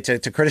me, right,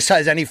 to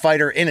criticize any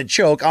fighter in a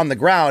choke on the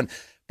ground,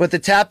 but the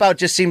tap out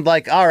just seemed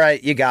like, all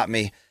right, you got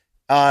me.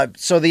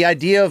 So the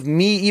idea of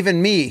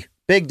me,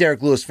 big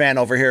Derek Lewis fan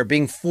over here,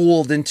 being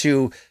fooled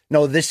into,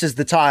 no, this is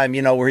the time,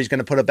 where he's going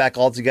to put it back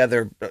all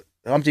together.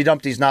 Humpty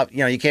Dumpty's not,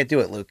 you can't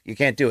do it, Luke. You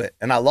can't do it.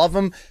 And I love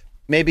him.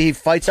 Maybe he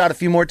fights out a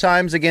few more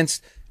times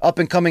against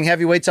up-and-coming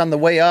heavyweights on the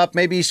way up.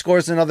 Maybe he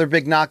scores another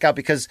big knockout,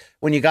 because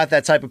when you got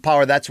that type of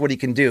power, that's what he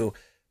can do.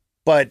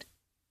 But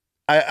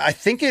I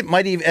think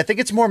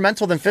it's more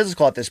mental than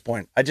physical at this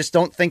point. I just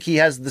don't think he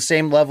has the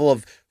same level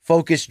of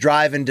focus,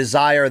 drive, and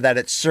desire that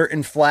at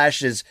certain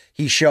flashes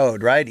he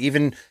showed, right?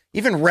 Even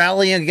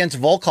rallying against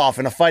Volkov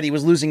in a fight, he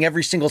was losing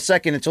every single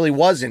second until he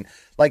wasn't.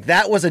 Like,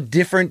 that was a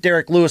different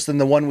Derek Lewis than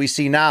the one we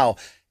see now.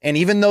 And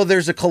even though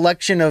there's a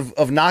collection of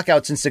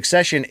knockouts in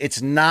succession,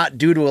 it's not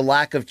due to a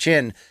lack of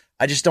chin.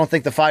 I just don't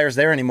think the fire's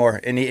there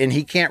anymore, and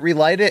he can't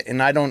relight it.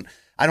 And I don't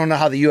know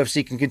how the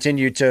UFC can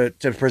continue to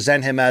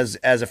present him as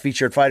a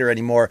featured fighter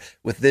anymore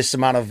with this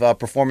amount of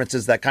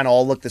performances that kind of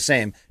all look the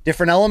same.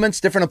 Different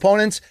elements, different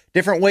opponents,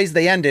 different ways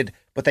they ended,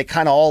 but they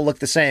kind of all look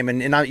the same.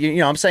 And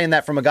I'm saying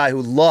that from a guy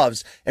who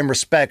loves and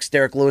respects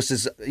Derek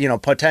Lewis's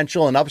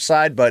potential and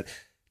upside. But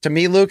to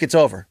me, Luke, it's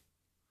over.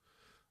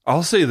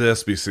 I'll say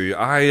this, BC.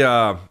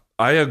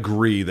 I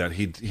agree that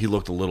he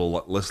looked a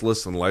little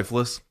listless and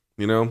lifeless.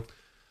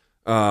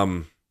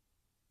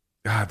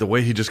 God, the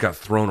way he just got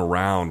thrown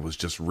around was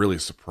just really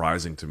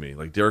surprising to me.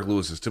 Like, Derek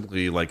Lewis is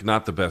typically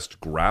not the best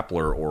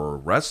grappler or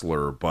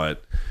wrestler,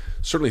 but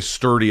certainly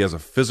sturdy as a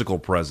physical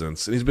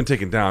presence. And he's been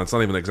taken down. It's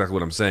not even exactly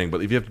what I'm saying,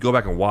 but if you have to go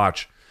back and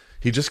watch,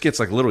 he just gets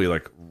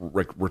literally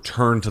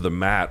returned to the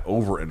mat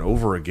over and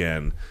over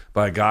again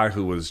by a guy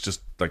who was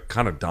just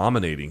kind of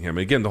dominating him.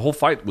 And again, the whole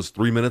fight was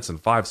 3 minutes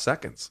and 5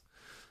 seconds.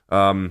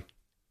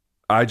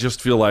 I just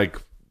feel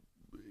like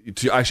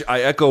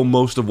I echo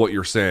most of what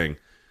you're saying.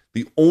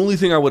 The only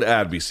thing I would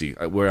add,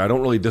 BC, where I don't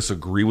really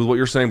disagree with what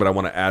you're saying, but I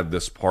want to add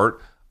this part.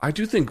 I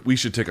do think we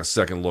should take a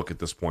second look at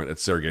this point at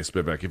Sergey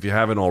Spivak. If you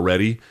haven't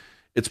already,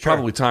 it's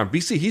probably time.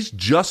 BC, he's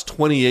just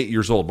 28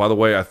 years old. By the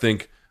way, I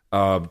think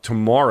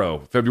tomorrow,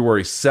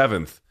 February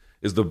 7th,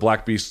 is the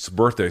Black Beast's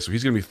birthday, so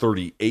he's going to be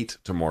 38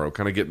 tomorrow,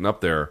 kind of getting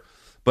up there.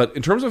 But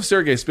in terms of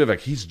Sergey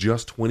Spivak, he's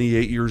just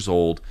 28 years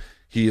old.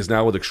 He is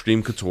now with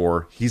Extreme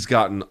Couture. He's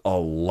gotten a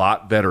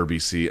lot better,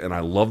 BC, and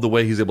I love the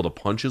way he's able to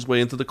punch his way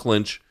into the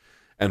clinch.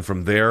 And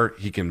from there,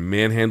 he can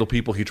manhandle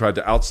people. He tried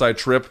to outside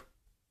trip,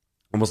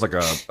 almost like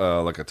a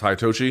Tai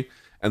Tochi,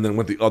 and then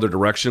went the other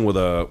direction with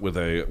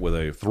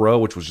a throw,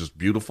 which was just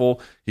beautiful.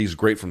 He's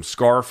great from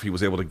scarf. He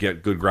was able to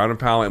get good ground and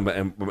pound,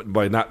 and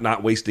by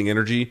not wasting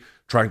energy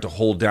trying to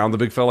hold down the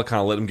big fella,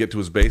 kind of let him get to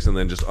his base and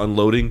then just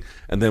unloading.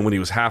 And then when he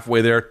was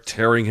halfway there,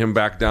 tearing him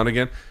back down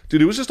again.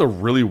 Dude, it was just a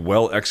really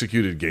well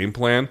executed game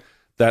plan.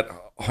 That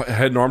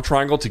head and arm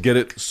triangle, to get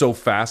it so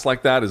fast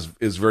like that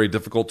is very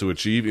difficult to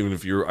achieve. Even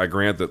if I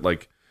grant that,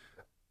 like,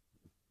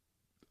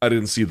 I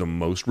didn't see the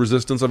most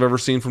resistance I've ever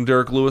seen from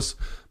Derek Lewis.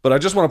 But I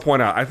just want to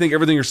point out, I think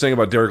everything you're saying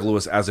about Derek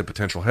Lewis as a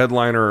potential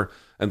headliner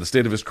and the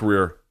state of his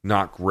career,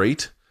 not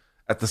great.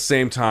 At the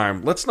same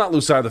time, let's not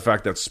lose sight of the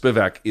fact that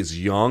Spivak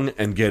is young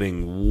and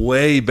getting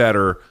way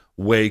better,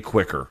 way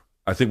quicker.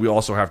 I think we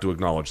also have to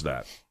acknowledge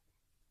that.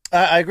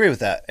 I agree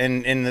with that.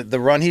 And in the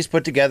run he's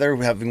put together,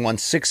 having won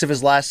 6 of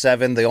his last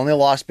 7, the only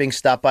loss being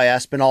stopped by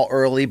Aspinall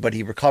early, but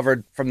he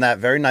recovered from that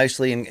very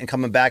nicely and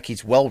coming back.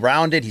 He's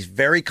well-rounded. He's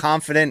very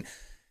confident,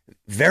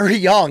 very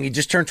young. He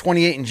just turned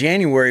 28 in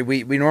January.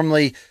 We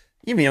normally,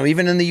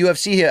 even in the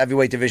UFC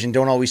heavyweight division,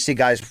 don't always see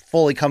guys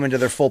fully come into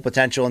their full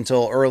potential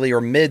until early or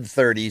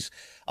mid-30s.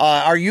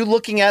 Are you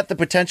looking at the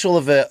potential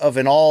of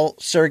an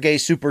all-Sergey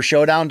Super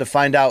Showdown to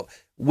find out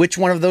which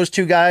one of those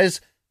two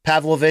guys,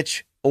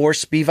 Pavlovich or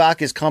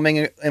Spivak, is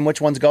coming and which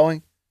one's going?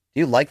 Do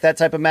you like that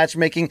type of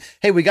matchmaking?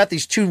 Hey, we got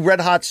these 2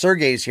 red-hot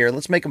Sergeys here.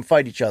 Let's make them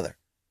fight each other.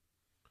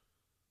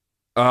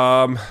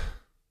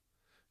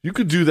 You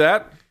could do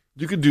that.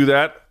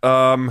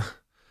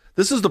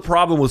 This is the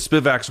problem with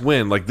Spivak's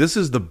win. Like, this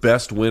is the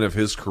best win of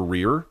his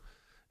career,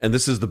 and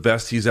this is the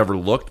best he's ever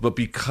looked. But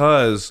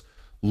because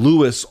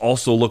Lewis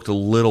also looked a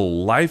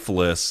little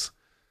lifeless,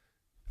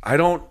 here's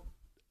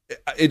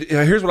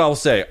what I will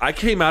say. I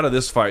came out of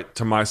this fight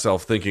to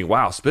myself thinking,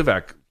 wow,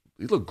 Spivak,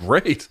 he looked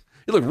great.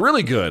 He looked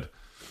really good.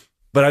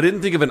 But I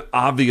didn't think of an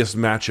obvious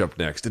matchup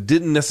next. It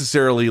didn't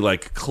necessarily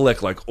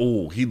click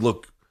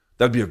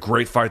that'd be a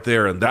great fight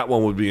there, and that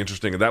one would be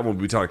interesting, and that one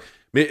would be telling.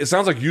 It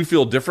sounds like you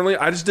feel differently.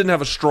 I just didn't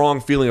have a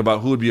strong feeling about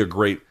who would be a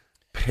great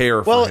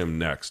pair for him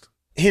next.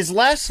 His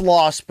last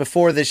loss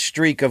before this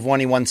streak of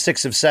when he won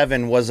 6 of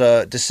 7 was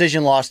a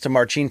decision loss to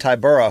Marcin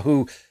Tybura,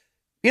 who,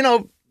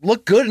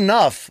 looked good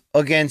enough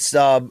against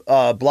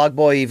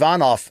Blogboy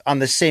Ivanov on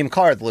the same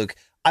card, Luke.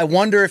 I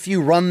wonder if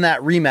you run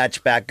that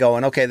rematch back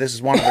going, okay, this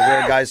is one of the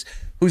rare guys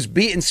who's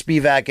beaten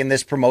Spivak in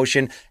this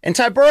promotion. And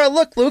Tybura,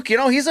 look, Luke,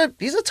 he's a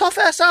tough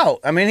ass out.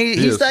 I mean,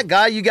 he's that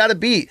guy you got to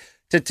beat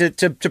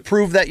to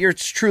prove that you're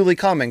truly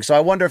coming. So I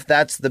wonder if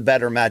that's the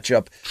better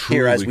matchup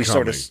here as we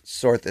sort of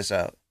sort this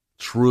out.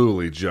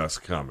 Truly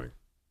just coming.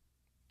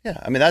 Yeah,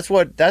 I mean, that's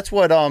what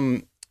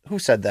who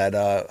said that?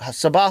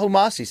 Sabahu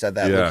Masi said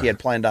that. Luke, he had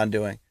planned on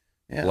doing.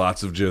 Yeah.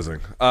 Lots of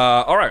jizzing.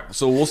 All right,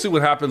 so we'll see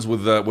what happens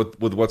with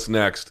what's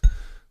next.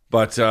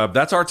 But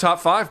that's our top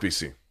 5,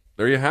 BC.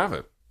 There you have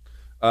it.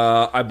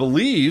 I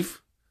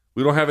believe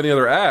we don't have any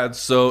other ads,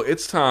 so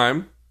it's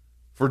time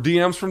for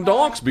DMs from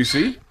Donks,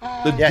 BC.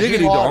 The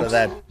diggity Donks.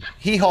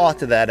 Hee-haw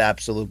to that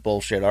absolute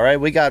bullshit, all right?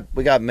 We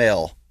got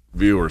mail.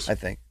 Viewers. I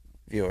think.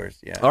 Viewers,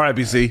 yeah. All right,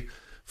 BC.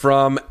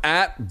 From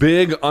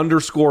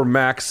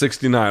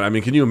 @big_Mac69. I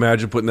mean, can you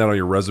imagine putting that on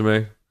your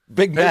resume?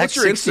 Big Mac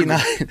 69.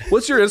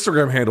 What's your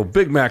Instagram handle?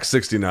 Big Mac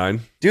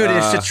 69. Dude,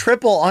 it's a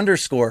triple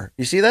underscore.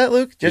 You see that,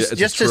 Luke? Just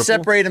to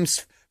separate him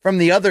from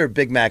the other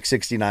Big Mac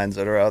 69s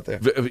that are out there.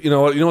 You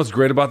know what's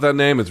great about that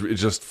name? It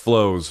just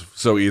flows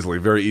so easily.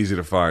 Very easy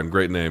to find.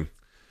 Great name.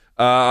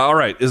 All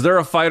right. Is there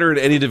a fighter in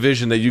any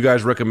division that you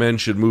guys recommend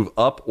should move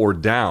up or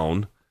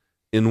down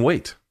in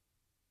weight?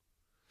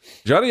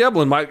 Johnny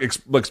Eblen might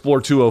explore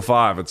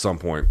 205 at some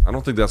point. I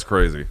don't think that's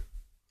crazy.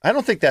 I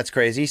don't think that's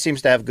crazy. He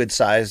seems to have good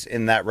size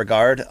in that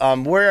regard.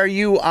 Where are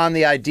you on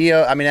the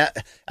idea? I mean,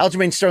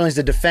 Aljamain Sterling's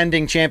the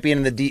defending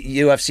champion in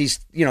the UFC's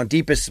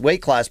deepest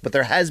weight class, but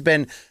there has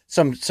been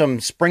some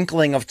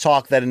sprinkling of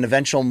talk that an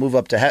eventual move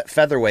up to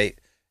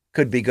featherweight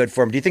could be good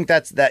for him. Do you think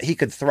that he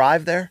could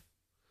thrive there?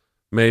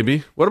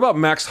 Maybe. What about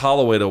Max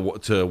Holloway to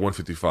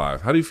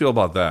 155? How do you feel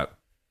about that?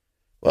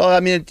 Well,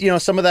 I mean,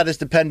 some of that is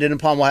dependent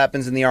upon what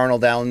happens in the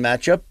Arnold Allen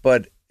matchup,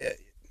 but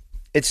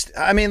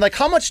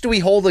how much do we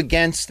hold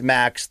against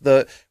Max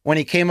when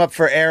he came up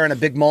for air in a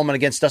big moment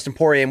against Dustin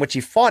Poirier, in which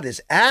he fought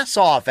his ass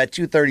off at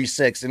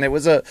 236, and it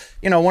was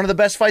one of the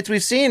best fights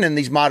we've seen in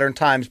these modern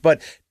times,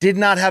 but did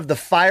not have the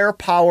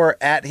firepower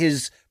at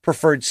his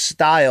preferred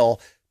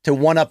style to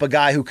one up a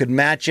guy who could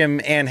match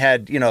him and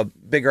had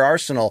bigger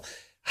arsenal.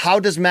 How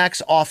does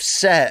Max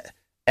offset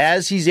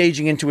as he's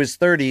aging into his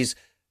 30s?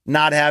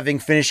 Not having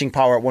finishing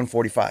power at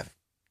 145.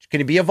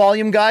 Can he be a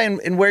volume guy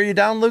and wear you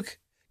down, Luke?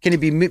 Can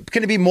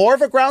he be more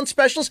of a ground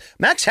specialist?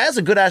 Max has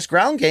a good ass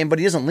ground game, but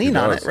he doesn't lean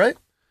on it, right?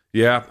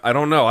 Yeah, I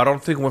don't know. I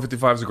don't think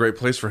 155 is a great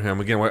place for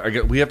him.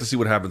 Again, we have to see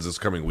what happens this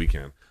coming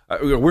weekend.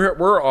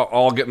 We're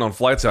all getting on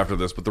flights after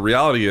this, but the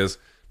reality is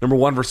number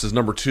 1 versus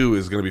number 2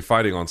 is going to be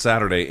fighting on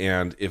Saturday,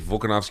 and if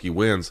Volkanovski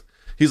wins,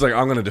 he's like,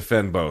 I'm going to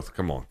defend both.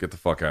 Come on, get the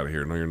fuck out of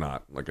here. No, you're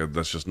not.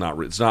 That's just not.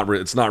 It's not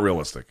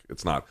realistic.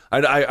 It's not.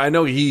 I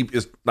know he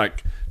is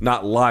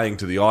not lying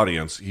to the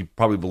audience. He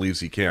probably believes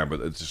he can,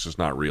 but it's just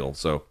not real.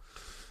 So,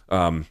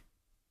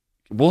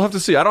 we'll have to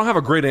see. I don't have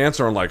a great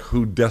answer on like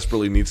who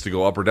desperately needs to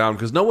go up or down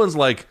because no one's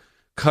like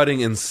cutting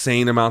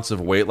insane amounts of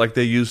weight like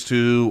they used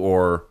to,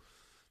 or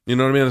you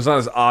know what I mean? It's not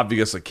as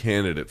obvious a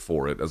candidate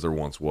for it as there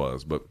once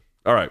was. But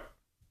all right.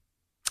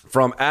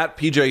 From at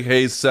PJ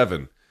Hayes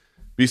 7.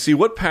 BC,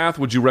 what path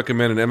would you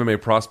recommend an MMA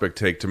prospect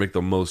take to make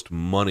the most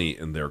money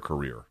in their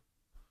career?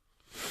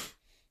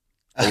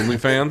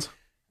 OnlyFans?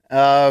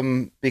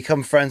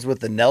 Become friends with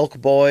the Nelk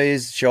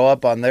boys, show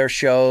up on their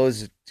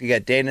shows to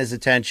get Dana's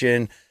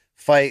attention,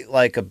 fight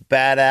like a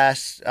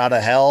badass out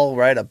of hell,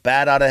 right? A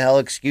bat out of hell,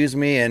 excuse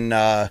me. And,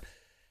 look,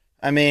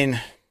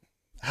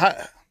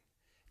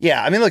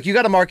 you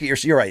got to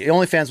market you're right.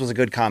 OnlyFans was a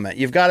good comment.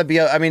 You've got to be,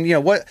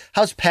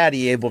 how's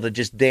Patty able to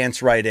just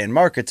dance right in?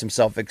 Markets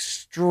himself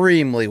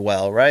extremely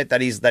well, right?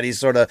 That he's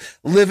sort of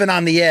living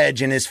on the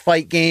edge in his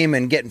fight game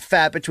and getting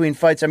fat between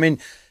fights. I mean,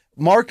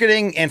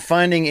 marketing and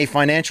finding a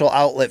financial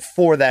outlet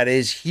for that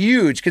is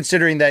huge,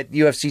 considering that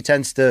UFC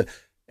tends to,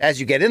 as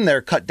you get in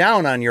there, cut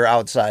down on your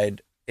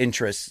outside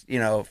interests,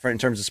 in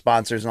terms of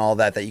sponsors and all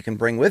that you can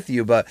bring with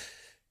you. But,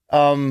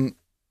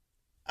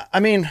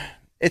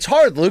 it's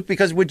hard, Luke,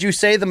 because would you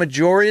say the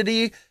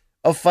majority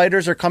of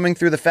fighters are coming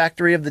through the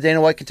factory of the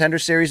Dana White Contender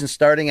Series and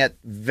starting at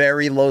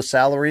very low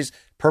salaries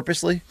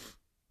purposely?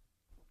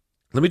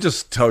 Let me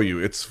just tell you,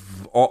 it's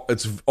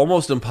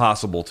almost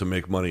impossible to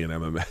make money in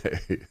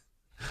MMA.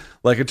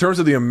 Like in terms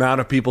of the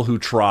amount of people who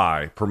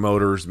try,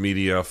 promoters,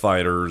 media,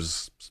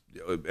 fighters,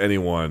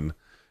 anyone,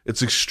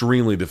 it's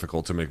extremely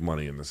difficult to make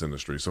money in this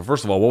industry. So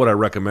first of all, what would I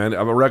recommend?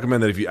 I would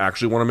recommend that if you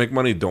actually want to make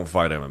money, don't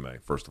fight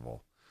MMA, first of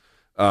all.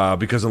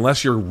 Because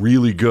unless you're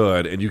really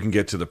good and you can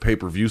get to the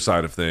pay-per-view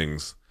side of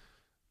things,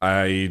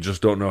 I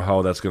just don't know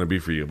how that's going to be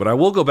for you. But I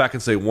will go back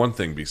and say one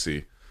thing,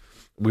 BC.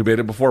 We made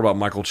it before about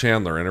Michael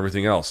Chandler and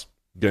everything else.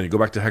 Again, you go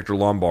back to Hector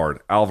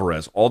Lombard,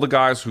 Alvarez, all the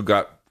guys who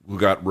got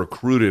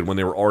recruited when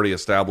they were already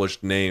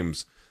established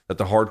names that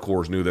the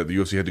hardcores knew that the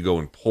UFC had to go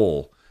and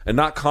pull. And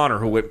not Conor,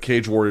 who went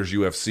Cage Warriors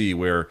UFC,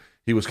 where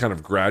he was kind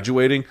of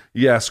graduating.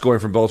 Yes, going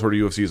from Bellator to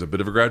UFC is a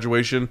bit of a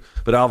graduation,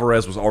 but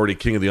Alvarez was already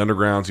king of the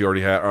undergrounds. He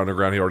already had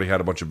underground. He already had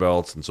a bunch of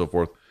belts and so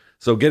forth.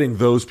 So getting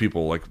those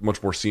people, like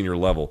much more senior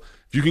level,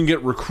 if you can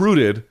get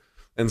recruited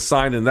and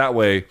signed in that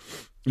way,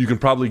 you can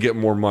probably get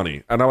more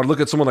money. And I would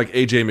look at someone like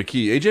AJ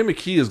McKee. AJ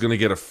McKee is going to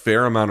get a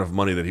fair amount of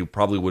money that he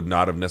probably would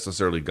not have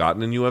necessarily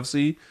gotten in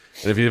UFC.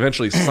 And if he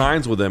eventually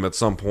signs with them at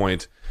some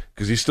point,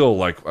 because he's still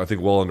like, I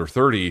think well under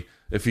 30,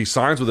 if he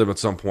signs with them at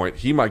some point,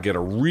 he might get a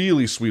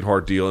really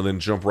sweetheart deal and then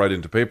jump right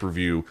into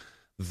pay-per-view.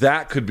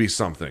 That could be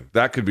something.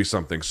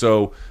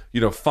 So,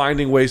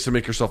 finding ways to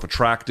make yourself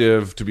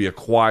attractive, to be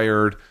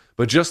acquired,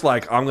 but just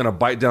like I'm going to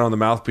bite down on the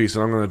mouthpiece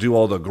and I'm going to do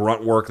all the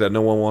grunt work that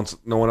no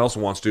one else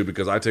wants to,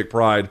 because I take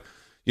pride,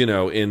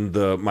 in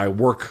my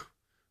work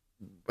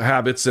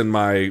habits and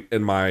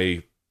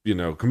my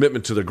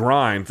commitment to the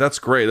grind. That's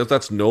great.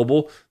 That's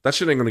noble. That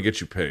shit ain't going to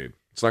get you paid.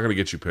 It's not going to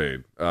get you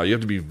paid. You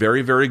have to be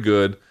very, very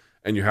good,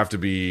 and you have to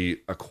be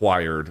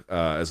acquired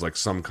as like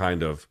some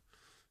kind of,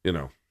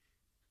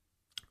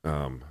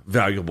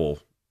 valuable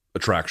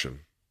attraction.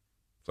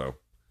 So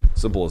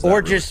simple as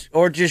that.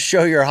 Or just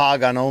show your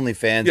hog on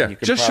OnlyFans. Yeah, and you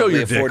can just show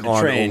your dick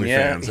on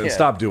OnlyFans and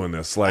stop doing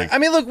this. Like,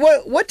 look,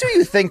 what do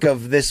you think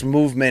of this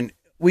movement?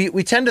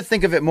 We tend to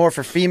think of it more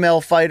for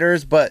female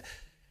fighters, but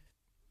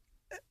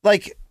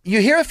like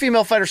you hear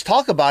female fighters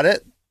talk about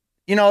it.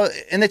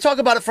 And they talk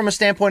about it from a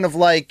standpoint of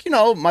like,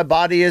 my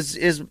body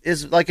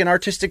is like an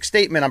artistic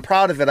statement. I'm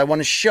proud of it. I want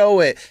to show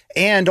it.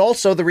 And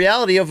also the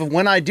reality of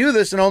when I do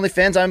this in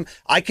OnlyFans,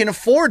 I can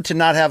afford to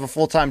not have a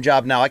full-time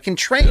job now. I can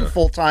train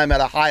full-time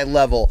at a high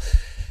level.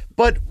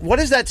 But what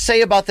does that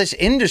say about this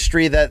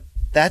industry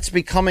that's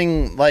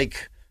becoming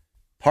like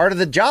part of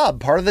the job,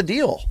 part of the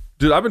deal?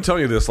 Dude, I've been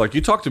telling you this. Like,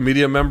 you talk to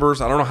media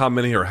members, I don't know how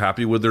many are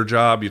happy with their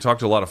job. You talk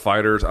to a lot of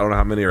fighters, I don't know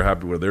how many are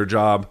happy with their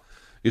job.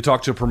 You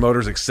talk to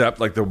promoters, except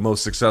like the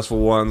most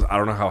successful ones. I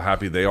don't know how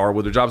happy they are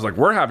with their jobs. Like,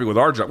 we're happy with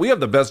our job. We have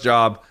the best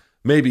job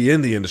maybe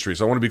in the industry.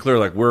 So I want to be clear,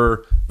 like,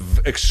 we're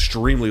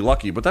extremely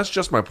lucky. But that's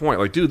just my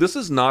point. Like, dude, this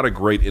is not a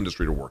great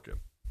industry to work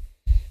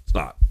in. It's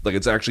not. Like,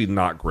 it's actually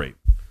not great.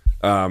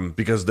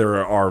 Because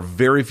there are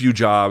very few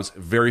jobs,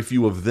 very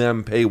few of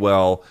them pay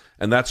well.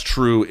 And that's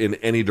true in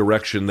any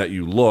direction that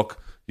you look.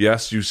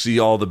 Yes, you see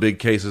all the big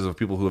cases of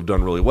people who have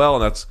done really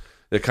well, and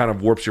it kind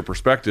of warps your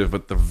perspective,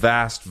 but the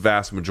vast,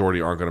 vast majority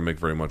aren't going to make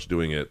very much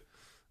doing it.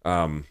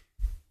 Don't.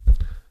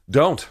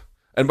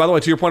 And by the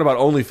way, to your point about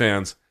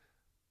OnlyFans,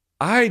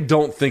 I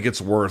don't think it's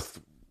worth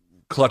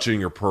clutching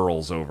your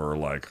pearls over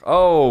like,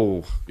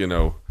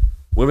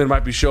 women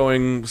might be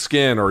showing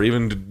skin or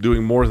even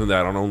doing more than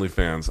that on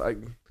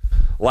OnlyFans.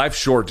 Life's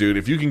short, dude.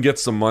 If you can get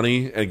some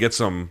money and get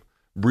some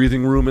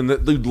breathing room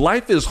in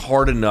life is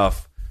hard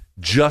enough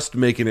just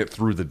making it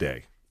through the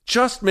day.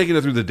 Just making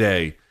it through the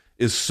day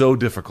is so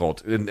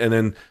difficult. And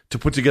then to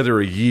put together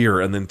a year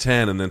and then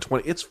 10 and then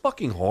 20, it's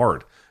fucking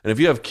hard. And if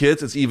you have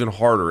kids, it's even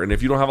harder. And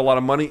if you don't have a lot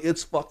of money,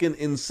 it's fucking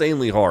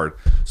insanely hard.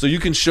 So you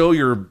can show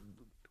your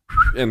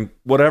and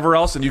whatever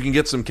else and you can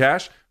get some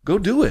cash, go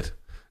do it.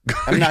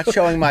 I'm not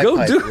showing my Go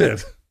pipe. do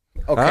it.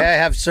 Okay,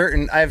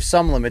 I have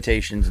some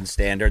limitations and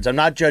standards. I'm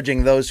not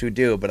judging those who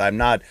do, but I'm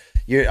not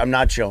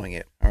showing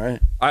it. All right.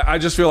 I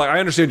just feel like I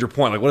understand your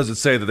point. Like, what does it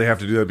say that they have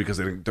to do that because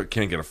they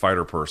can't get a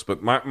fighter purse?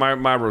 But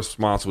my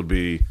response would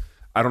be,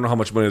 I don't know how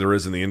much money there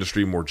is in the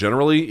industry more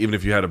generally. Even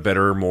if you had a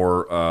better,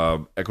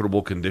 more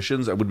equitable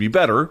conditions, that would be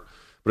better.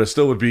 But it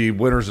still would be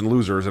winners and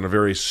losers in a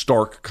very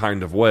stark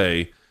kind of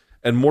way.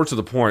 And more to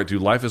the point,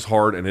 dude, life is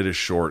hard and it is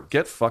short.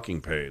 Get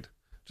fucking paid.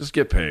 Just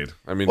get paid.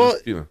 I mean, well,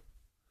 just, you know.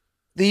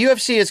 The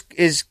UFC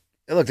is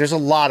look. There's a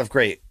lot of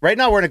great. Right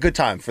now, we're in a good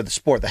time for the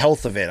sport, the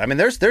health of it. I mean,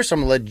 there's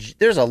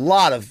a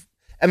lot of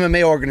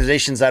MMA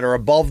organizations that are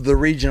above the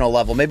regional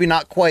level, maybe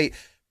not quite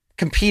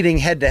competing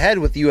head to head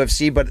with the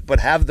UFC, but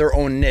have their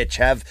own niche,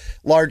 have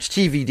large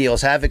TV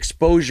deals, have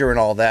exposure and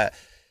all that.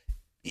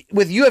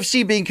 With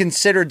UFC being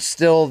considered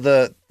still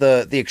the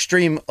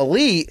extreme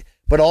elite,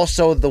 but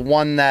also the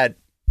one that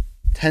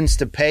tends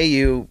to pay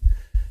you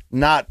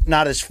not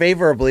as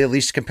favorably, at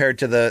least compared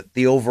to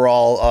the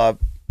overall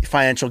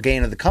financial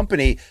gain of the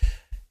company.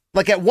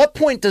 Like, at what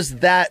point does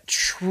that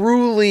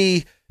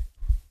truly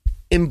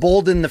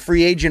embolden the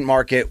free agent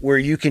market where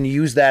you can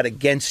use that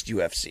against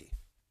UFC?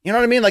 You know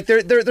what I mean? Like,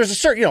 there's a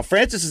certain,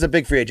 Francis is a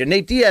big free agent.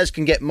 Nate Diaz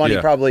can get money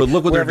probably. But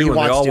look what they're doing.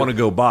 They all want to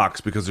go box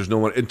because there's no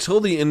one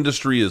until the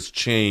industry is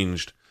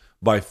changed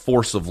by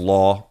force of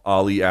law,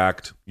 Ali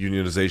Act,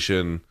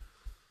 unionization.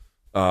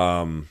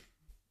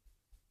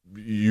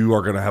 You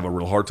are going to have a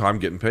real hard time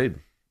getting paid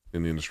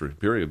in the industry.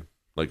 Period.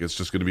 Like, it's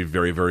just going to be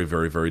very, very,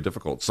 very, very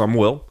difficult. Some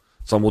will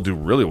do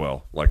really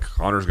well. Like,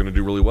 Connor's going to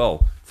do really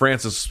well.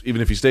 Francis,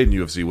 even if he stayed in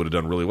UFC, would have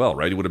done really well,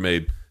 right? He would have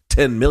made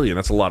 $10 million.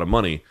 That's a lot of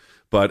money.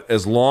 But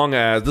as long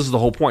as, this is the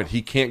whole point,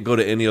 he can't go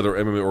to any other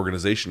MMA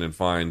organization and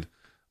find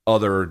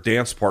other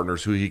dance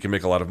partners who he can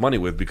make a lot of money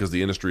with because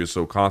the industry is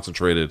so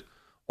concentrated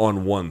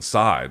on one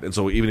side. And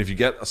so even if you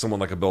get someone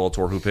like a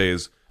Bellator who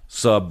pays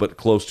sub but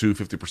close to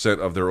 50%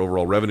 of their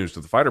overall revenues to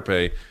the fighter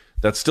pay,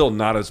 that's still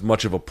not as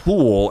much of a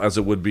pool as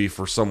it would be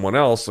for someone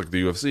else like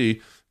the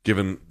UFC,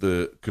 given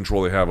the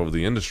control they have over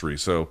the industry.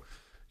 So,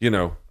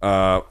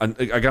 I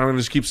gotta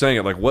just keep saying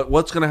it. Like,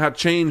 what's going to have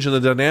change in the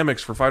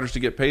dynamics for fighters to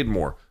get paid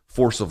more?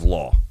 Force of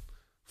law.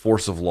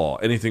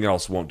 Anything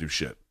else won't do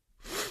shit.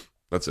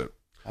 That's it.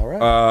 All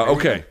right.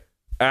 Okay.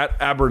 At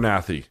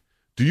Abernathy,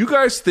 do you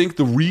guys think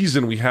the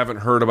reason we haven't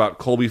heard about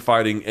Colby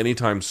fighting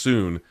anytime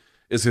soon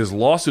is his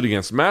lawsuit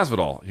against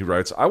Masvidal? He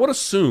writes, I would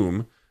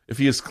assume if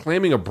he is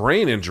claiming a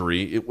brain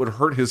injury, it would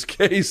hurt his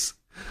case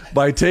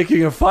by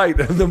taking a fight,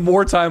 and the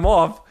more time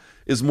off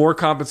is more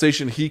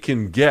compensation he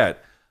can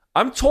get.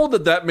 I'm told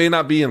that may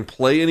not be in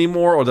play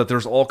anymore, or that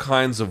there's all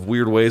kinds of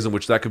weird ways in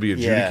which that could be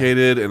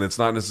adjudicated, and it's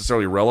not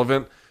necessarily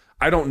relevant.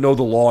 I don't know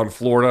the law in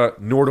Florida,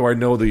 nor do I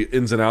know the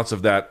ins and outs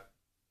of that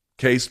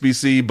case,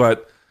 BC,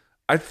 but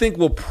I think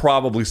we'll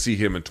probably see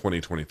him in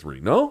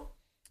 2023. No?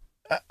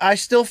 I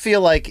still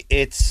feel like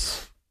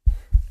it's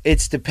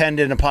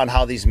dependent upon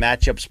how these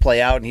matchups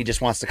play out, and he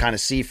just wants to kind of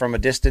see from a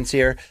distance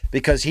here,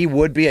 because he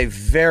would be a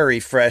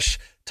very fresh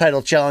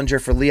title challenger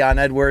for Leon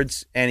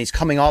Edwards, and he's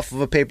coming off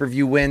of a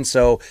pay-per-view win,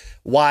 so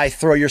why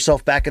throw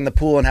yourself back in the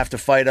pool and have to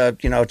fight a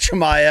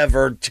Chimaev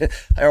or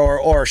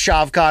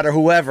Shavkat or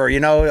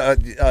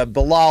whoever,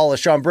 Bilal,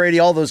 Sean Brady,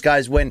 all those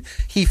guys, when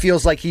he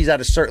feels like he's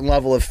at a certain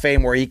level of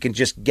fame where he can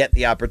just get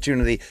the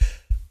opportunity.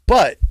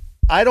 But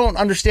I don't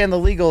understand the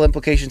legal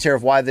implications here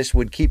of why this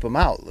would keep him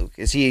out, Luke.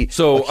 Is he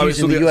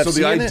accusing the UFC? So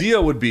the idea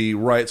would be,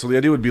 right, so the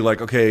idea would be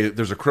like, okay,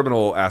 there's a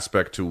criminal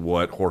aspect to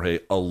what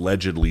Jorge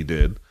allegedly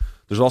did.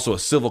 There's also a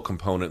civil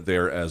component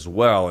there as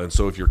well. And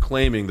so if you're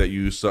claiming that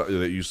you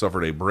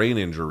suffered a brain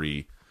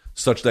injury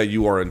such that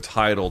you are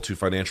entitled to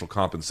financial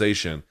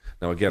compensation.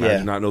 Now, again, I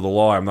do not know the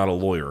law. I'm not a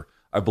lawyer.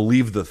 I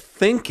believe the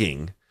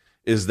thinking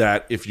is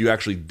that if you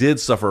actually did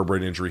suffer a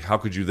brain injury, how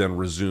could you then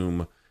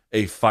resume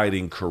a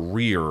fighting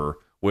career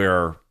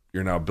where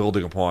you're now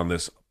building upon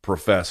this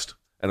professed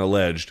and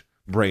alleged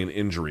brain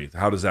injury?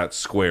 How does that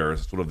square?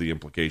 Is sort of the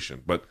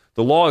implication. But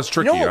the law is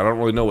tricky. I don't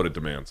really know what it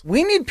demands.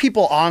 We need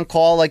people on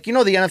call. Like, the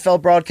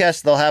NFL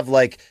broadcast, they'll have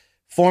like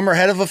former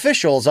head of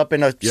officials up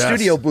in a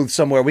studio booth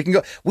somewhere. We can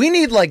go. We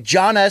need like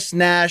John S.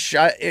 Nash,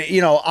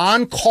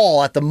 on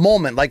call at the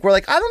moment. Like, we're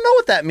like, I don't know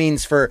what that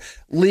means for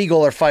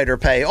legal or fighter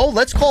pay. Oh,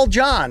 let's call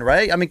John,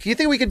 right? I mean, do you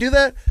think we could do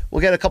that?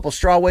 We'll get a couple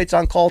straw weights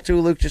on call too,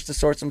 Luke, just to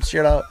sort some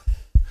shit out.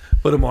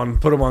 Put him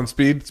on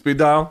speed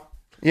dial.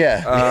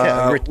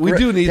 Yeah. We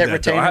do need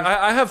that.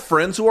 I have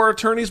friends who are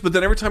attorneys, but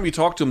then every time you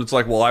talk to them, it's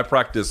like, well, I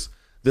practice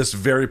this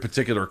very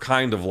particular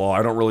kind of law.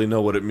 I don't really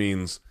know what it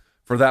means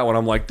for that one.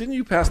 I'm like, didn't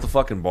you pass the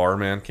fucking bar,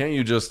 man? Can't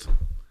you just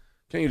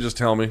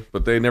tell me?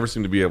 But they never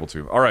seem to be able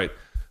to. All right.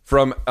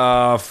 From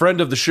a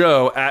friend of the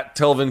show at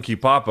Telvin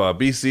Kipapa,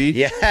 BC.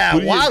 Yeah,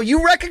 wow,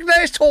 you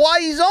recognized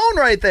Hawaii's own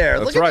right there.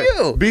 That's Look right. at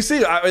you.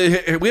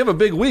 BC, we have a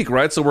big week,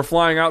 right? So we're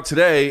flying out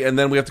today, and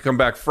then we have to come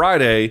back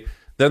Friday.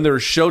 Then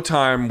there's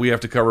Showtime. We have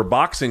to cover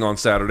boxing on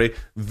Saturday.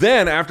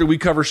 Then after we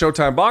cover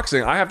Showtime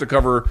boxing, I have to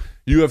cover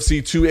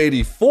UFC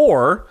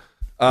 284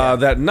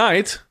 that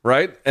night,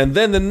 right? And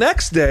then the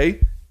next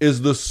day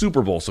is the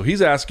Super Bowl. So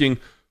he's asking,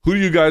 who do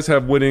you guys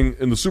have winning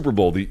in the Super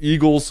Bowl? The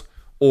Eagles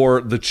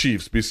or the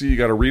Chiefs? BC, you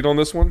got a read on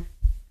this one?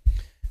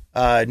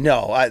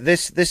 No.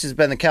 This has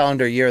been the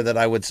calendar year that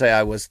I would say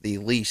I was the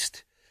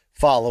least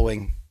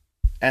following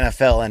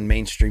NFL and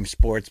mainstream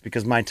sports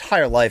because my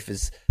entire life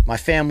is my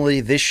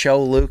family, this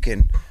show, Luke,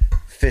 and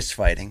fist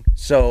fighting.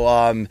 So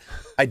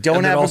I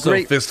don't have also a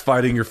great fist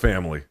fighting your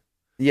family.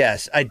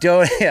 Yes, I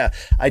don't. Yeah,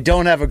 I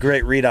don't have a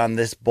great read on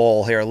this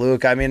bowl here,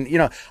 Luke. I mean,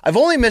 I've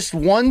only missed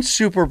one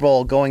Super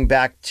Bowl going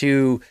back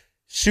to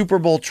Super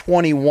Bowl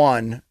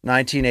 21,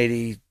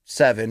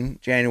 1987,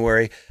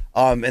 January,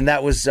 and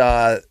that was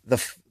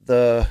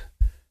the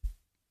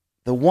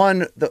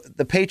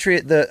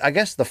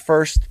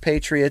first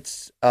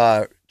Patriots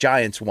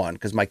Giants one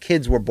because my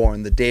kids were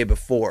born the day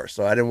before,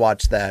 so I didn't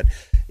watch that.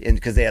 And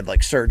because they had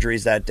like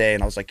surgeries that day,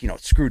 and I was like,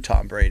 screw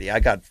Tom Brady. I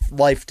got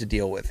life to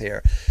deal with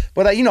here.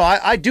 But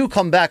I do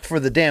come back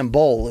for the damn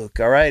bowl, Luke.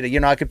 All right,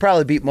 I could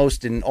probably beat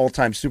most in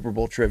all-time Super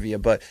Bowl trivia,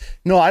 but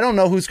no, I don't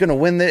know who's going to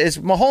win this.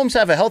 Is Mahomes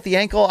have a healthy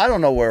ankle? I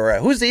don't know where we're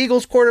at. Who's the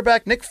Eagles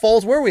quarterback? Nick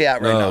Foles? Where are we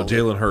at right now?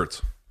 Jalen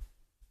Hurts.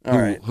 All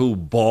right, who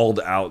balled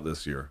out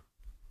this year?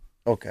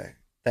 Okay,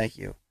 thank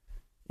you.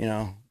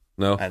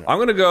 No, I'm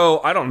going to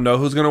go. I don't know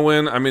who's going to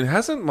win. I mean,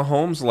 hasn't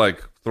Mahomes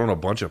thrown a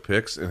bunch of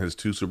picks in his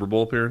 2 Super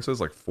Bowl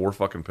appearances? 4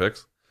 fucking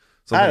picks?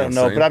 I don't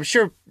know, but I'm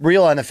sure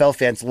real NFL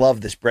fans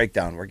love this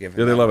breakdown we're giving.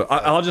 Yeah, they love it.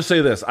 I'll just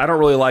say this. I don't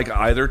really like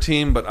either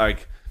team, but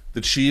the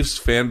Chiefs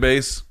fan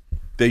base,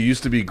 they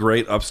used to be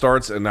great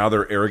upstarts, and now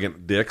they're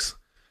arrogant dicks.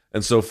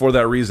 And so for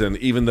that reason,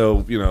 even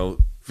though,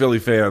 Philly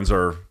fans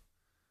are,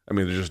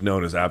 they're just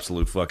known as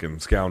absolute fucking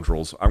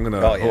scoundrels. I'm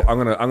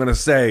gonna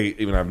say,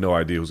 even I have no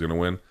idea who's gonna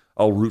win,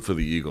 I'll root for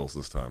the Eagles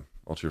this time.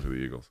 I'll cheer for the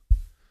Eagles.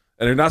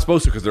 And they're not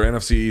supposed to because they're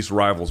NFC East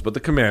rivals, but the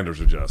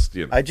Commanders are just,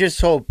 I just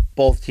hope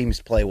both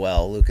teams play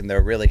well, Luke, and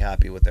they're really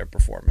happy with their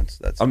performance.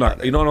 You know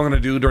what I'm going to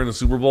do during the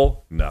Super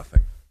Bowl?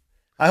 Nothing.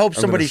 I hope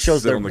somebody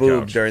shows their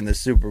boob during the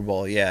Super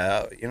Bowl.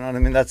 Yeah, you know what I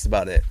mean? That's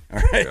about it. All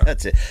right, yeah.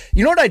 That's it.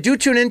 You know what I do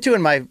tune into,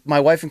 and my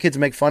wife and kids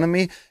make fun of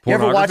me? You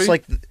ever watch,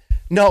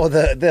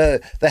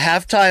 the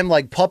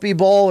halftime, puppy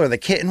bowl or the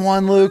kitten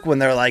one, Luke, when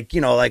they're,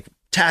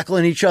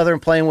 tackling each other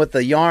and playing with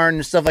the yarn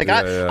and stuff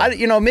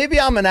maybe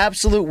I'm an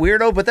absolute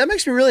weirdo, but that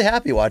makes me really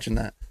happy watching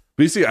that.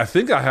 BC, I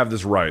think I have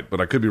this right,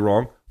 but I could be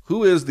wrong.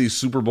 Who is the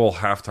Super Bowl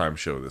halftime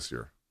show this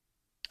year?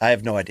 I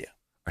have no idea.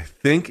 I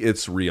think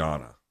it's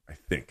Rihanna. I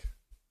think.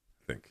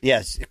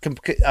 Yes,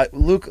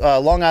 Luke,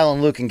 Long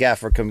Island Luke and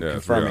Gaffer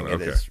confirming it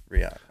is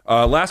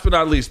Rihanna. Last but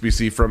not least,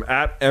 BC, from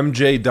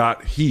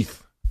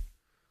 @mj.heath.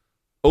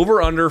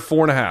 Over under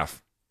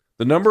 4.5.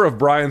 The number of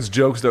Brian's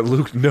jokes that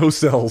Luke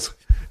no-sells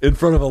in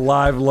front of a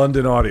live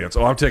London audience.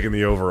 Oh, I'm taking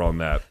the over on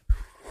that.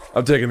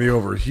 I'm taking the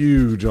over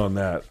huge on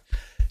that.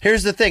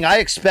 Here's the thing. I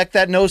expect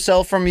that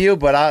no-sell from you,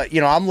 but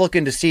I'm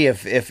looking to see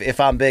if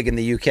I'm big in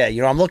the UK.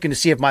 I'm looking to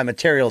see if my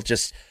material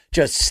just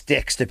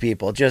sticks to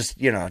people.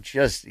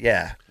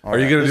 Yeah. Are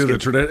you going to do the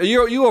traditional?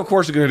 You of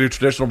course are going to do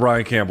traditional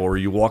Brian Campbell, where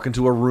you walk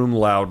into a room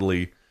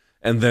loudly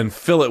and then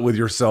fill it with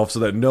yourself so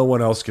that no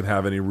one else can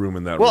have any room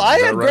in that room. Well, I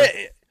had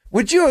great.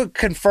 Would you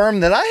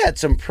confirm that I had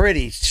some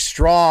pretty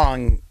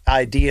strong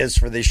ideas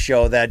for this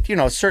show that,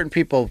 certain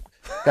people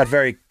got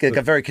very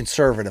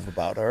conservative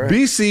about, all right?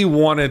 BC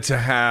wanted to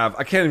have,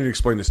 I can't even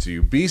explain this to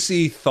you.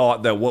 BC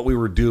thought that what we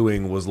were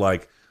doing was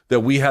that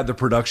we had the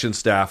production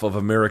staff of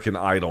American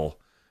Idol.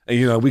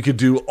 And, we could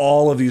do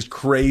all of these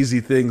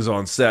crazy things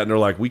on set. And they're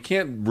like, we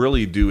can't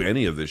really do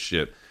any of this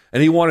shit.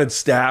 And he wanted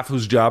staff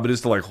whose job it is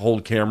to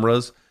hold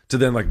cameras to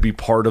then be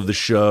part of the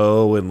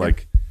show. And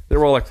they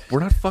were all like,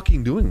 we're not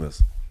fucking doing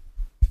this.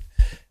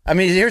 I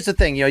mean, here's the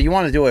thing. You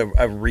want to do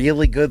a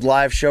really good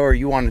live show, or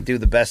you want to do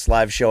the best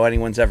live show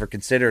anyone's ever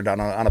considered on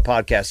a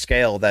podcast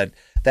scale that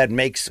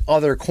makes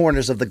other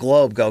corners of the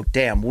globe go,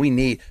 damn, we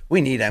need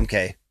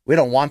MK. We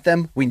don't want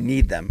them. We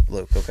need them,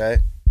 Luke. Okay.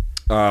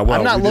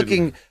 I'm not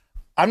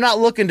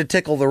looking to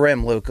tickle the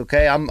rim, Luke.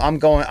 Okay. I'm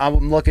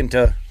looking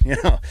to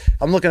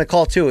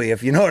call Tui,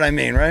 if you know what I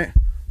mean, right?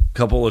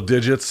 Couple of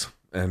digits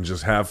and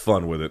just have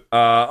fun with it.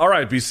 All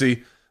right,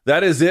 BC.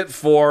 That is it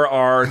for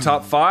our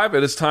top 5.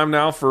 It is time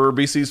now for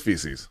BC's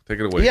Feces. Take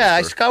it away. Yeah,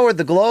 I scoured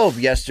the globe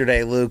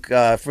yesterday, Luke,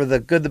 for the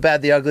good, the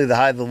bad, the ugly, the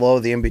high, the low,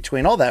 the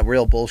in-between, all that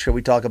real bullshit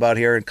we talk about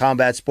here in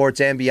combat sports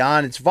and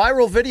beyond. It's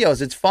viral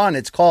videos. It's fun.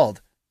 It's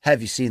called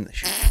Have You Seen This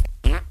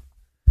Shit?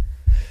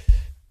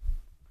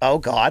 Oh,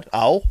 God.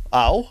 Ow.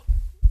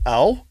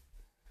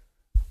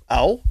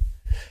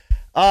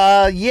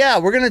 Yeah,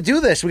 we're going to do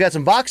this. We got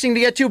some boxing to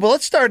get to, but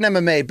let's start in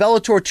MMA.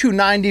 Bellator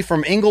 290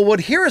 from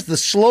Inglewood. Here is the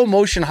slow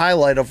motion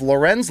highlight of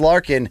Lorenz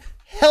Larkin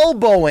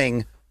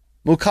elbowing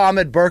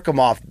Muhammad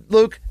Berkamov.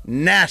 Luke,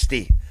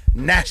 nasty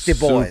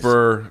boys.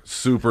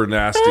 Super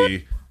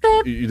nasty.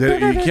 You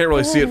can't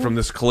really see it from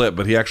this clip,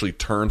 but he actually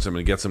turns him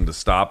and gets him to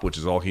stop, which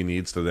is all he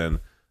needs to then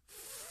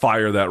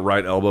fire that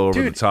right elbow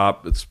over the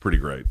top. It's pretty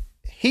great.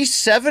 He's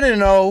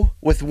 7-0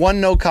 with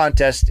 1 no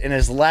contest in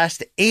his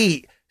last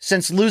 8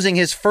 since losing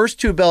his first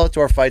 2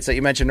 Bellator fights that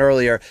you mentioned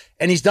earlier,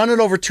 and he's done it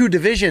over 2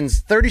 divisions.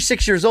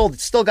 36 years old,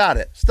 still got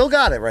it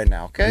right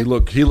now. Okay, he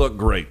looked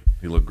great.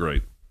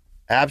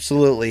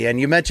 Absolutely. And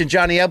you mentioned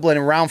Johnny Eblen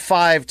in round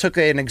 5 took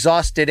an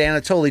exhausted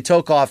Anatoly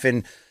Tokov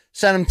and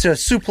sent him to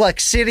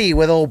Suplex City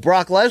with old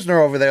Brock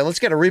Lesnar over there. Let's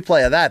get a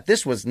replay of that.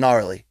 This was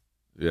gnarly.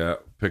 Yeah,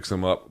 picks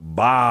him up.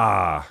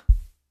 Bah.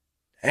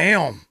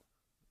 Damn.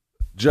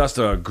 Just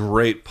a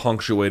great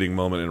punctuating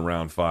moment in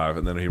round 5,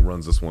 and then he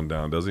runs this one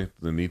down, does he?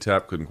 The knee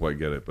tap, couldn't quite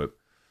get it, but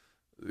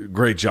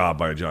great job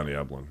by Johnny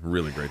Eblen.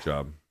 Really great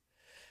job.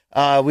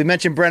 We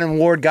mentioned Brennan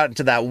Ward got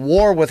into that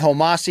war with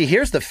Homasi.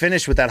 Here's the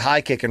finish with that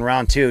high kick in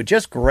round 2.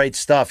 Just great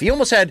stuff. He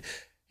almost had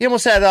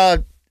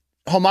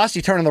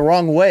Homasi turning the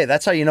wrong way.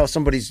 That's how you know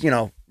somebody's,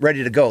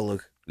 ready to go,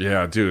 Luke.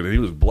 Yeah, dude. He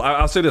was.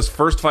 I'll say this: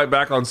 first fight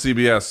back on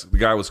CBS, the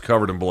guy was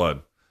covered in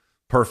blood.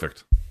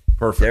 Perfect.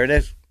 There it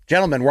is.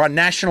 Gentlemen, we're on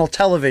national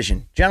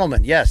television.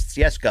 Gentlemen, yes,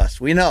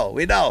 Gus. We know,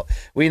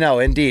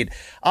 indeed.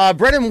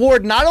 Brennan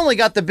Ward not only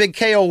got the big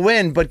KO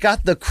win, but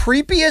got the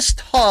creepiest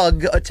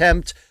hug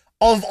attempt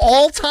of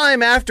all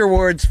time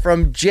afterwards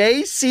from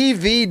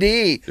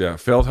JCVD. Yeah,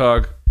 failed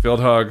hug,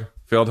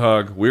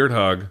 weird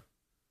hug,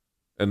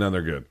 and then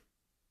they're good.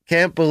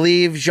 Can't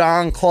believe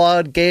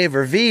Jean-Claude gave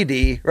her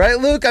VD, right,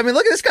 Luke? I mean,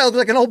 look at this guy, looks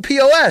like an old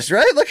POS,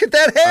 right? Look at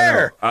that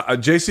hair.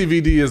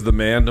 JCVD is the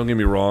man, don't get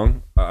me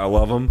wrong. I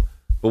love him.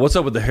 But what's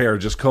up with the hair?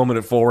 Just combing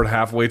it forward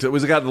halfway to...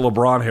 He's got the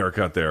LeBron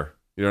haircut there.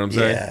 You know what I'm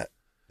saying? Yeah.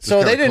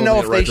 So they didn't know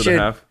if they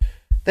should...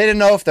 They didn't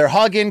know if they're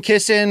hugging,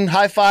 kissing,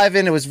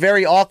 high-fiving. It was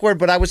very awkward,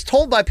 but I was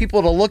told by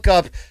people to look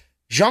up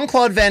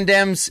Jean-Claude Van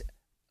Damme's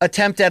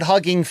attempt at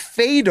hugging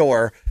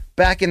Fedor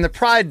back in the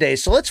Pride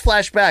days. So let's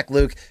flash back,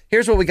 Luke.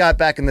 Here's what we got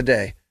back in the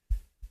day.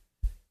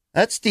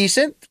 That's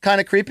decent,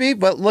 kind of creepy,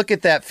 but look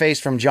at that face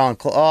from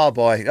Jean-Claude. Oh,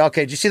 boy.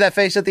 Okay, did you see that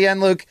face at the end,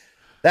 Luke?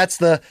 That's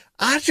the,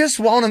 I just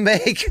want to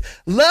make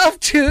love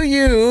to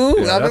you.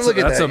 Yeah,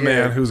 that's a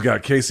man who's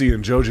got Casey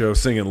and JoJo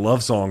singing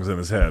love songs in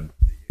his head.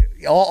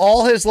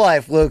 All his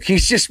life, Luke.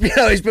 He's just,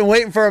 he's been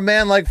waiting for a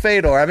man like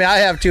Fedor. I mean, I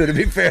have too, to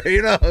be fair.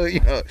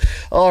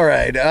 All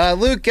right,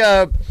 Luke.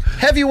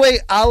 Heavyweight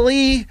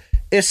Ali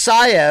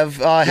Isaev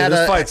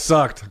this fight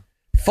sucked.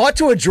 Fought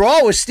to a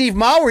draw with Steve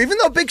Maurer. Even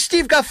though Big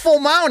Steve got full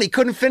mount, he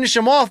couldn't finish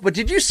him off. But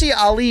did you see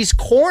Ali's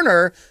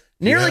corner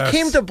nearly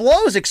came to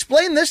blows?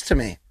 Explain this to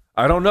me.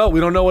 I don't know. We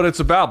don't know what it's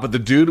about. But the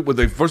dude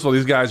first of all,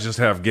 these guys just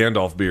have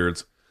Gandalf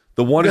beards.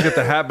 The one who hit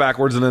the hat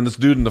backwards, and then this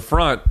dude in the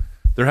front.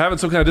 They're having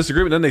some kind of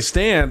disagreement. Then they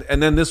stand,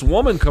 and then this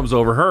woman comes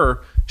over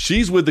her.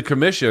 She's with the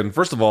commission.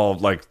 First of all,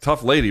 like,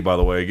 tough lady, by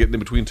the way, getting in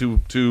between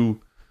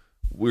two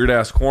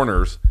weird-ass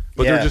corners.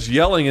 But they're just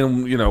yelling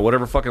in,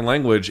 whatever fucking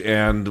language,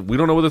 and we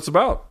don't know what it's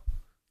about.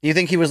 Do you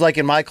think he was like,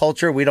 in my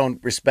culture, we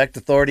don't respect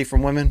authority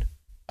from women?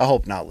 I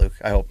hope not, Luke.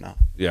 I hope not.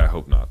 Yeah, I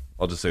hope not.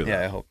 I'll just say that.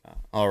 Yeah, I hope not.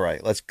 All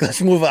right,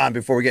 let's move on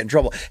before we get in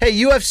trouble. Hey,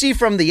 UFC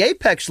from the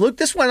Apex, Luke.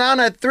 This went on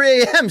at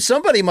 3 a.m.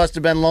 Somebody must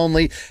have been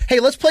lonely.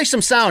 Hey, let's play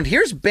some sound.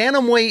 Here's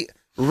bantamweight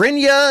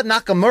Rinya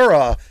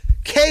Nakamura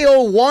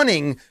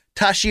KO-1ing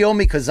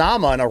Toshiomi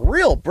Kazama in a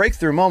real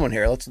breakthrough moment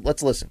here.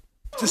 Let's listen.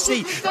 To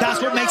see,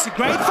 that's what makes it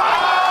great.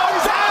 Fight!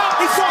 He's out!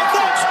 He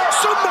knocks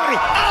somebody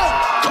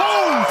out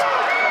cold!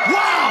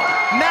 Wow!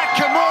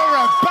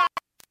 Nakamura back.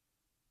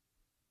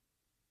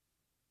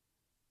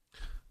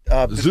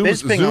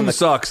 Zoom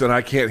sucks, and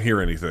I can't hear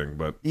anything.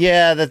 But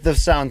yeah, the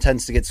sound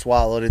tends to get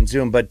swallowed in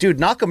Zoom. But dude,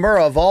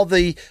 Nakamura, of all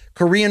the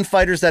Korean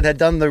fighters that had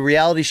done the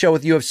reality show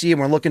with UFC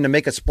and were looking to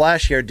make a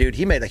splash here, dude,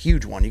 he made a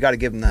huge one. You got to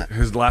give him that.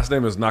 His last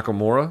name is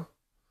Nakamura?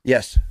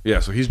 Yes.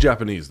 Yeah, so he's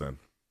Japanese then.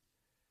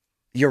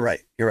 You're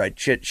right.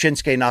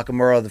 Shinsuke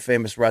Nakamura, the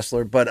famous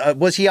wrestler. But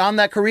was he on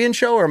that Korean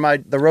show, or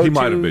the road? He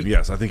might have been.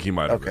 Yes, I think he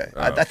might have. Okay,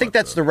 I think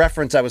that's the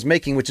reference I was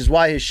making, which is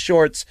why his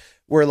shorts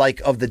were like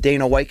of the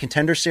Dana White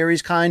Contender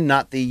Series kind,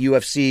 not the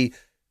UFC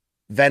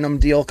Venom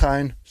deal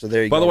kind. So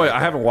there you go. By the way,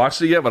 I haven't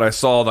watched it yet, but I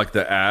saw like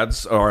the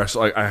ads, or I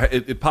saw,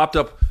 it popped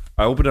up.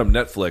 I opened up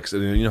Netflix,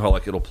 and you know how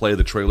like it'll play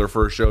the trailer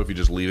for a show if you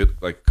just leave it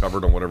like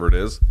covered on whatever it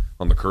is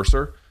on the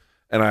cursor.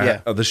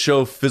 And the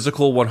show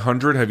Physical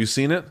 100. Have you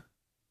seen it?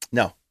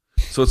 No.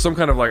 So it's some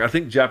kind of like, I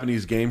think,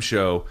 Japanese game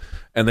show,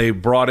 and they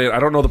brought in, I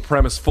don't know the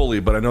premise fully,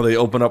 but I know they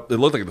open up, it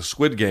looked like the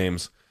Squid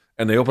Games,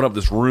 and they open up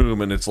this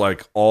room, and it's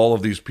like all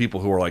of these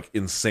people who are like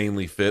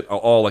insanely fit,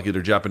 all like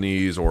either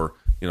Japanese or,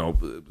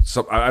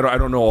 I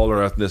don't know all their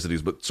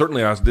ethnicities, but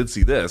certainly I did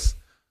see this.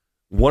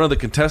 One of the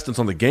contestants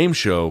on the game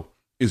show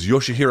is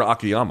Yoshihiro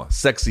Akiyama,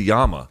 Sexy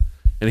Yama.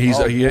 And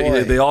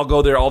they all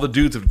go there, all the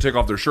dudes have to take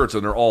off their shirts,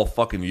 and they're all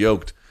fucking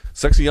yoked.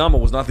 Sexy Yama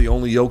was not the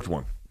only yoked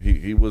one.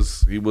 He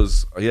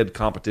had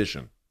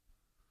competition.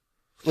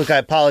 Look, I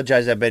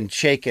apologize. I've been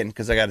shaking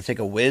because I got to take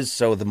a whiz,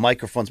 so the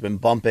microphone's been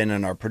bumping,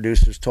 and our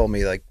producers told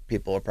me like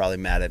people are probably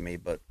mad at me,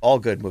 but all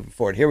good moving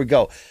forward. Here we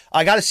go.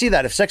 I got to see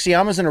that. If Sexy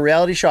Yama's in a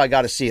reality show, I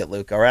got to see it,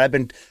 Luke. All right, I've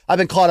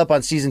been caught up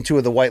on season 2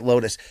 of The White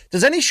Lotus.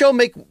 Does any show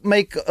make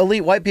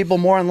elite white people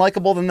more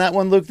unlikable than that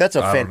one, Luke? That's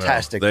a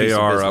fantastic. They piece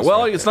are. Of business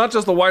Well, right it's there. not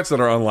just the whites that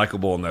are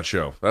unlikable in that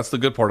show. That's the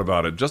good part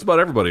about it. Just about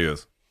everybody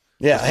is.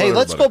 Yeah. Hey,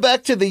 let's go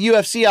back to the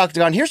UFC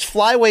octagon. Here's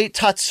flyweight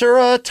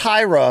Tatsuro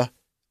Taira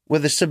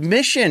with a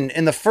submission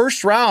in the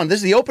first round. This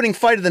is the opening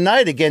fight of the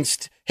night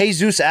against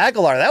Jesus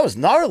Aguilar. That was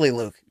gnarly,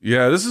 Luke.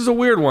 Yeah, this is a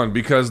weird one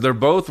because they're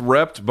both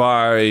repped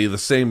by the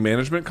same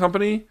management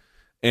company.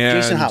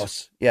 And Jason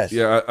House, yes.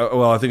 Yeah,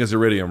 well, I think it's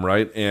Iridium,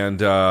 right? And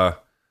so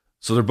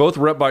they're both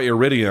repped by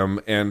Iridium,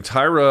 and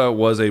Tyra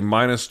was a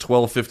minus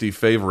 1250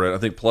 favorite. I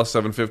think plus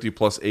 750,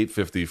 plus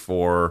 850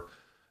 for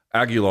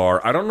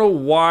Aguilar. I don't know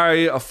why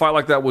a fight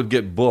like that would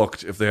get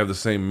booked if they have the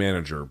same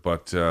manager,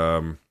 but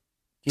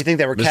do you think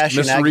they were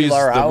cashing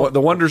Aguilar out? The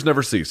wonders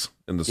never cease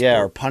in the sport. Yeah,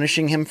 or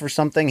punishing him for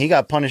something. He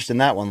got punished in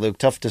that one, Luke.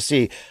 Tough to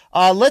see.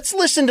 Let's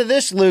listen to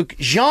this, Luke.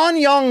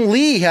 Zhang Yong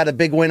Lee had a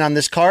big win on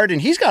this card,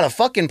 and he's got a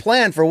fucking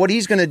plan for what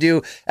he's going to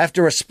do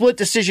after a split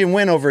decision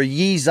win over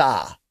Yi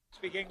Za.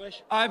 Speak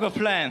English? I have a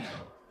plan.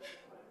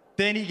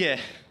 Denige,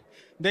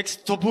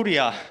 next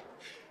Topuria,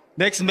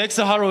 next Max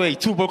Holloway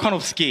to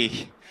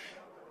Volkanovski.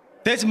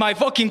 That's my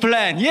fucking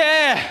plan.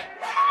 Yeah!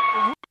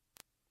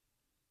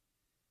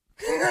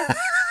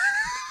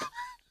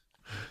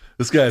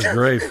 This guy's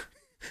great.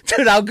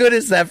 Dude, how good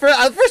is that? First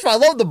of all, I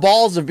love the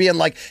balls of being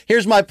like,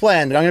 here's my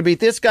plan. I'm going to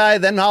beat this guy,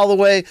 then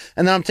Holloway,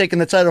 and then I'm taking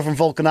the title from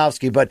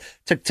Volkanovski. But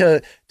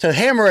to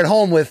hammer it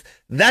home with,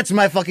 that's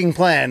my fucking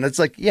plan. It's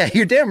like, yeah,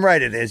 you're damn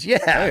right it is. Yeah.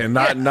 Hey, and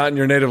not in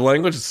your native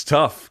language, it's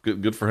tough.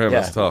 Good for him.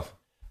 Yeah. That's tough.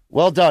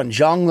 Well done.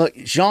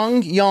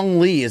 Zhang Yong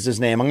Lee is his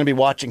name. I'm going to be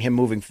watching him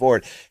moving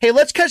forward. Hey,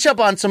 let's catch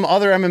up on some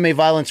other MMA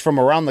violence from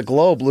around the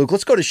globe, Luke.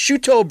 Let's go to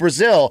Chuto,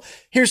 Brazil.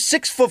 Here's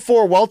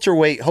 6'4"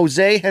 welterweight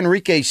Jose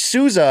Henrique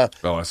Souza.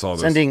 Oh, I saw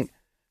this.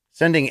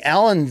 Sending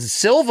Alan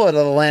Silva to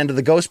the land of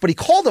the ghost, but he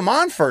called him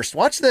on first.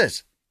 Watch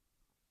this.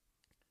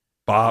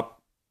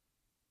 Bop.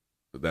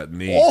 That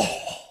knee.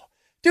 Oh,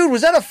 dude,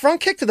 was that a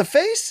front kick to the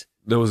face?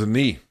 There was a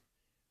knee.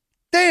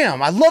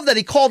 Damn, I love that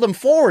he called him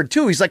forward,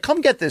 too. He's like,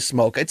 come get this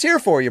smoke. It's here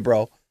for you,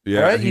 bro. Yeah.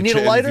 All right? You need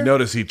a lighter? If you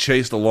notice, he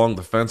chased along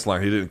the fence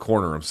line. He didn't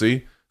corner him.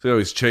 See how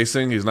he's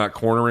chasing? He's not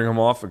cornering him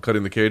off and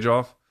cutting the cage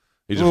off.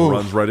 He just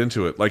runs right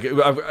into it. Like,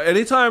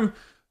 anytime,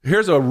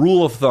 here's a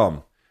rule of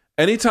thumb.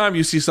 Anytime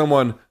you see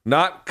someone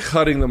not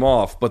cutting them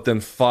off, but then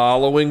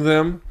following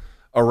them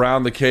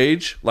around the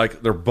cage,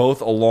 like they're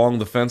both along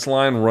the fence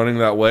line running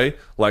that way,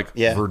 like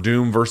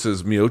Verdum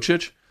versus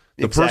Miocic,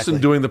 the person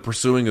doing the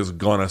pursuing is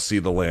gonna see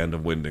the land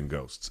of wind and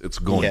ghosts. It's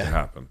going to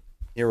happen.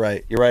 You're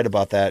right. You're right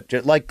about that.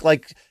 Just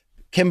like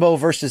Kimbo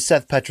versus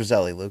Seth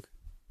Petrozelli, Luke.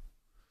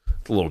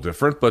 It's a little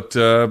different, but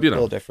A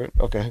little different.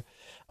 Okay.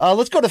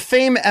 Let's go to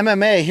Fame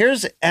MMA.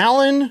 Here's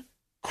Alan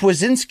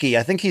Kwasinski.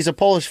 I think he's a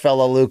Polish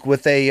fellow, Luke,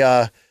 with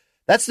a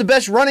that's the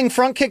best running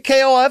front kick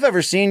KO I've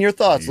ever seen. Your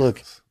thoughts,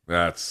 Luke?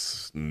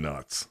 That's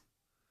nuts.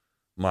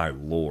 My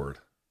Lord.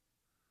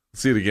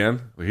 Let's see it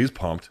again. He's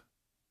pumped.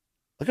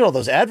 Look at all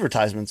those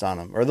advertisements on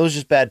him. Or are those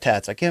just bad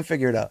tats? I can't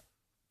figure it out.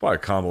 Probably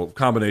a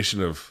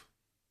combination of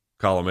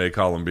column A,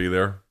 column B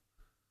there.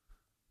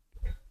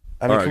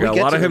 I mean, all right, got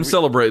a lot of him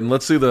celebrating.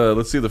 Let's see the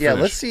finish. Yeah,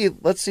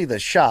 let's see the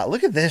shot.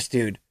 Look at this,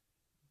 dude.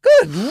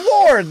 Good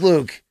Lord,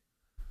 Luke.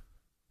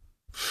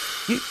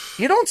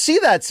 You don't see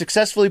that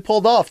successfully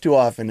pulled off too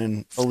often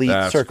in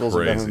elite circles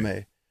of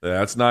MMA.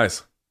 That's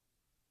nice.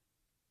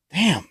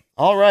 Damn.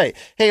 All right.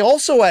 Hey,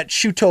 also at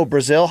Chuto,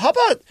 Brazil, how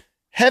about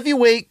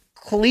heavyweight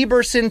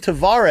Kleberson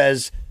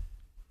Tavares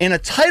in a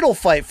title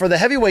fight for the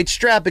heavyweight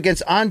strap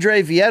against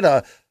Andre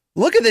Vieta?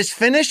 Look at this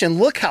finish and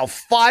look how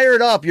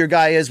fired up your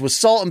guy is with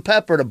salt and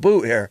pepper to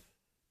boot here.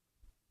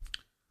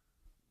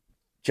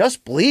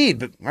 Just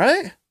bleed,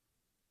 right?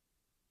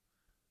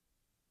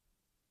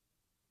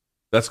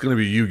 That's going to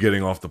be you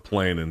getting off the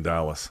plane in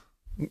Dallas.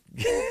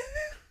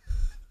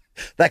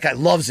 That guy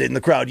loves it in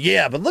the crowd.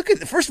 Yeah, but look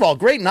at, first of all,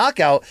 great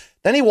knockout.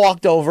 Then he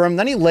walked over him.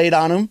 Then he laid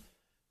on him.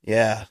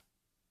 Yeah,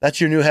 that's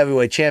your new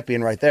heavyweight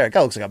champion right there. That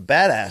guy looks like a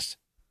badass.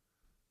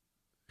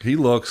 He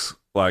looks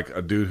like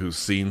a dude who's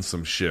seen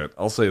some shit.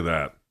 I'll say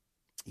that.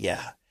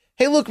 Yeah.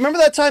 Hey, Luke, remember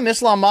that time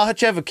Islam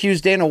Makhachev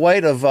accused Dana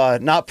White of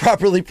not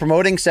properly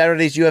promoting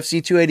Saturday's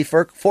UFC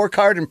 284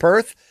 card in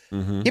Perth?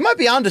 Mm-hmm. He might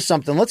be onto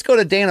something. Let's go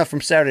to Dana from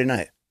Saturday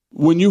night.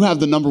 When you have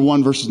the number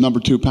one versus number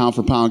two pound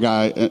for pound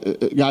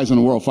guys in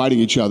the world fighting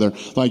each other,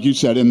 like you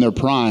said, in their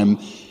prime,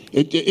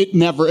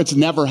 it's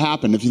never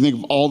happened. If you think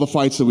of all the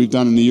fights that we've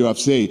done in the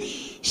UFC.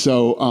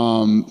 So,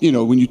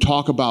 when you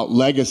talk about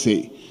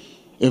legacy,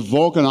 if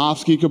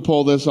Volkanovski could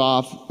pull this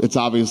off, it's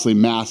obviously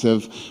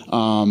massive.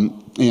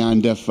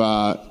 And if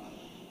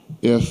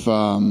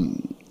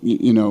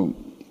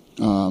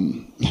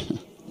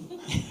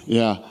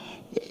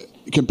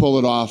can pull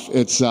it off,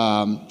 it's,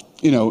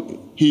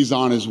 he's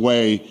on his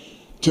way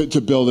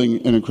to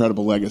building an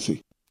incredible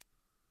legacy.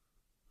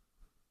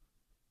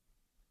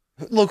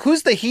 Look,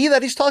 who's the he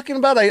that he's talking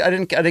about? I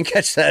didn't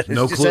catch that.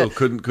 No clue.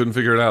 Couldn't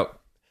figure it out.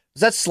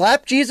 Was that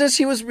Slap Jesus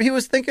he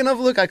was thinking of?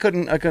 Luke, I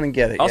couldn't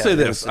get it. I'll say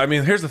this. I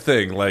mean, here's the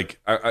thing. Like,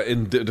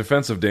 in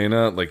defense of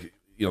Dana, like,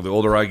 the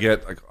older I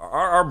get, like,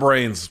 our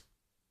brains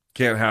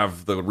can't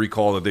have the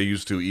recall that they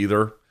used to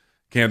either.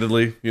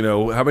 Candidly,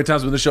 how many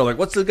times in the show, like,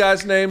 what's the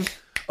guy's name?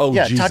 Oh,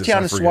 yeah, Jesus,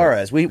 Tatiana I forget.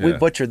 Suarez. We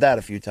butchered that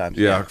a few times.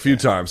 Yeah, a few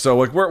times. So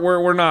like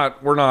we're not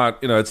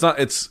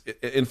it's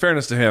in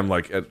fairness to him,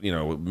 like at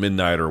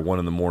midnight or 1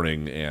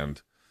 a.m.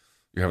 and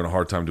you're having a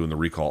hard time doing the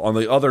recall. On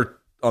the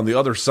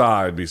other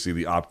side, BC,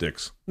 the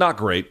optics not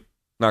great.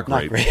 Not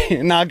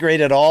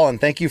great at all.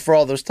 And thank you for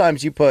all those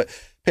times you put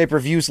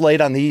pay-per-views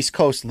late on the East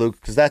Coast, Luke,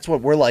 because that's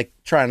what we're like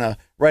trying to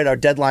write our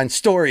deadline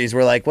stories.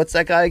 We're like, what's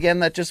that guy again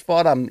that just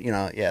fought?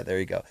 There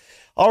you go.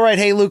 All right,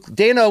 hey, Luke,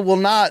 Dana will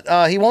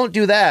not, he won't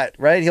do that,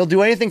 right? He'll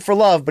do anything for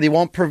love, but he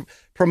won't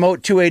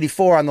promote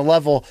 284 on the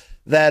level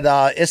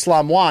that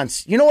Islam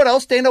wants. You know what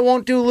else Dana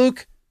won't do,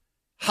 Luke?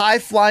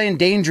 High-flying,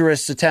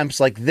 dangerous attempts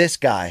like this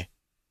guy.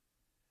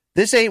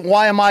 This ain't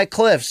YMI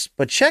Cliffs,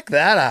 but check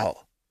that out.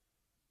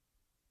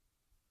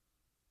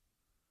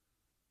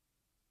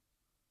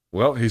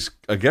 Well,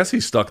 I guess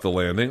he stuck the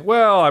landing.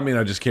 Well, I mean,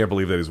 I just can't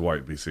believe that he's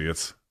white,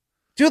 BC.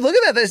 Dude, look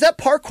at that. Is that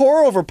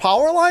parkour over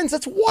power lines?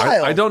 That's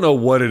wild. I don't know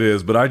what it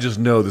is, but I just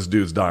know this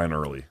dude's dying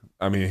early.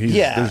 I mean,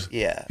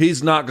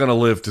 he's not going to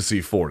live to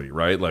see 40,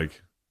 right?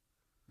 Like,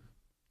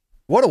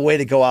 what a way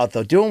to go out,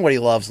 though. Doing what he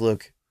loves,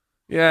 Luke.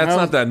 Yeah, it's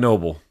not that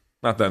noble.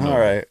 Not that noble. All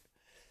right.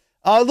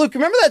 Luke,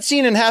 remember that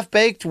scene in Half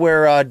Baked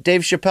where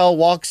Dave Chappelle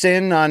walks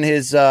in on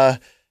his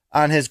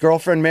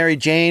girlfriend, Mary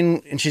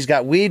Jane, and she's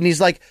got weed, and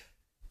he's like,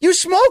 "You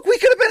smoke? We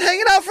could have been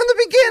hanging out from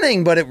the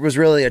beginning." But it was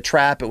really a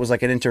trap. It was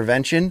like an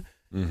intervention.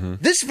 Mm-hmm.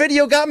 This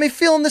video got me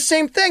feeling the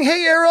same thing.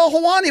 Hey, Ariel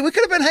Helwani, we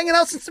could have been hanging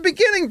out since the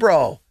beginning,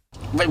 bro.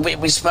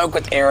 We spoke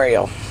with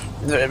Ariel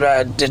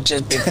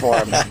just before.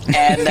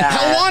 And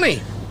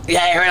Helwani?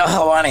 Yeah, Ariel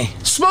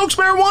Helwani. Smokes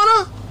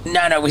marijuana?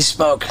 No, we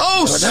spoke.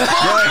 Oh, smoke!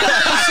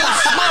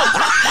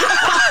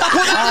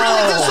 Well, that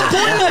really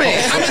disappointed me.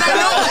 I mean,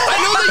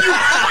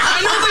 I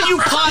know that you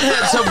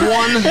potheads have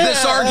won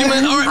this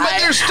argument, all right, but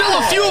there's still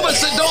a few of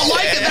us that don't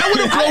like it. That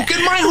would have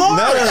broken my heart.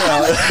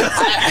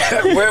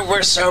 No.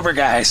 We're sober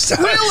guys.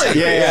 Really?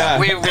 Yeah.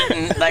 We've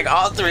like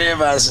all three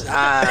of us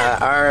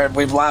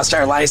we've lost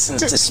our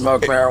license to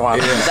smoke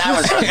marijuana. That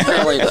was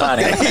really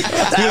funny.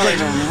 That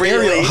was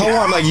really. Hold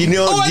on, like do you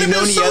know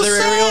any other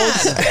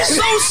Ariels?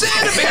 So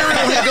sad if Ariel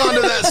had gone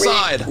to that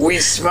side. We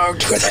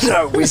smoked with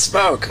we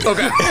spoke.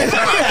 Okay.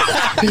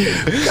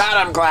 God,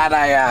 I'm glad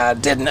I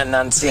didn't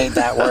enunciate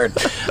that word.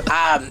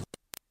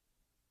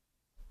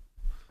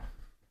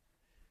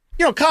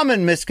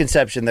 Common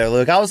misconception there,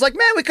 Luke. I was like,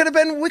 man, we could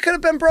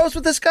have been bros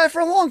with this guy for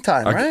a long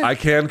time, right? I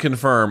can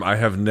confirm I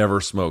have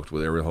never smoked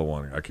with Ariel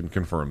Helwani. I can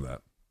confirm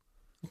that.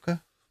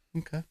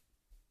 Okay.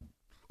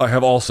 I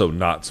have also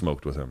not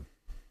smoked with him.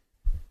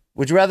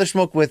 Would you rather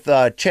smoke with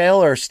Chael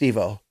or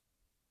Steve-O?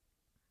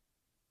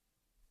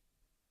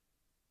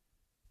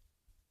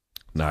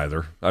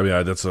 Neither. I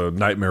mean, that's a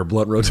nightmare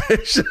blunt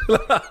rotation.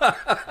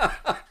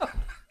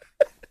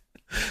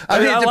 I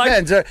mean, it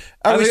depends.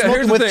 Are we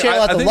smoking with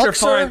Chael at the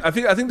Luxor? I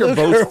think they're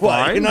both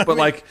fine, but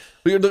like,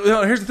 here's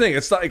the thing.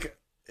 It's like,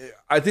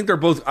 I think they're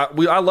both.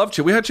 I love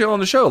Chael. We had Chael on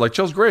the show. Like,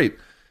 Chael's great.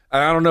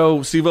 And I don't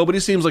know Steve-O, but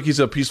he seems like he's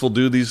a peaceful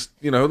dude. There's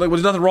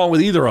nothing wrong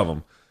with either of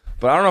them.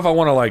 But I don't know if I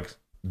want to like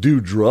do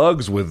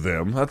drugs with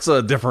them. That's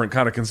a different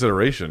kind of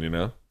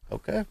consideration,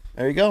 Okay,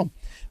 there you go.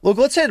 Look,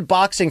 let's hit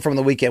boxing from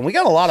the weekend. We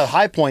got a lot of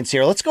high points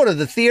here. Let's go to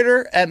the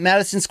theater at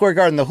Madison Square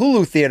Garden, the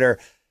Hulu Theater.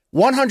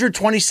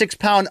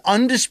 126-pound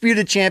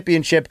undisputed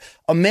championship.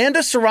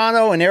 Amanda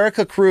Serrano and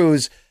Erica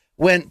Cruz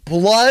went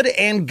blood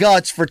and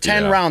guts for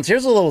 10 rounds.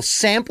 Here's a little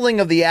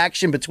sampling of the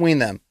action between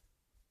them.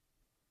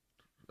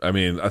 I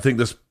mean, I think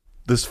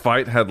this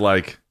fight had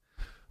like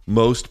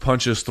most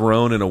punches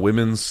thrown in a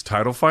women's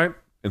title fight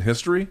in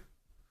history.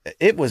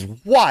 It was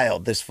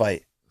wild, this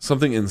fight.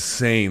 Something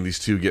insane, these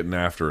two getting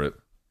after it.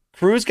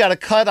 Cruz got a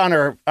cut on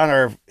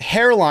her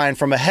hairline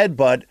from a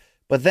headbutt,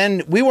 but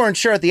then we weren't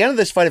sure at the end of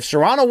this fight if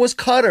Serrano was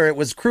cut or it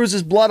was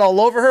Cruz's blood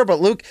all over her.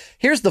 But Luke,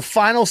 here's the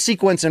final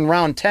sequence in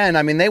round 10.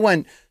 I mean, they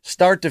went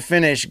start to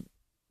finish,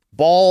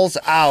 balls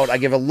out. I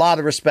give a lot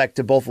of respect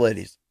to both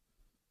ladies.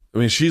 I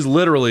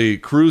mean,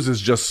 Cruz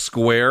is just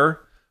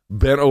square,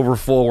 bent over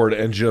forward,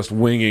 and just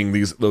winging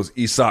those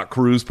Isak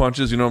Cruz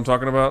punches. You know what I'm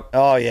talking about?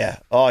 Oh, yeah.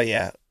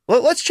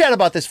 Let's chat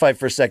about this fight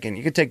for a second.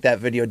 You can take that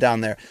video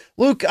down there.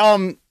 Luke,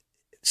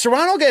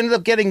 Serrano ended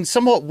up getting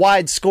somewhat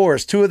wide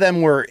scores. 2 of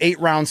them were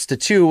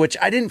 8-2, which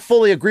I didn't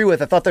fully agree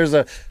with. I thought there's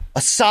a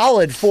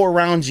solid 4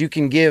 rounds you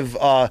can give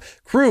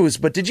Cruz.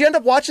 But did you end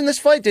up watching this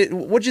fight?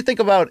 What did you think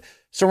about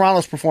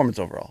Serrano's performance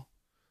overall?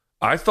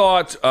 I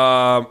thought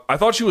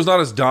she was not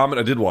as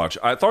dominant. I did watch.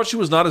 I thought she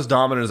was not as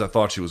dominant as I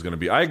thought she was going to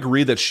be. I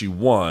agree that she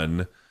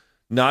won,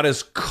 not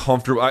as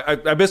comfortable. I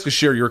basically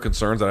share your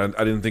concerns. I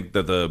didn't think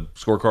that the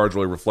scorecards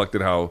really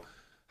reflected how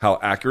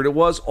accurate it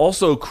was.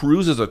 Also,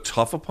 Cruz is a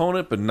tough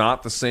opponent, but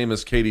not the same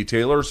as Katie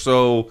Taylor.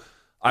 So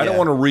I don't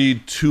want to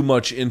read too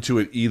much into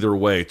it either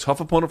way. Tough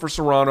opponent for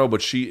Serrano,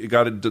 but she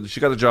got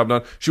the job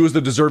done. She was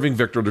the deserving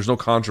victor. There's no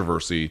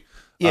controversy.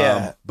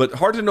 Yeah. But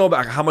hard to know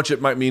about how much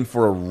it might mean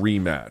for a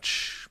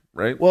rematch,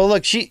 right? Well,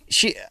 look,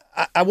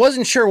 I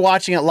wasn't sure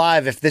watching it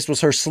live if this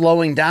was her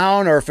slowing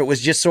down or if it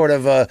was just sort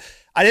of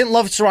I didn't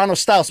love Serrano's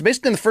style. So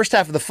basically in the first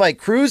half of the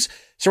fight,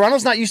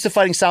 Serrano's not used to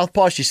fighting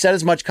southpaw. She said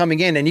as much coming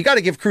in, and you got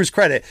to give Cruz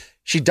credit.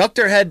 She ducked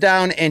her head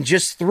down and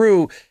just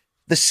threw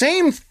the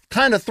same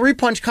kind of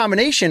 3-punch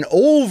combination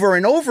over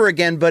and over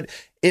again, but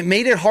it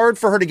made it hard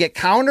for her to get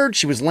countered.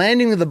 She was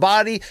landing with the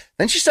body.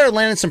 Then she started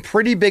landing some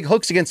pretty big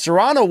hooks against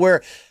Serrano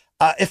where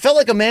it felt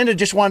like Amanda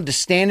just wanted to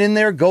stand in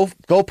there, go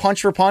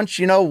punch for punch,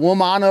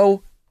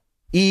 womano,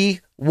 Luke.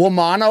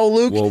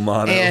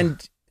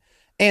 Womano.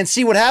 And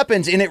see what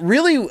happens. And it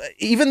really,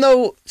 even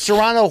though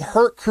Serrano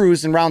hurt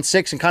Cruz in round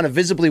 6 and kind of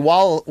visibly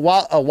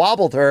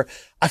wobbled her,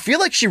 I feel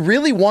like she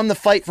really won the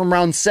fight from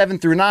round 7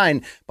 through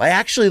 9 by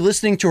actually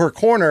listening to her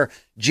corner,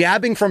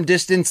 jabbing from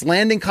distance,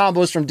 landing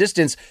combos from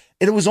distance.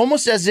 And it was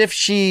almost as if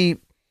she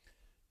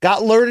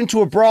got lured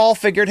into a brawl,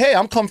 figured, hey,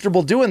 I'm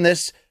comfortable doing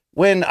this.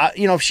 When,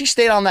 if she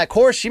stayed on that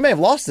course, she may have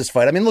lost this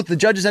fight. I mean, look, the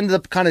judges ended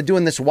up kind of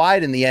doing this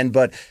wide in the end,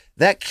 but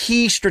that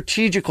key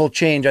strategical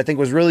change, I think,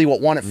 was really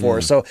what won it for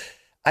her. So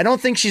I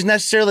don't think she's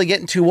necessarily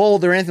getting too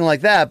old or anything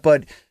like that,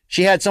 but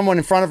she had someone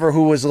in front of her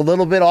who was a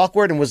little bit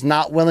awkward and was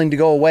not willing to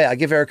go away. I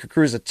give Erica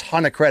Cruz a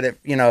ton of credit.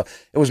 It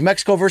was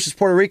Mexico versus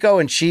Puerto Rico,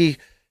 and she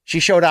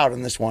showed out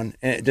in this one,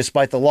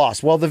 despite the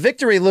loss. Well, the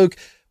victory, Luke,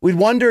 we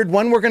wondered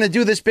when we're going to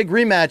do this big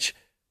rematch.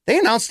 They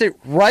announced it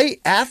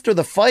right after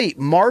the fight,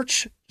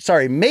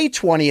 May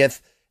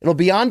 20th. It'll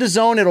be on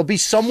DAZN. It'll be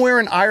somewhere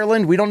in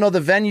Ireland. We don't know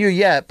the venue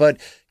yet, but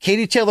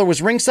Katie Taylor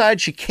was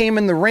ringside. She came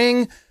in the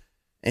ring,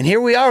 and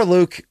here we are,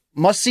 Luke.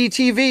 Must-see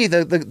TV.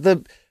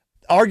 The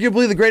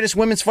arguably the greatest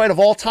women's fight of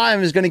all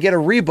time is going to get a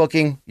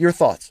rebooking. Your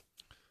thoughts?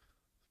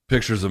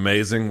 Picture's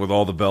amazing with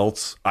all the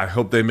belts. I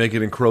hope they make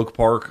it in Croke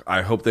Park.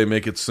 I hope they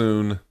make it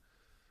soon.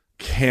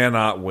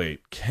 Cannot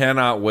wait.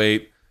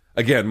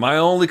 Again, my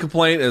only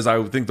complaint is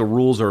I think the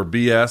rules are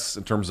BS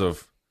in terms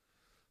of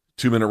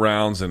 2-minute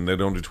rounds, and they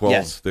don't do 12.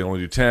 Yes. They only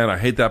do 10. I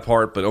hate that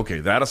part, but okay,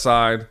 that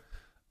aside,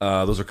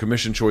 those are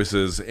commission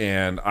choices,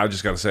 and I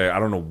just got to say, I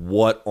don't know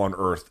what on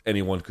earth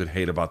anyone could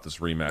hate about this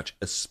rematch,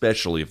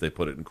 especially if they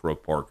put it in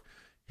Croke Park.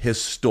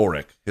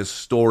 Historic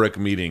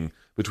meeting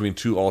between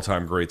two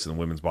all-time greats in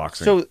women's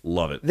boxing. So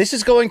love it. This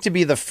is going to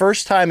be the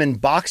first time in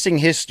boxing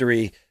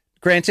history.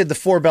 Granted, the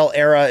 4-belt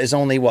era is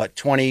only,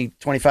 20,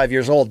 25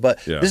 years old, but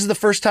This is the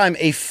first time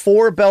a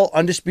 4-belt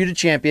undisputed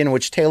champion,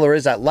 which Taylor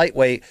is at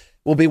lightweight,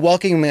 will be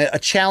welcoming a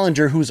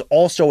challenger who's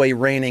also a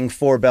reigning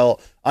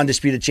 4-belt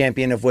undisputed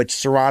champion, of which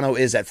Serrano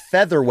is at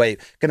featherweight.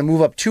 Going to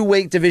move up 2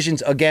 weight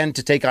divisions again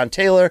to take on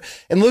Taylor.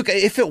 And Luke,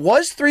 if it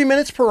was 3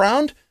 minutes per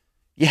round,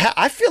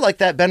 I feel like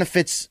that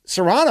benefits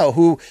Serrano,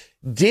 who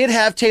did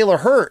have Taylor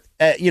hurt,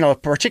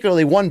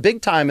 particularly one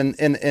big time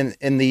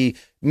in the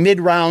mid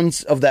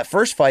rounds of that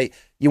first fight.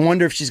 You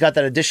wonder if she's got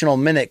that additional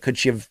minute. Could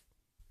she have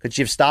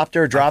stopped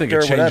her, dropped her,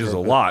 whatever? I think it changes a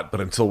lot, but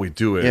until we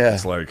do it,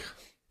 it's like,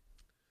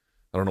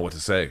 I don't know what to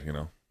say,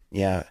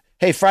 Yeah.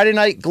 Hey, Friday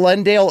night,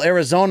 Glendale,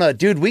 Arizona.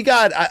 Dude, we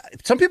got,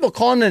 some people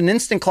calling it an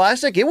instant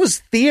classic. It was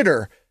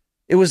theater.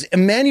 It was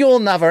Emmanuel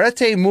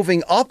Navarrete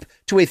moving up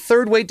to a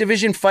 3rd weight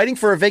division, fighting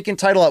for a vacant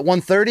title at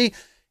 130.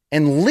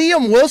 And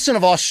Liam Wilson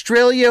of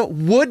Australia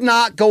would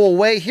not go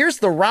away. Here's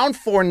the round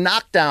 4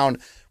 knockdown,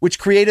 which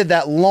created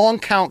that long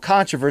count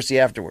controversy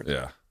afterwards.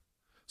 Yeah.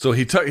 So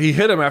he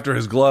hit him after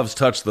his gloves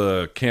touched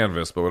the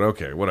canvas, but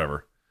okay,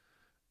 whatever.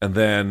 And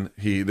then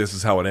this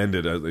is how it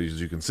ended, as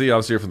you can see,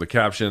 obviously, here from the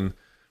caption.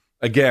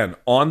 Again,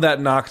 on that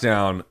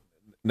knockdown,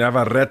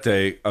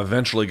 Navarrete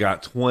eventually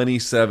got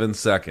 27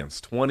 seconds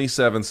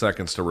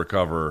to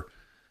recover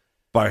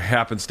by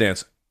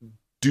happenstance.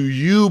 Do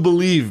you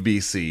believe,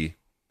 BC,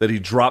 that he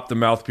dropped the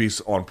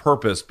mouthpiece on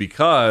purpose?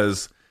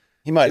 Because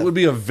it would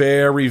be a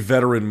very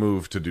veteran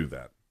move to do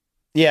that.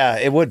 Yeah,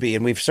 it would be.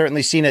 And we've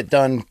certainly seen it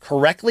done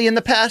correctly in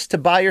the past to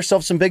buy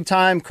yourself some big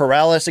time.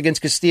 Corrales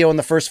against Castillo in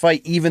the first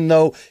fight, even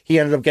though he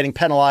ended up getting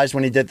penalized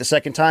when he did it the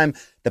second time.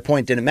 The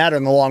point didn't matter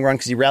in the long run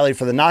because he rallied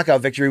for the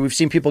knockout victory. We've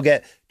seen people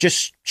get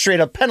just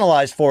straight up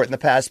penalized for it in the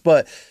past.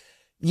 But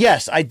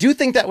yes, I do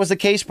think that was the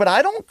case, but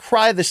I don't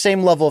cry the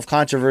same level of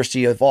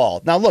controversy of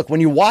all. Now, look, when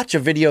you watch a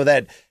video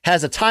that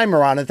has a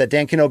timer on it that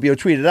Dan Canobio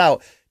tweeted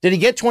out, did he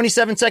get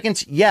 27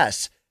 seconds?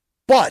 Yes.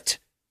 But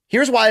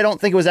here's why I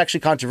don't think it was actually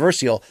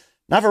controversial.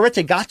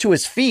 Navarrete got to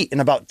his feet in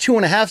about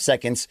 2.5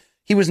 seconds.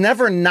 He was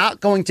never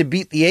not going to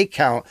beat the 8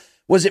 count.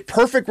 Was it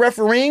perfect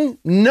refereeing?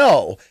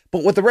 No.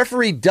 But what the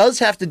referee does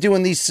have to do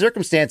in these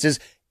circumstances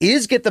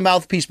is get the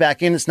mouthpiece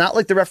back in. It's not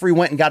like the referee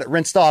went and got it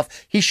rinsed off.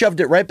 He shoved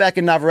it right back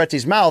in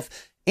Navarrete's mouth.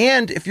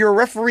 And if you're a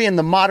referee in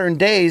the modern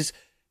days,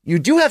 you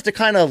do have to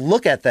kind of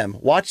look at them,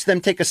 watch them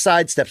take a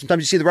sidestep.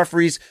 Sometimes you see the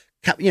referees,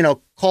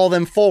 call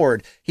them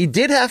forward. He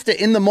did have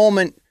to, in the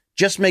moment,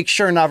 just make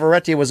sure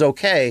Navarrete was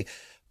okay.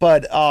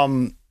 But,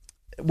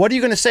 what are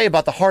you going to say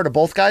about the heart of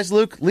both guys,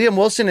 Luke? Liam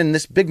Wilson, in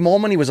this big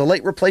moment, he was a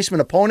late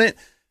replacement opponent.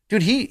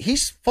 Dude,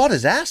 he's fought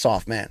his ass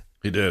off, man.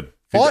 He did.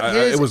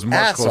 It was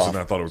much closer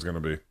than I thought it was going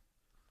to be.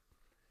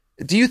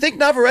 Do you think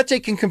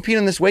Navarrete can compete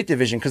in this weight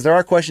division? Because there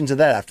are questions of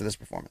that after this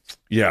performance.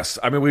 Yes.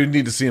 I mean, we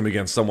need to see him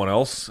against someone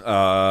else.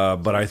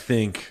 But I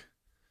think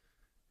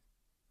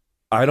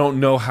I don't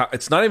know how.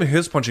 It's not even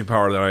his punching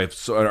power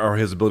or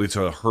his ability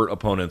to hurt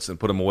opponents and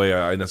put them away.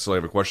 I necessarily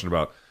have a question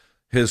about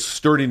his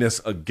sturdiness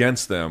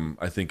against them.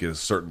 I think is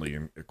certainly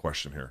a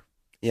question here.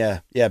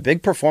 Yeah,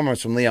 big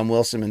performance from Liam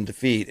Wilson in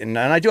defeat, and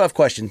I do have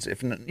questions.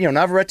 If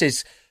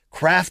Navarrete's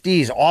crafty,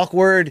 he's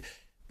awkward,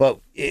 but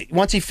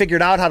once he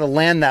figured out how to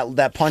land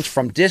that punch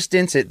from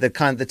distance,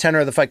 the tenor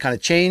of the fight kind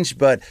of changed.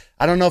 But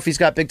I don't know if he's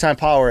got big time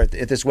power at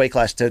this weight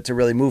class to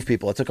really move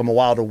people. It took him a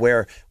while to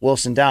wear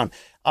Wilson down.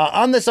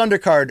 On this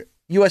undercard,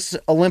 U.S.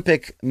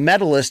 Olympic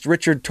medalist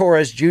Richard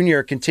Torres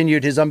Jr.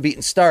 continued his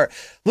unbeaten start.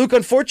 Luke,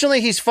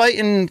 unfortunately, he's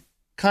fighting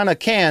kind of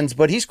cans,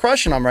 but he's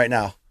crushing them right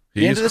now.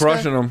 He's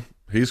crushing them.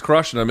 He's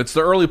crushing them. It's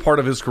the early part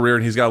of his career,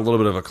 and he's got a little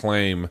bit of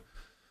acclaim.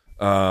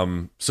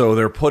 So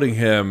they're putting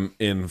him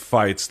in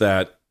fights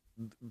that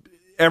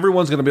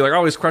everyone's going to be like,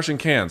 oh, he's crushing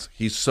cans.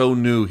 He's so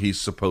new, he's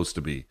supposed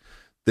to be.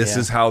 This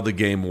is how the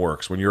game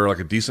works. When you're like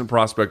a decent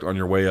prospect on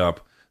your way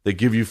up, they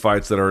give you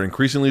fights that are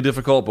increasingly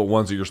difficult, but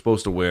ones that you're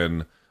supposed to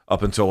win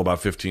up until about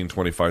 15,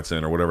 20 fights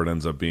in or whatever it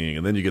ends up being.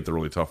 And then you get the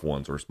really tough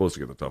ones, or supposed to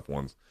get the tough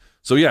ones.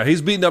 So, yeah,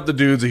 he's beating up the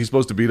dudes that he's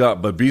supposed to beat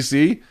up. But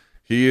BC,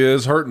 he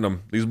is hurting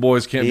them. These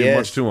boys can't do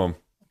much to him.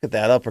 Look at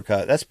that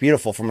uppercut. That's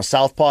beautiful. From a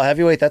southpaw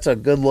heavyweight, that's a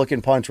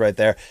good-looking punch right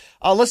there.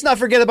 Let's not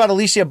forget about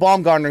Alicia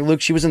Baumgartner,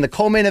 Luke. She was in the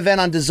co-main event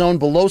on DAZN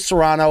below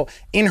Serrano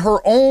in her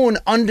own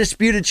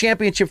undisputed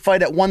championship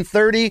fight at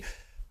 130.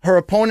 Her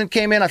opponent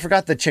came in. I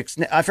forgot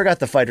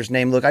the fighter's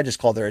name, Luke. I just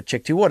called her a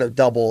chick, too. What a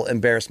double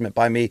embarrassment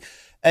by me.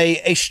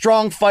 A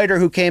strong fighter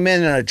who came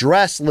in a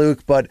dress,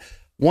 Luke, but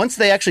once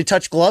they actually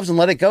touched gloves and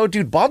let it go,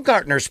 dude,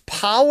 Baumgartner's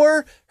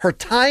power, her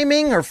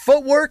timing, her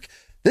footwork,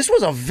 this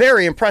was a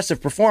very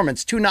impressive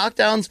performance. 2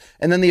 knockdowns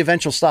and then the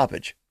eventual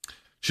stoppage.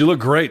 She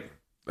looked great.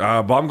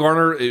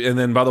 Baumgartner, and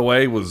then, by the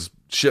way, was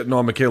shitting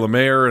on Michaela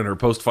Mayer in her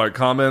post-fight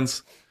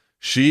comments.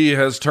 She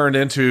has turned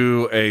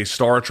into a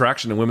star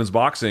attraction in women's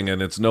boxing,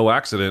 and it's no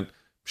accident.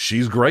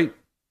 She's great.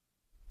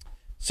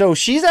 So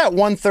she's at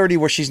 130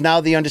 where she's now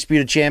the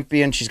undisputed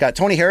champion. She's got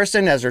Tony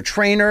Harrison as her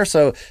trainer,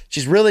 so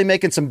she's really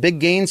making some big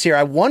gains here.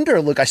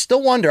 I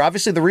still wonder,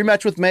 obviously the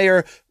rematch with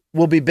Mayer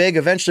will be big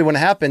eventually when it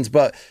happens,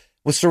 but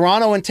with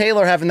Serrano and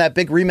Taylor having that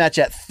big rematch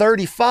at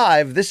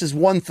 35, this is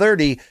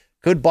 130.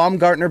 Could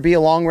Baumgartner be a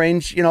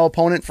long-range,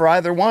 opponent for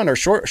either one, or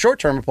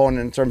short-term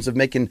opponent in terms of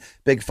making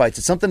big fights?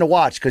 It's something to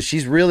watch because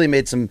she's really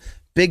made some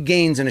big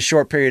gains in a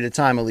short period of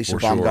time, Alicia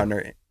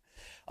Baumgartner.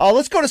 Sure.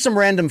 Let's go to some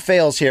random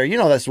fails here.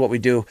 That's what we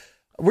do.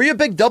 Were you a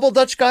big double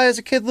Dutch guy as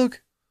a kid,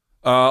 Luke?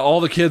 All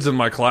the kids in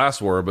my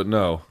class were, but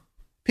no.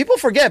 People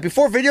forget,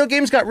 before video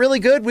games got really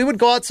good, we would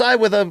go outside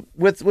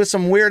with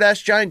some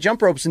weird-ass giant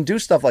jump ropes and do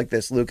stuff like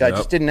this, Luke. I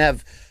just didn't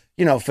have,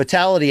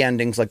 fatality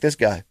endings like this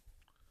guy.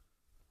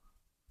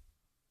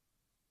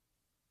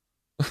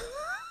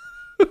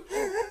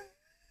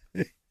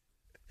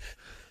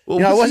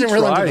 Well, I wasn't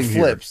really into the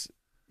flips.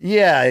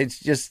 Yeah,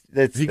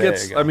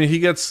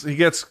 he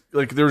gets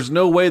like, there's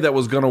no way that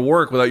was going to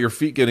work without your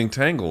feet getting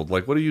tangled.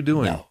 Like, what are you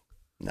doing?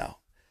 No.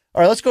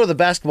 All right, let's go to the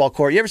basketball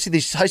court. You ever see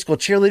these high school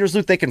cheerleaders,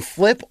 Luke? They can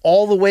flip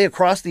all the way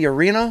across the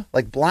arena,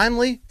 like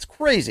blindly. It's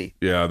crazy.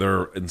 Yeah,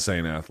 they're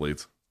insane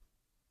athletes.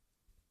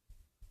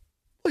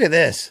 Look at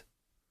this.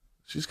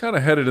 She's kind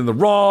of headed in the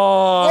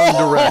wrong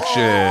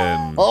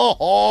direction.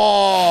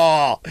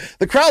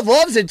 The crowd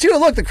loves it, too.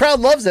 Look, the crowd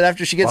loves it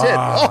after she gets hit.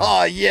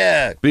 Oh,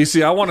 yeah.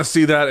 BC, I want to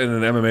see that in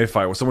an MMA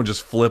fight where someone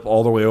just flip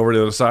all the way over to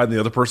the other side and the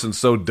other person's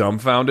so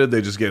dumbfounded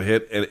they just get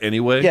hit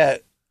anyway. Yeah.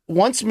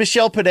 Once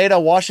Michel Pineda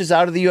washes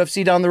out of the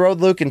UFC down the road,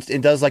 Luke,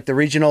 and does like the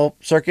regional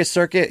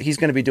circuit, he's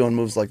going to be doing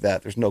moves like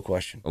that. There's no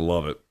question. I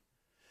love it.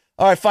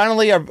 All right,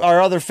 finally,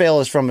 our other fail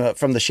is from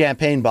the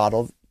champagne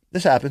bottle.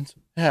 This happens.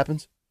 It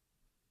happens.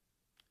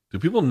 Do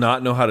people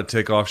not know how to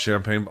take off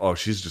champagne? Oh,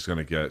 she's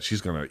going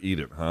to eat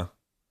it, huh?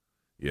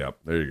 Yep,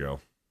 there you go.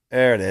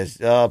 There it is.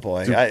 Oh,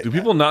 boy. Do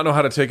people not know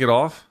how to take it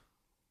off?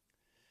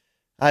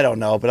 I don't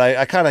know, but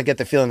I kind of get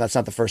the feeling that's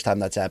not the first time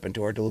that's happened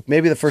to her.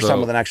 Maybe the first time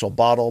with an actual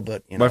bottle,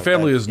 but my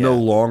family is no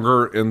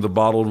longer in the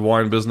bottled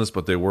wine business,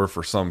 but they were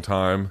for some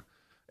time.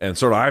 And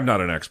sort of, I'm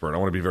not an expert. I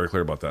want to be very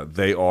clear about that.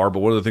 They are,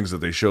 but one of the things that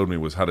they showed me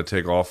was how to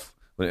take off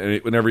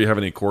whenever you have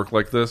any cork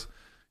like this.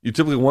 You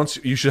typically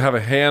you should have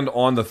a hand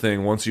on the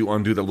thing once you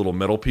undo that little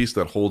metal piece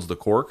that holds the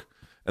cork,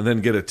 and then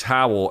get a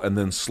towel and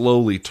then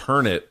slowly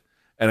turn it.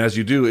 And as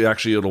you do,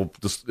 it'll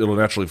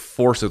naturally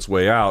force its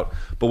way out.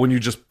 But when you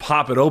just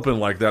pop it open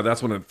like that,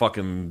 that's when it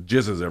fucking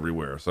jizzes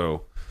everywhere.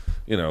 So,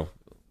 keep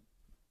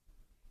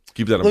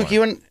that in mind.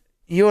 Luke,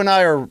 you and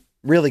I are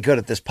really good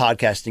at this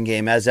podcasting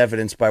game, as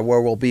evidenced by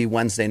where we'll be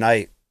Wednesday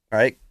night,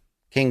 right?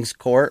 King's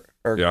Court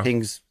or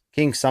King's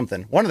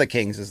something. One of the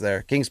Kings is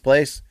there. King's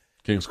Place.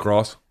 King's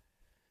Cross.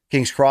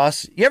 King's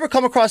Cross. You ever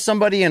come across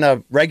somebody in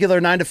a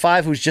regular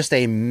 9-to-5 who's just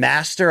a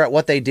master at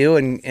what they do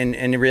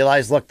and you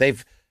realize, look,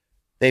 they've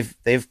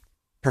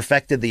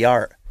perfected the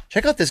art.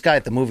 Check out this guy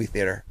at the movie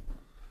theater.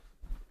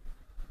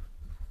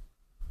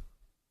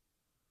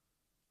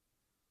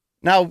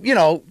 Now,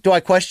 do I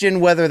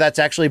question whether that's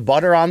actually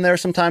butter on there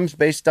sometimes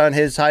based on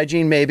his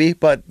hygiene? Maybe,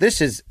 but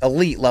this is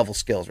elite level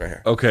skills right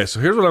here. Okay,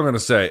 so here's what I'm going to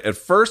say. At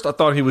first, I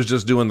thought he was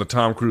just doing the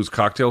Tom Cruise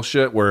cocktail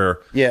shit where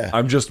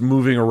I'm just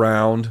moving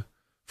around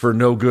for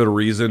no good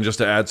reason just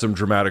to add some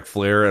dramatic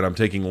flair, and I'm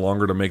taking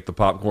longer to make the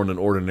popcorn than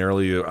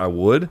ordinarily I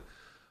would.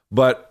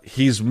 But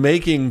he's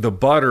making the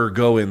butter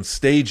go in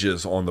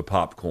stages on the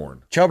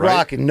popcorn. Chubb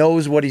Rock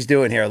knows what he's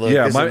doing here, Luke.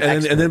 Yeah,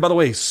 and then, by the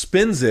way, he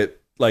spins it.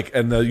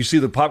 You see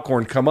the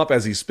popcorn come up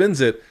as he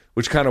spins it,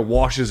 which kind of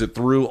washes it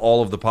through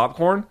all of the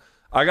popcorn.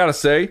 I got to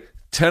say,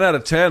 10 out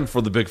of 10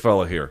 for the big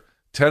fella here.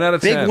 10 out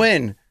of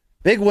 10.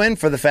 Big win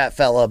for the fat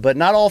fella, but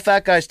not all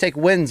fat guys take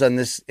wins in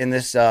this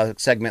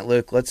segment,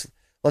 Luke. Let's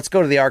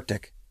go to the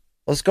Arctic.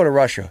 Let's go to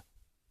Russia.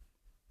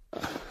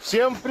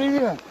 Всем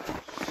привет.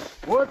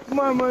 Вот,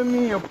 мама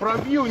мия,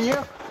 пробью,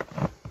 нет?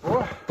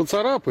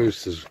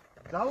 Поцарапаешься же.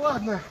 Да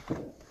ладно.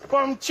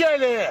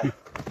 Помчали!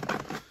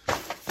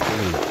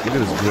 Look at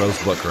his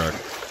gross butt crack.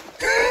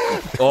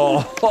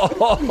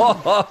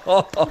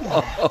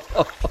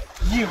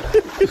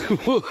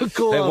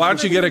 Hey, why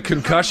don't you get a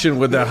concussion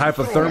with that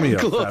hypothermia,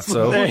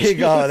 fatso? There you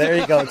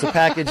go. It's a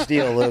package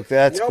deal, Luke.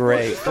 That's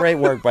great. Great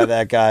work by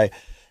that guy.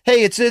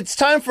 Hey, it's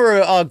time for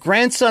a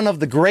grandson of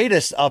the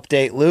greatest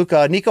update, Luke.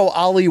 Nico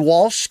Ali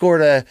Walsh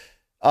scored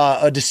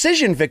a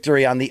decision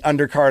victory on the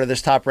undercard of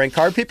this top-ranked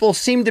card. People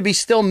seem to be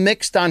still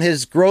mixed on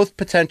his growth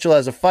potential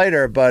as a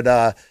fighter,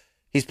 but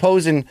he's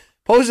posing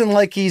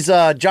like he's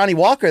Johnny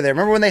Walker there.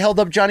 Remember when they held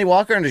up Johnny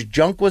Walker and his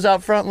junk was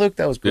out front, Luke?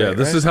 That was great. Yeah,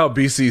 this is how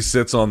BC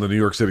sits on the New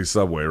York City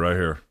subway right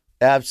here.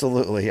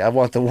 Absolutely. I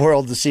want the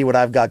world to see what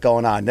I've got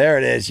going on. There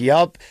it is.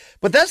 Yup.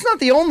 But that's not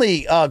the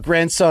only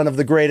grandson of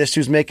the greatest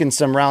who's making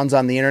some rounds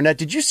on the internet.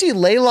 Did you see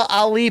Layla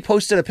Ali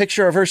posted a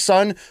picture of her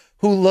son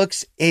who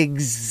looks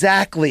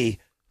exactly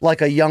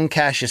like a young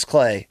Cassius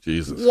Clay?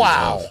 Jesus.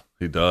 Wow.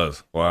 He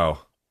does. Wow.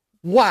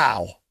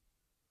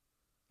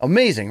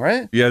 Amazing,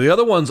 right? Yeah, the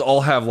other ones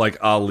all have like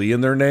Ali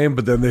in their name,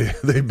 but then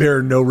they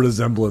bear no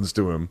resemblance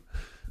to him.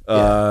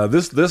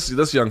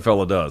 This young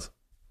fella does.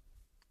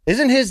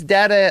 Isn't his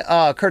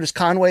dad Curtis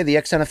Conway, the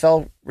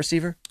ex-NFL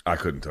receiver? I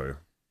couldn't tell you.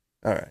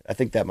 All right. I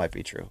think that might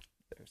be true.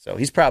 So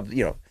he's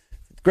probably,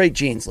 great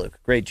genes, Luke.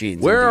 Great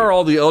genes. Where are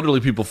all the elderly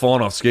people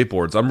falling off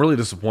skateboards? I'm really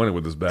disappointed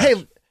with this batch.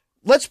 Hey,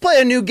 let's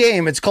play a new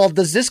game. It's called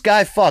Does This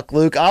Guy Fuck,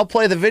 Luke? I'll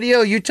play the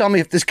video. You tell me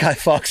if this guy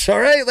fucks. All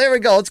right? There we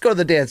go. Let's go to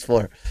the dance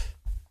floor.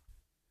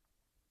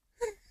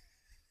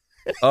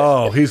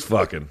 Oh, he's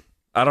fucking.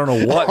 I don't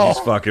know what he's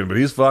fucking, but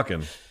he's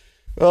fucking.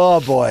 Oh,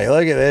 boy.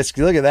 Look at this.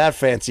 Look at that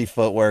fancy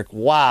footwork.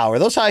 Wow. Are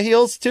those high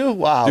heels, too?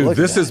 Wow. Dude,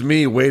 this is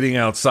me waiting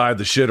outside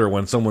the shitter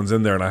when someone's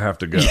in there and I have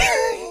to go.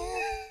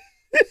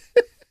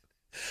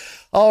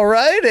 All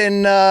right.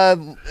 And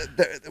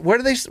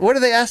what are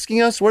they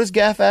asking us? What is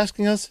Gaff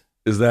asking us?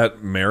 Is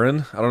that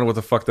Marin? I don't know what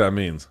the fuck that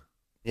means.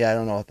 Yeah, I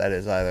don't know what that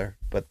is either.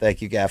 But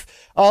thank you, Gaff.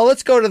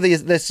 Let's go to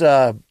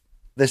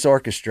this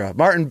orchestra.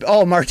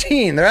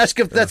 Martine. They're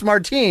asking if that's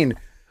Martine.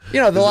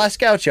 The Last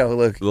Gaucho,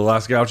 Luke. The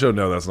Last Gaucho?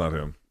 No, that's not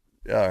him.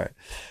 All right.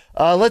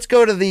 Let's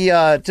go to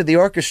the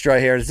orchestra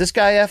here. Does this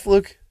guy F,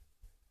 Luke?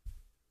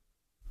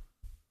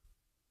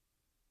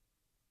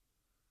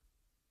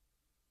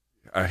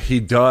 He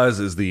does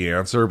is the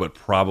answer, but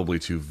probably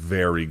to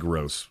very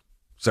gross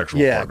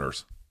sexual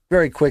partners.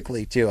 Very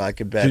quickly, too, I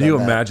could bet. Can you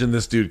imagine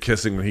this dude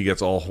kissing when he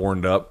gets all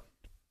horned up?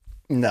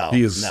 No.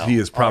 He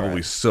is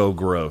probably so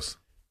gross.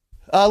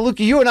 Luke,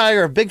 you and I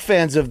are big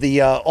fans of the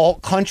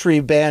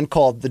alt-country band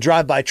called the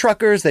Drive-By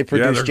Truckers. They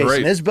produced Jason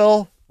great.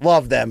 Isbell.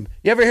 Love them.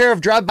 You ever hear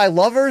of Drive-By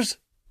Lovers?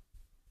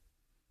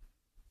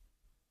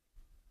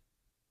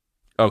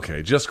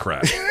 Okay, just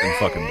crash and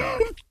fucking die.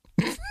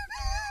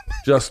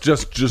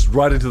 just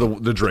right into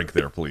the drink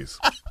there, please.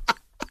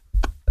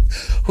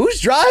 Who's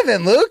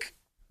driving, Luke?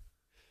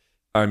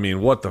 I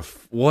mean, what?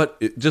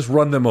 Just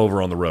run them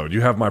over on the road.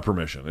 You have my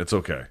permission. It's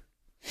okay.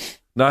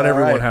 Not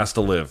everyone has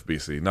to live,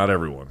 BC. Not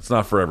everyone. It's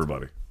not for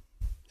everybody.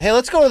 Hey,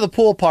 let's go to the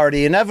pool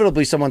party.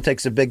 Inevitably, someone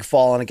takes a big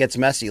fall and it gets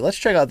messy. Let's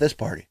check out this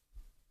party.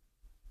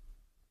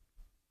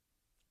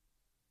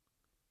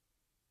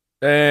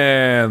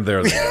 And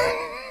there they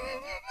go.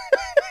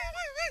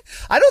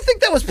 I don't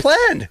think that was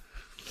planned.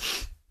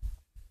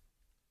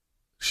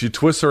 She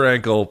twists her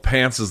ankle,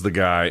 pantses the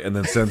guy, and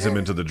then sends him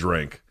into the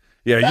drink.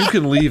 Yeah, you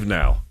can leave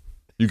now.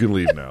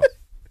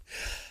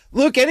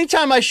 Luke,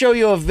 anytime I show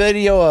you a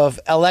video of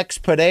Alex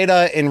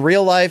Pineda in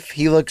real life,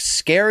 he looks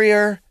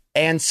scarier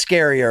and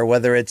scarier,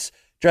 whether it's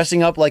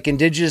dressing up like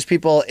indigenous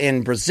people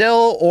in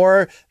Brazil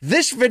or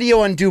this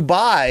video in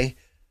Dubai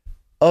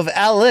of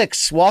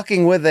Alex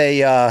walking with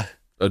a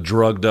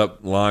drugged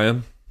up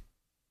lion.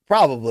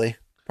 Probably.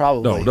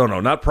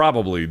 No, not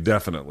probably,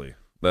 definitely.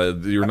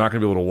 You're not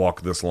going to be able to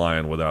walk this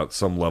lion without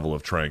some level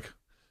of trank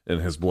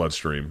in his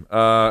bloodstream.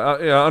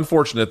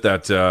 Unfortunate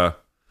that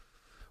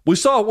we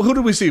saw. Who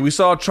did we see? We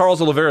saw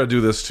Charles Oliveira do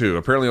this too.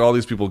 Apparently, all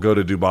these people go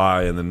to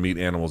Dubai and then meet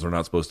animals they're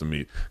not supposed to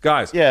meet.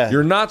 Guys,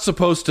 you're not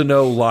supposed to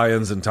know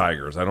lions and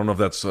tigers. I don't know if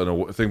that's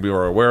a thing we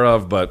are aware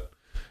of, but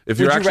if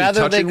you're actually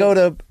touching,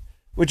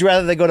 would you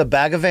rather they go to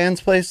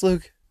Bagavant's place,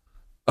 Luke?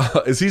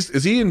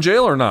 Is he in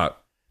jail or not?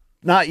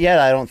 Not yet,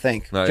 I don't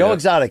think. Not Joe yet.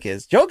 Exotic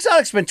is. Joe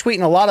Exotic's been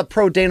tweeting a lot of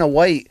pro Dana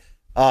White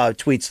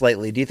tweets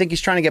lately. Do you think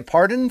he's trying to get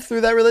pardoned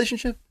through that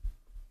relationship?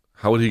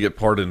 How would he get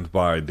pardoned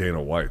by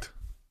Dana White?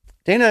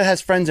 Dana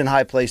has friends in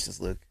high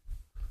places, Luke.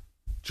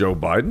 Joe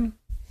Biden?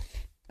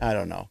 I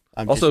don't know.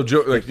 Also,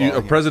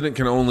 a president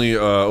can only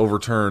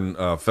overturn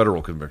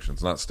federal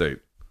convictions, not state.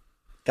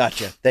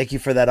 Gotcha. Thank you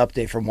for that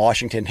update from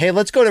Washington. Hey,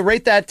 let's go to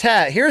Rate That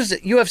Tat. Here's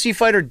UFC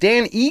fighter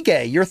Dan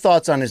Ige. Your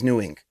thoughts on his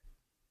new ink?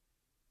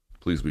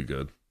 Please be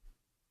good.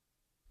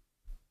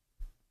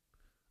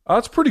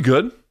 It's pretty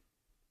good.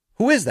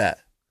 Who is that?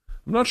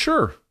 I'm not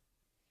sure.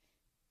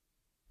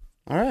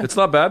 All right. It's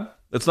not bad.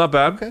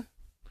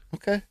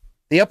 Okay.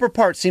 The upper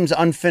part seems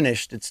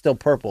unfinished. It's still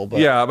purple. But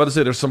yeah, I'm about to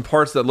say there's some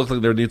parts that look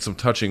like they need some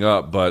touching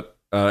up, but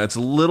it's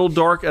a little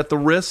dark at the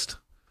wrist.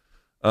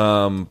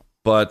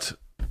 But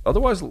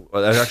otherwise,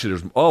 actually,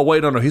 there's. Oh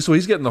wait, no.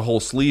 He's getting the whole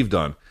sleeve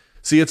done.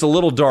 See, it's a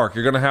little dark.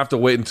 You're gonna have to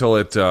wait until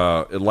it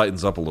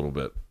lightens up a little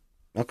bit.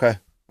 Okay.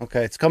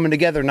 It's coming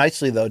together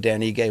nicely, though, Dan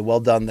Ige. Well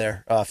done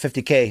there.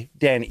 50K,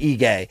 Dan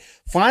Ige.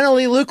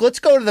 Finally, Luke, let's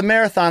go to the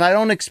marathon. I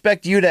don't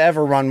expect you to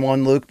ever run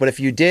one, Luke, but if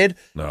you did,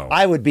 no.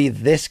 I would be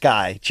this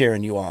guy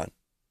cheering you on.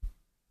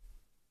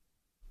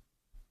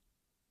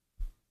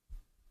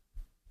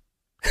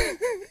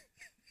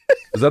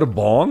 Is that a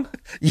bong?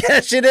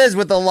 Yes, it is,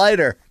 with the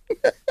lighter.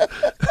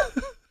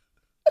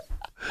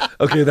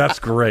 Okay, that's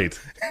great.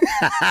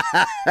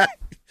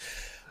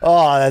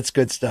 Oh, that's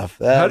good stuff.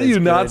 How do you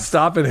not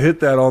stop and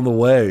hit that on the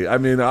way? I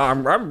mean,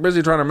 I'm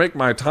busy trying to make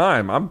my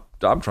time. I'm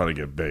trying to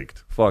get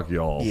baked. Fuck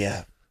y'all.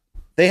 Yeah.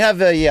 They have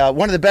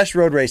one of the best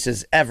road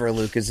races ever,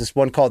 Luke, is this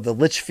one called the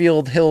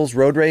Litchfield Hills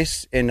Road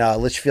Race in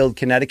Litchfield,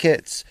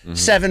 Connecticut.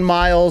 It's 7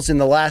 miles, and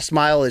the last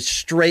mile is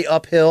straight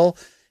uphill,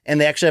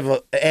 and they actually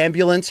have an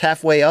ambulance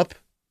halfway up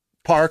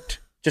parked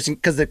just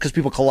because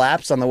people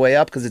collapse on the way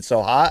up because it's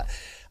so hot.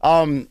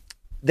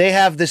 They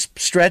have this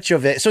stretch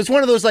of it. So it's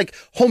one of those like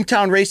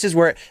hometown races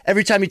where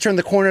every time you turn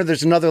the corner,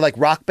 there's another like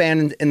rock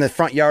band in the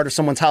front yard of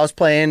someone's house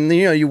playing.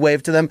 And, you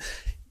wave to them.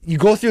 You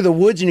go through the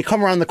woods and you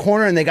come around the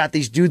corner and they got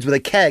these dudes with a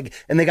keg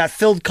and they got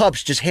filled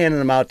cups just handing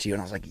them out to you.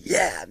 And I was like,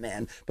 yeah,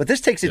 man. But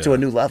this takes it to a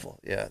new level.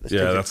 Yeah.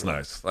 That's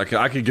nice. I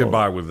could get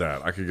by with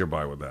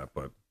that.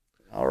 But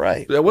all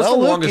right. What's the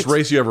longest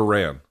race you ever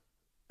ran?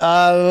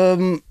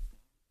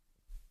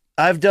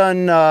 I've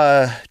done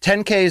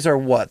 10Ks or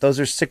what? Those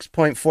are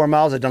 6.4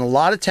 miles. I've done a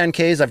lot of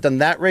 10Ks. I've done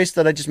that race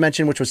that I just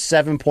mentioned, which was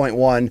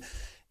 7.1.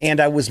 And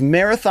I was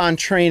marathon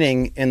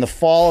training in the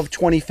fall of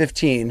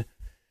 2015.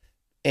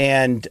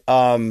 And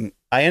I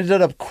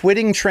ended up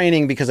quitting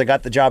training because I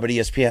got the job at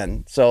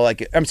ESPN. So,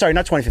 I'm sorry,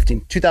 not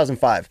 2015,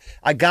 2005.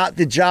 I got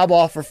the job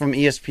offer from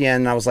ESPN.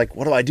 And I was like,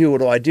 what do I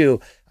do?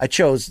 I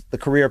chose the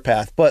career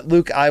path. But,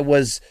 Luke, I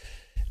was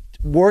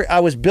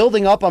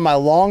building up on my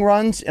long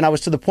runs, and I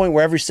was to the point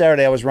where every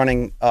Saturday I was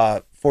running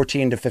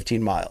 14 to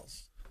 15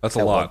 miles. That's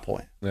a lot. One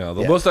point. Yeah,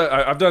 the most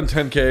I've done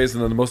 10Ks,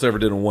 and then the most I ever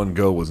did in one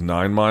go was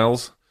 9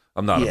 miles.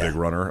 I'm not a big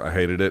runner. I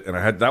hated it, and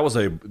I don't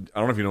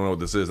know if you know what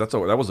this is. That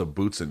was a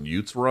boots and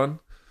utes run.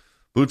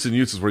 Boots and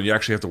utes is where you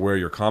actually have to wear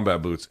your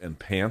combat boots and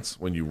pants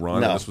when you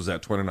run. And this was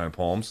at 29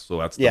 Palms, so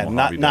that's the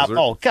Mojave Desert.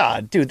 Oh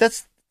God, dude,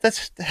 that's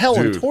hell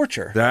and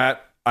torture.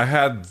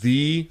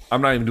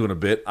 I'm not even doing a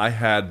bit. I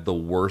had the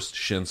worst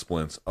shin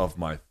splints of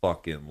my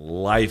fucking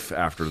life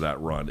after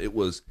that run. It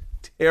was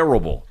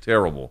terrible.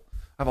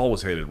 I've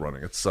always hated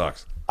running. It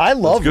sucks. I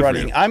love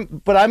running.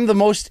 I'm the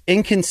most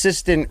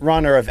inconsistent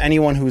runner of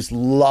anyone who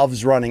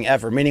loves running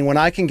ever. Meaning when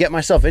I can get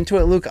myself into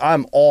it, Luke,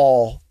 I'm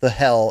all the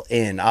hell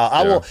in.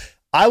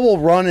 I will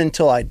run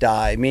until I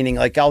die, meaning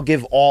like I'll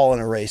give all in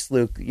a race,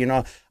 Luke.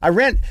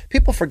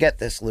 People forget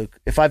this, Luke.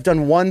 If I've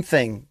done one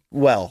thing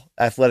well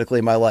athletically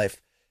in my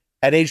life,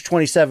 at age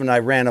 27, I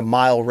ran a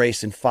mile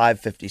race in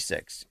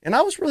 5:56, and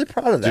I was really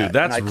proud of that. Dude,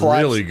 that's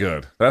really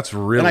good. That's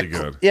really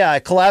good. Yeah, I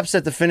collapsed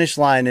at the finish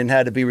line and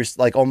had to be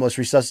almost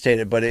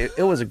resuscitated, but it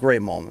was a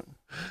great moment.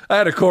 I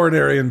had a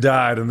coronary and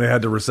died, and they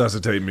had to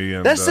resuscitate me.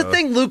 And that's the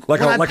thing, Luke.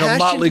 Like a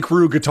Motley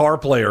Crue guitar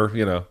player,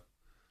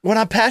 When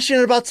I'm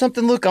passionate about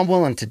something, Luke, I'm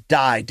willing to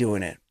die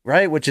doing it.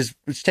 Right, which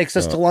takes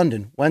us to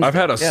London Wednesday. I've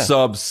had a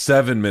sub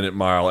 7-minute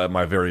mile at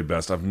my very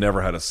best. I've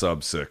never had a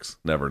sub 6.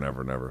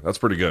 Never. That's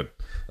pretty good.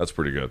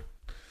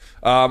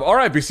 All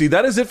right, BC,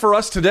 that is it for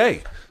us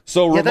today.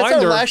 So reminder, that's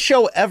our last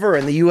show ever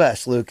in the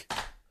U.S., Luke.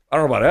 I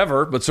don't know about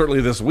ever, but certainly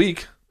this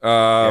week.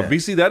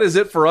 BC, that is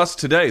it for us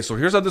today. So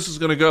here's how this is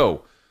going to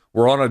go.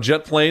 We're on a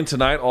jet plane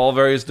tonight, all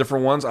various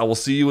different ones. I will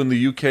see you in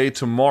the UK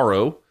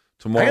tomorrow.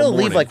 I'm going to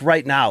leave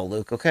right now,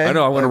 Luke, okay? I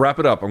know, I'm going to wrap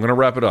it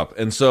up.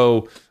 And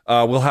so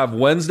we'll have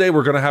Wednesday,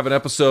 we're going to have an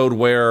episode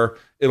where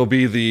it'll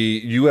be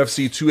the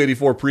UFC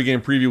 284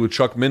 pregame preview with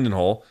Chuck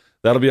Mindenhall.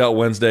 That'll be out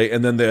Wednesday.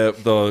 And then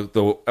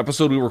the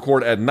episode we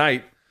record at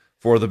night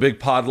for the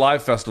Big Pod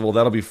Live Festival,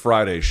 that'll be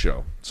Friday's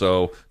show.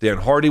 So Dan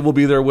Hardy will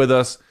be there with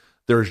us.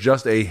 There's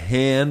just a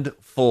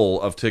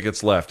handful of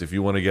tickets left if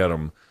you want to get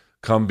them.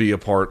 Come be a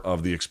part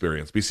of the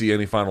experience. BC,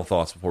 any final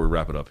thoughts before we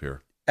wrap it up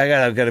here?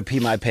 I gotta pee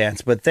my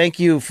pants. But thank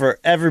you for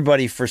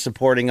everybody for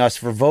supporting us,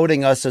 for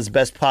voting us as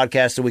best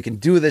podcast so we can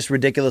do this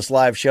ridiculous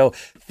live show.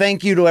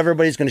 Thank you to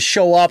everybody who's going to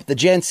show up, the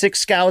Jan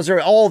 6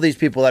 Scouser, all these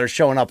people that are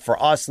showing up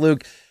for us,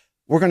 Luke.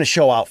 We're going to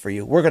show out for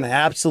you. We're going to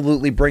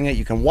absolutely bring it.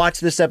 You can watch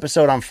this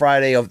episode on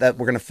Friday of that.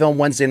 We're going to film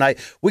Wednesday night.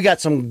 We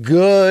got some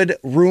good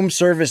room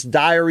service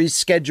diaries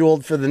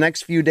scheduled for the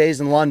next few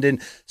days in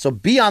London. So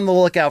be on the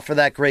lookout for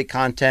that great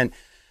content.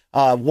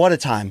 What a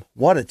time.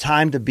 What a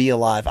time to be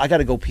alive. I got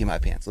to go pee my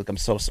pants. Look, I'm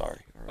so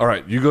sorry. All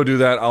right, you go do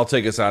that. I'll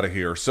take us out of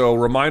here. So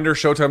reminder,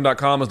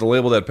 Showtime.com is the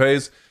label that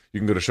pays. You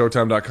can go to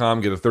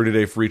Showtime.com, get a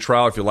 30-day free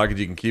trial. If you like it,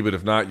 you can keep it.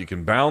 If not, you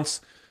can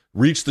bounce.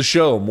 Reach the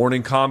show,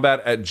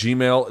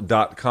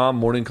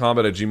 morningcombat@gmail.com.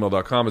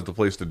 Morningcombat@gmail.com is the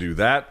place to do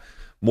that.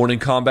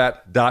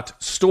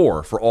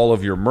 Morningcombat.store for all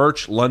of your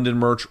merch, London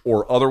merch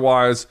or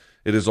otherwise.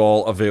 It is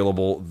all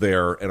available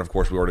there. And, of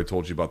course, we already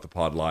told you about the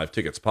Pod Live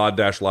tickets,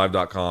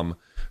 pod-live.com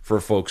for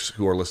folks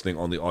who are listening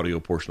on the audio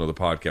portion of the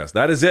podcast.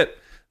 That is it.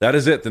 That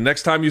is it. The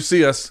next time you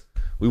see us,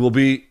 we will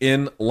be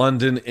in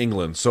London,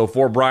 England. So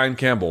for Brian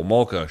Campbell,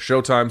 Mulca,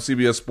 Showtime,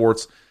 CBS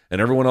Sports, and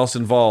everyone else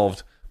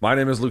involved, my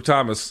name is Luke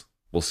Thomas.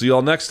 We'll see you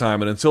all next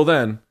time, and until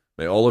then,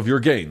 may all of your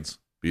gains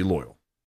be loyal.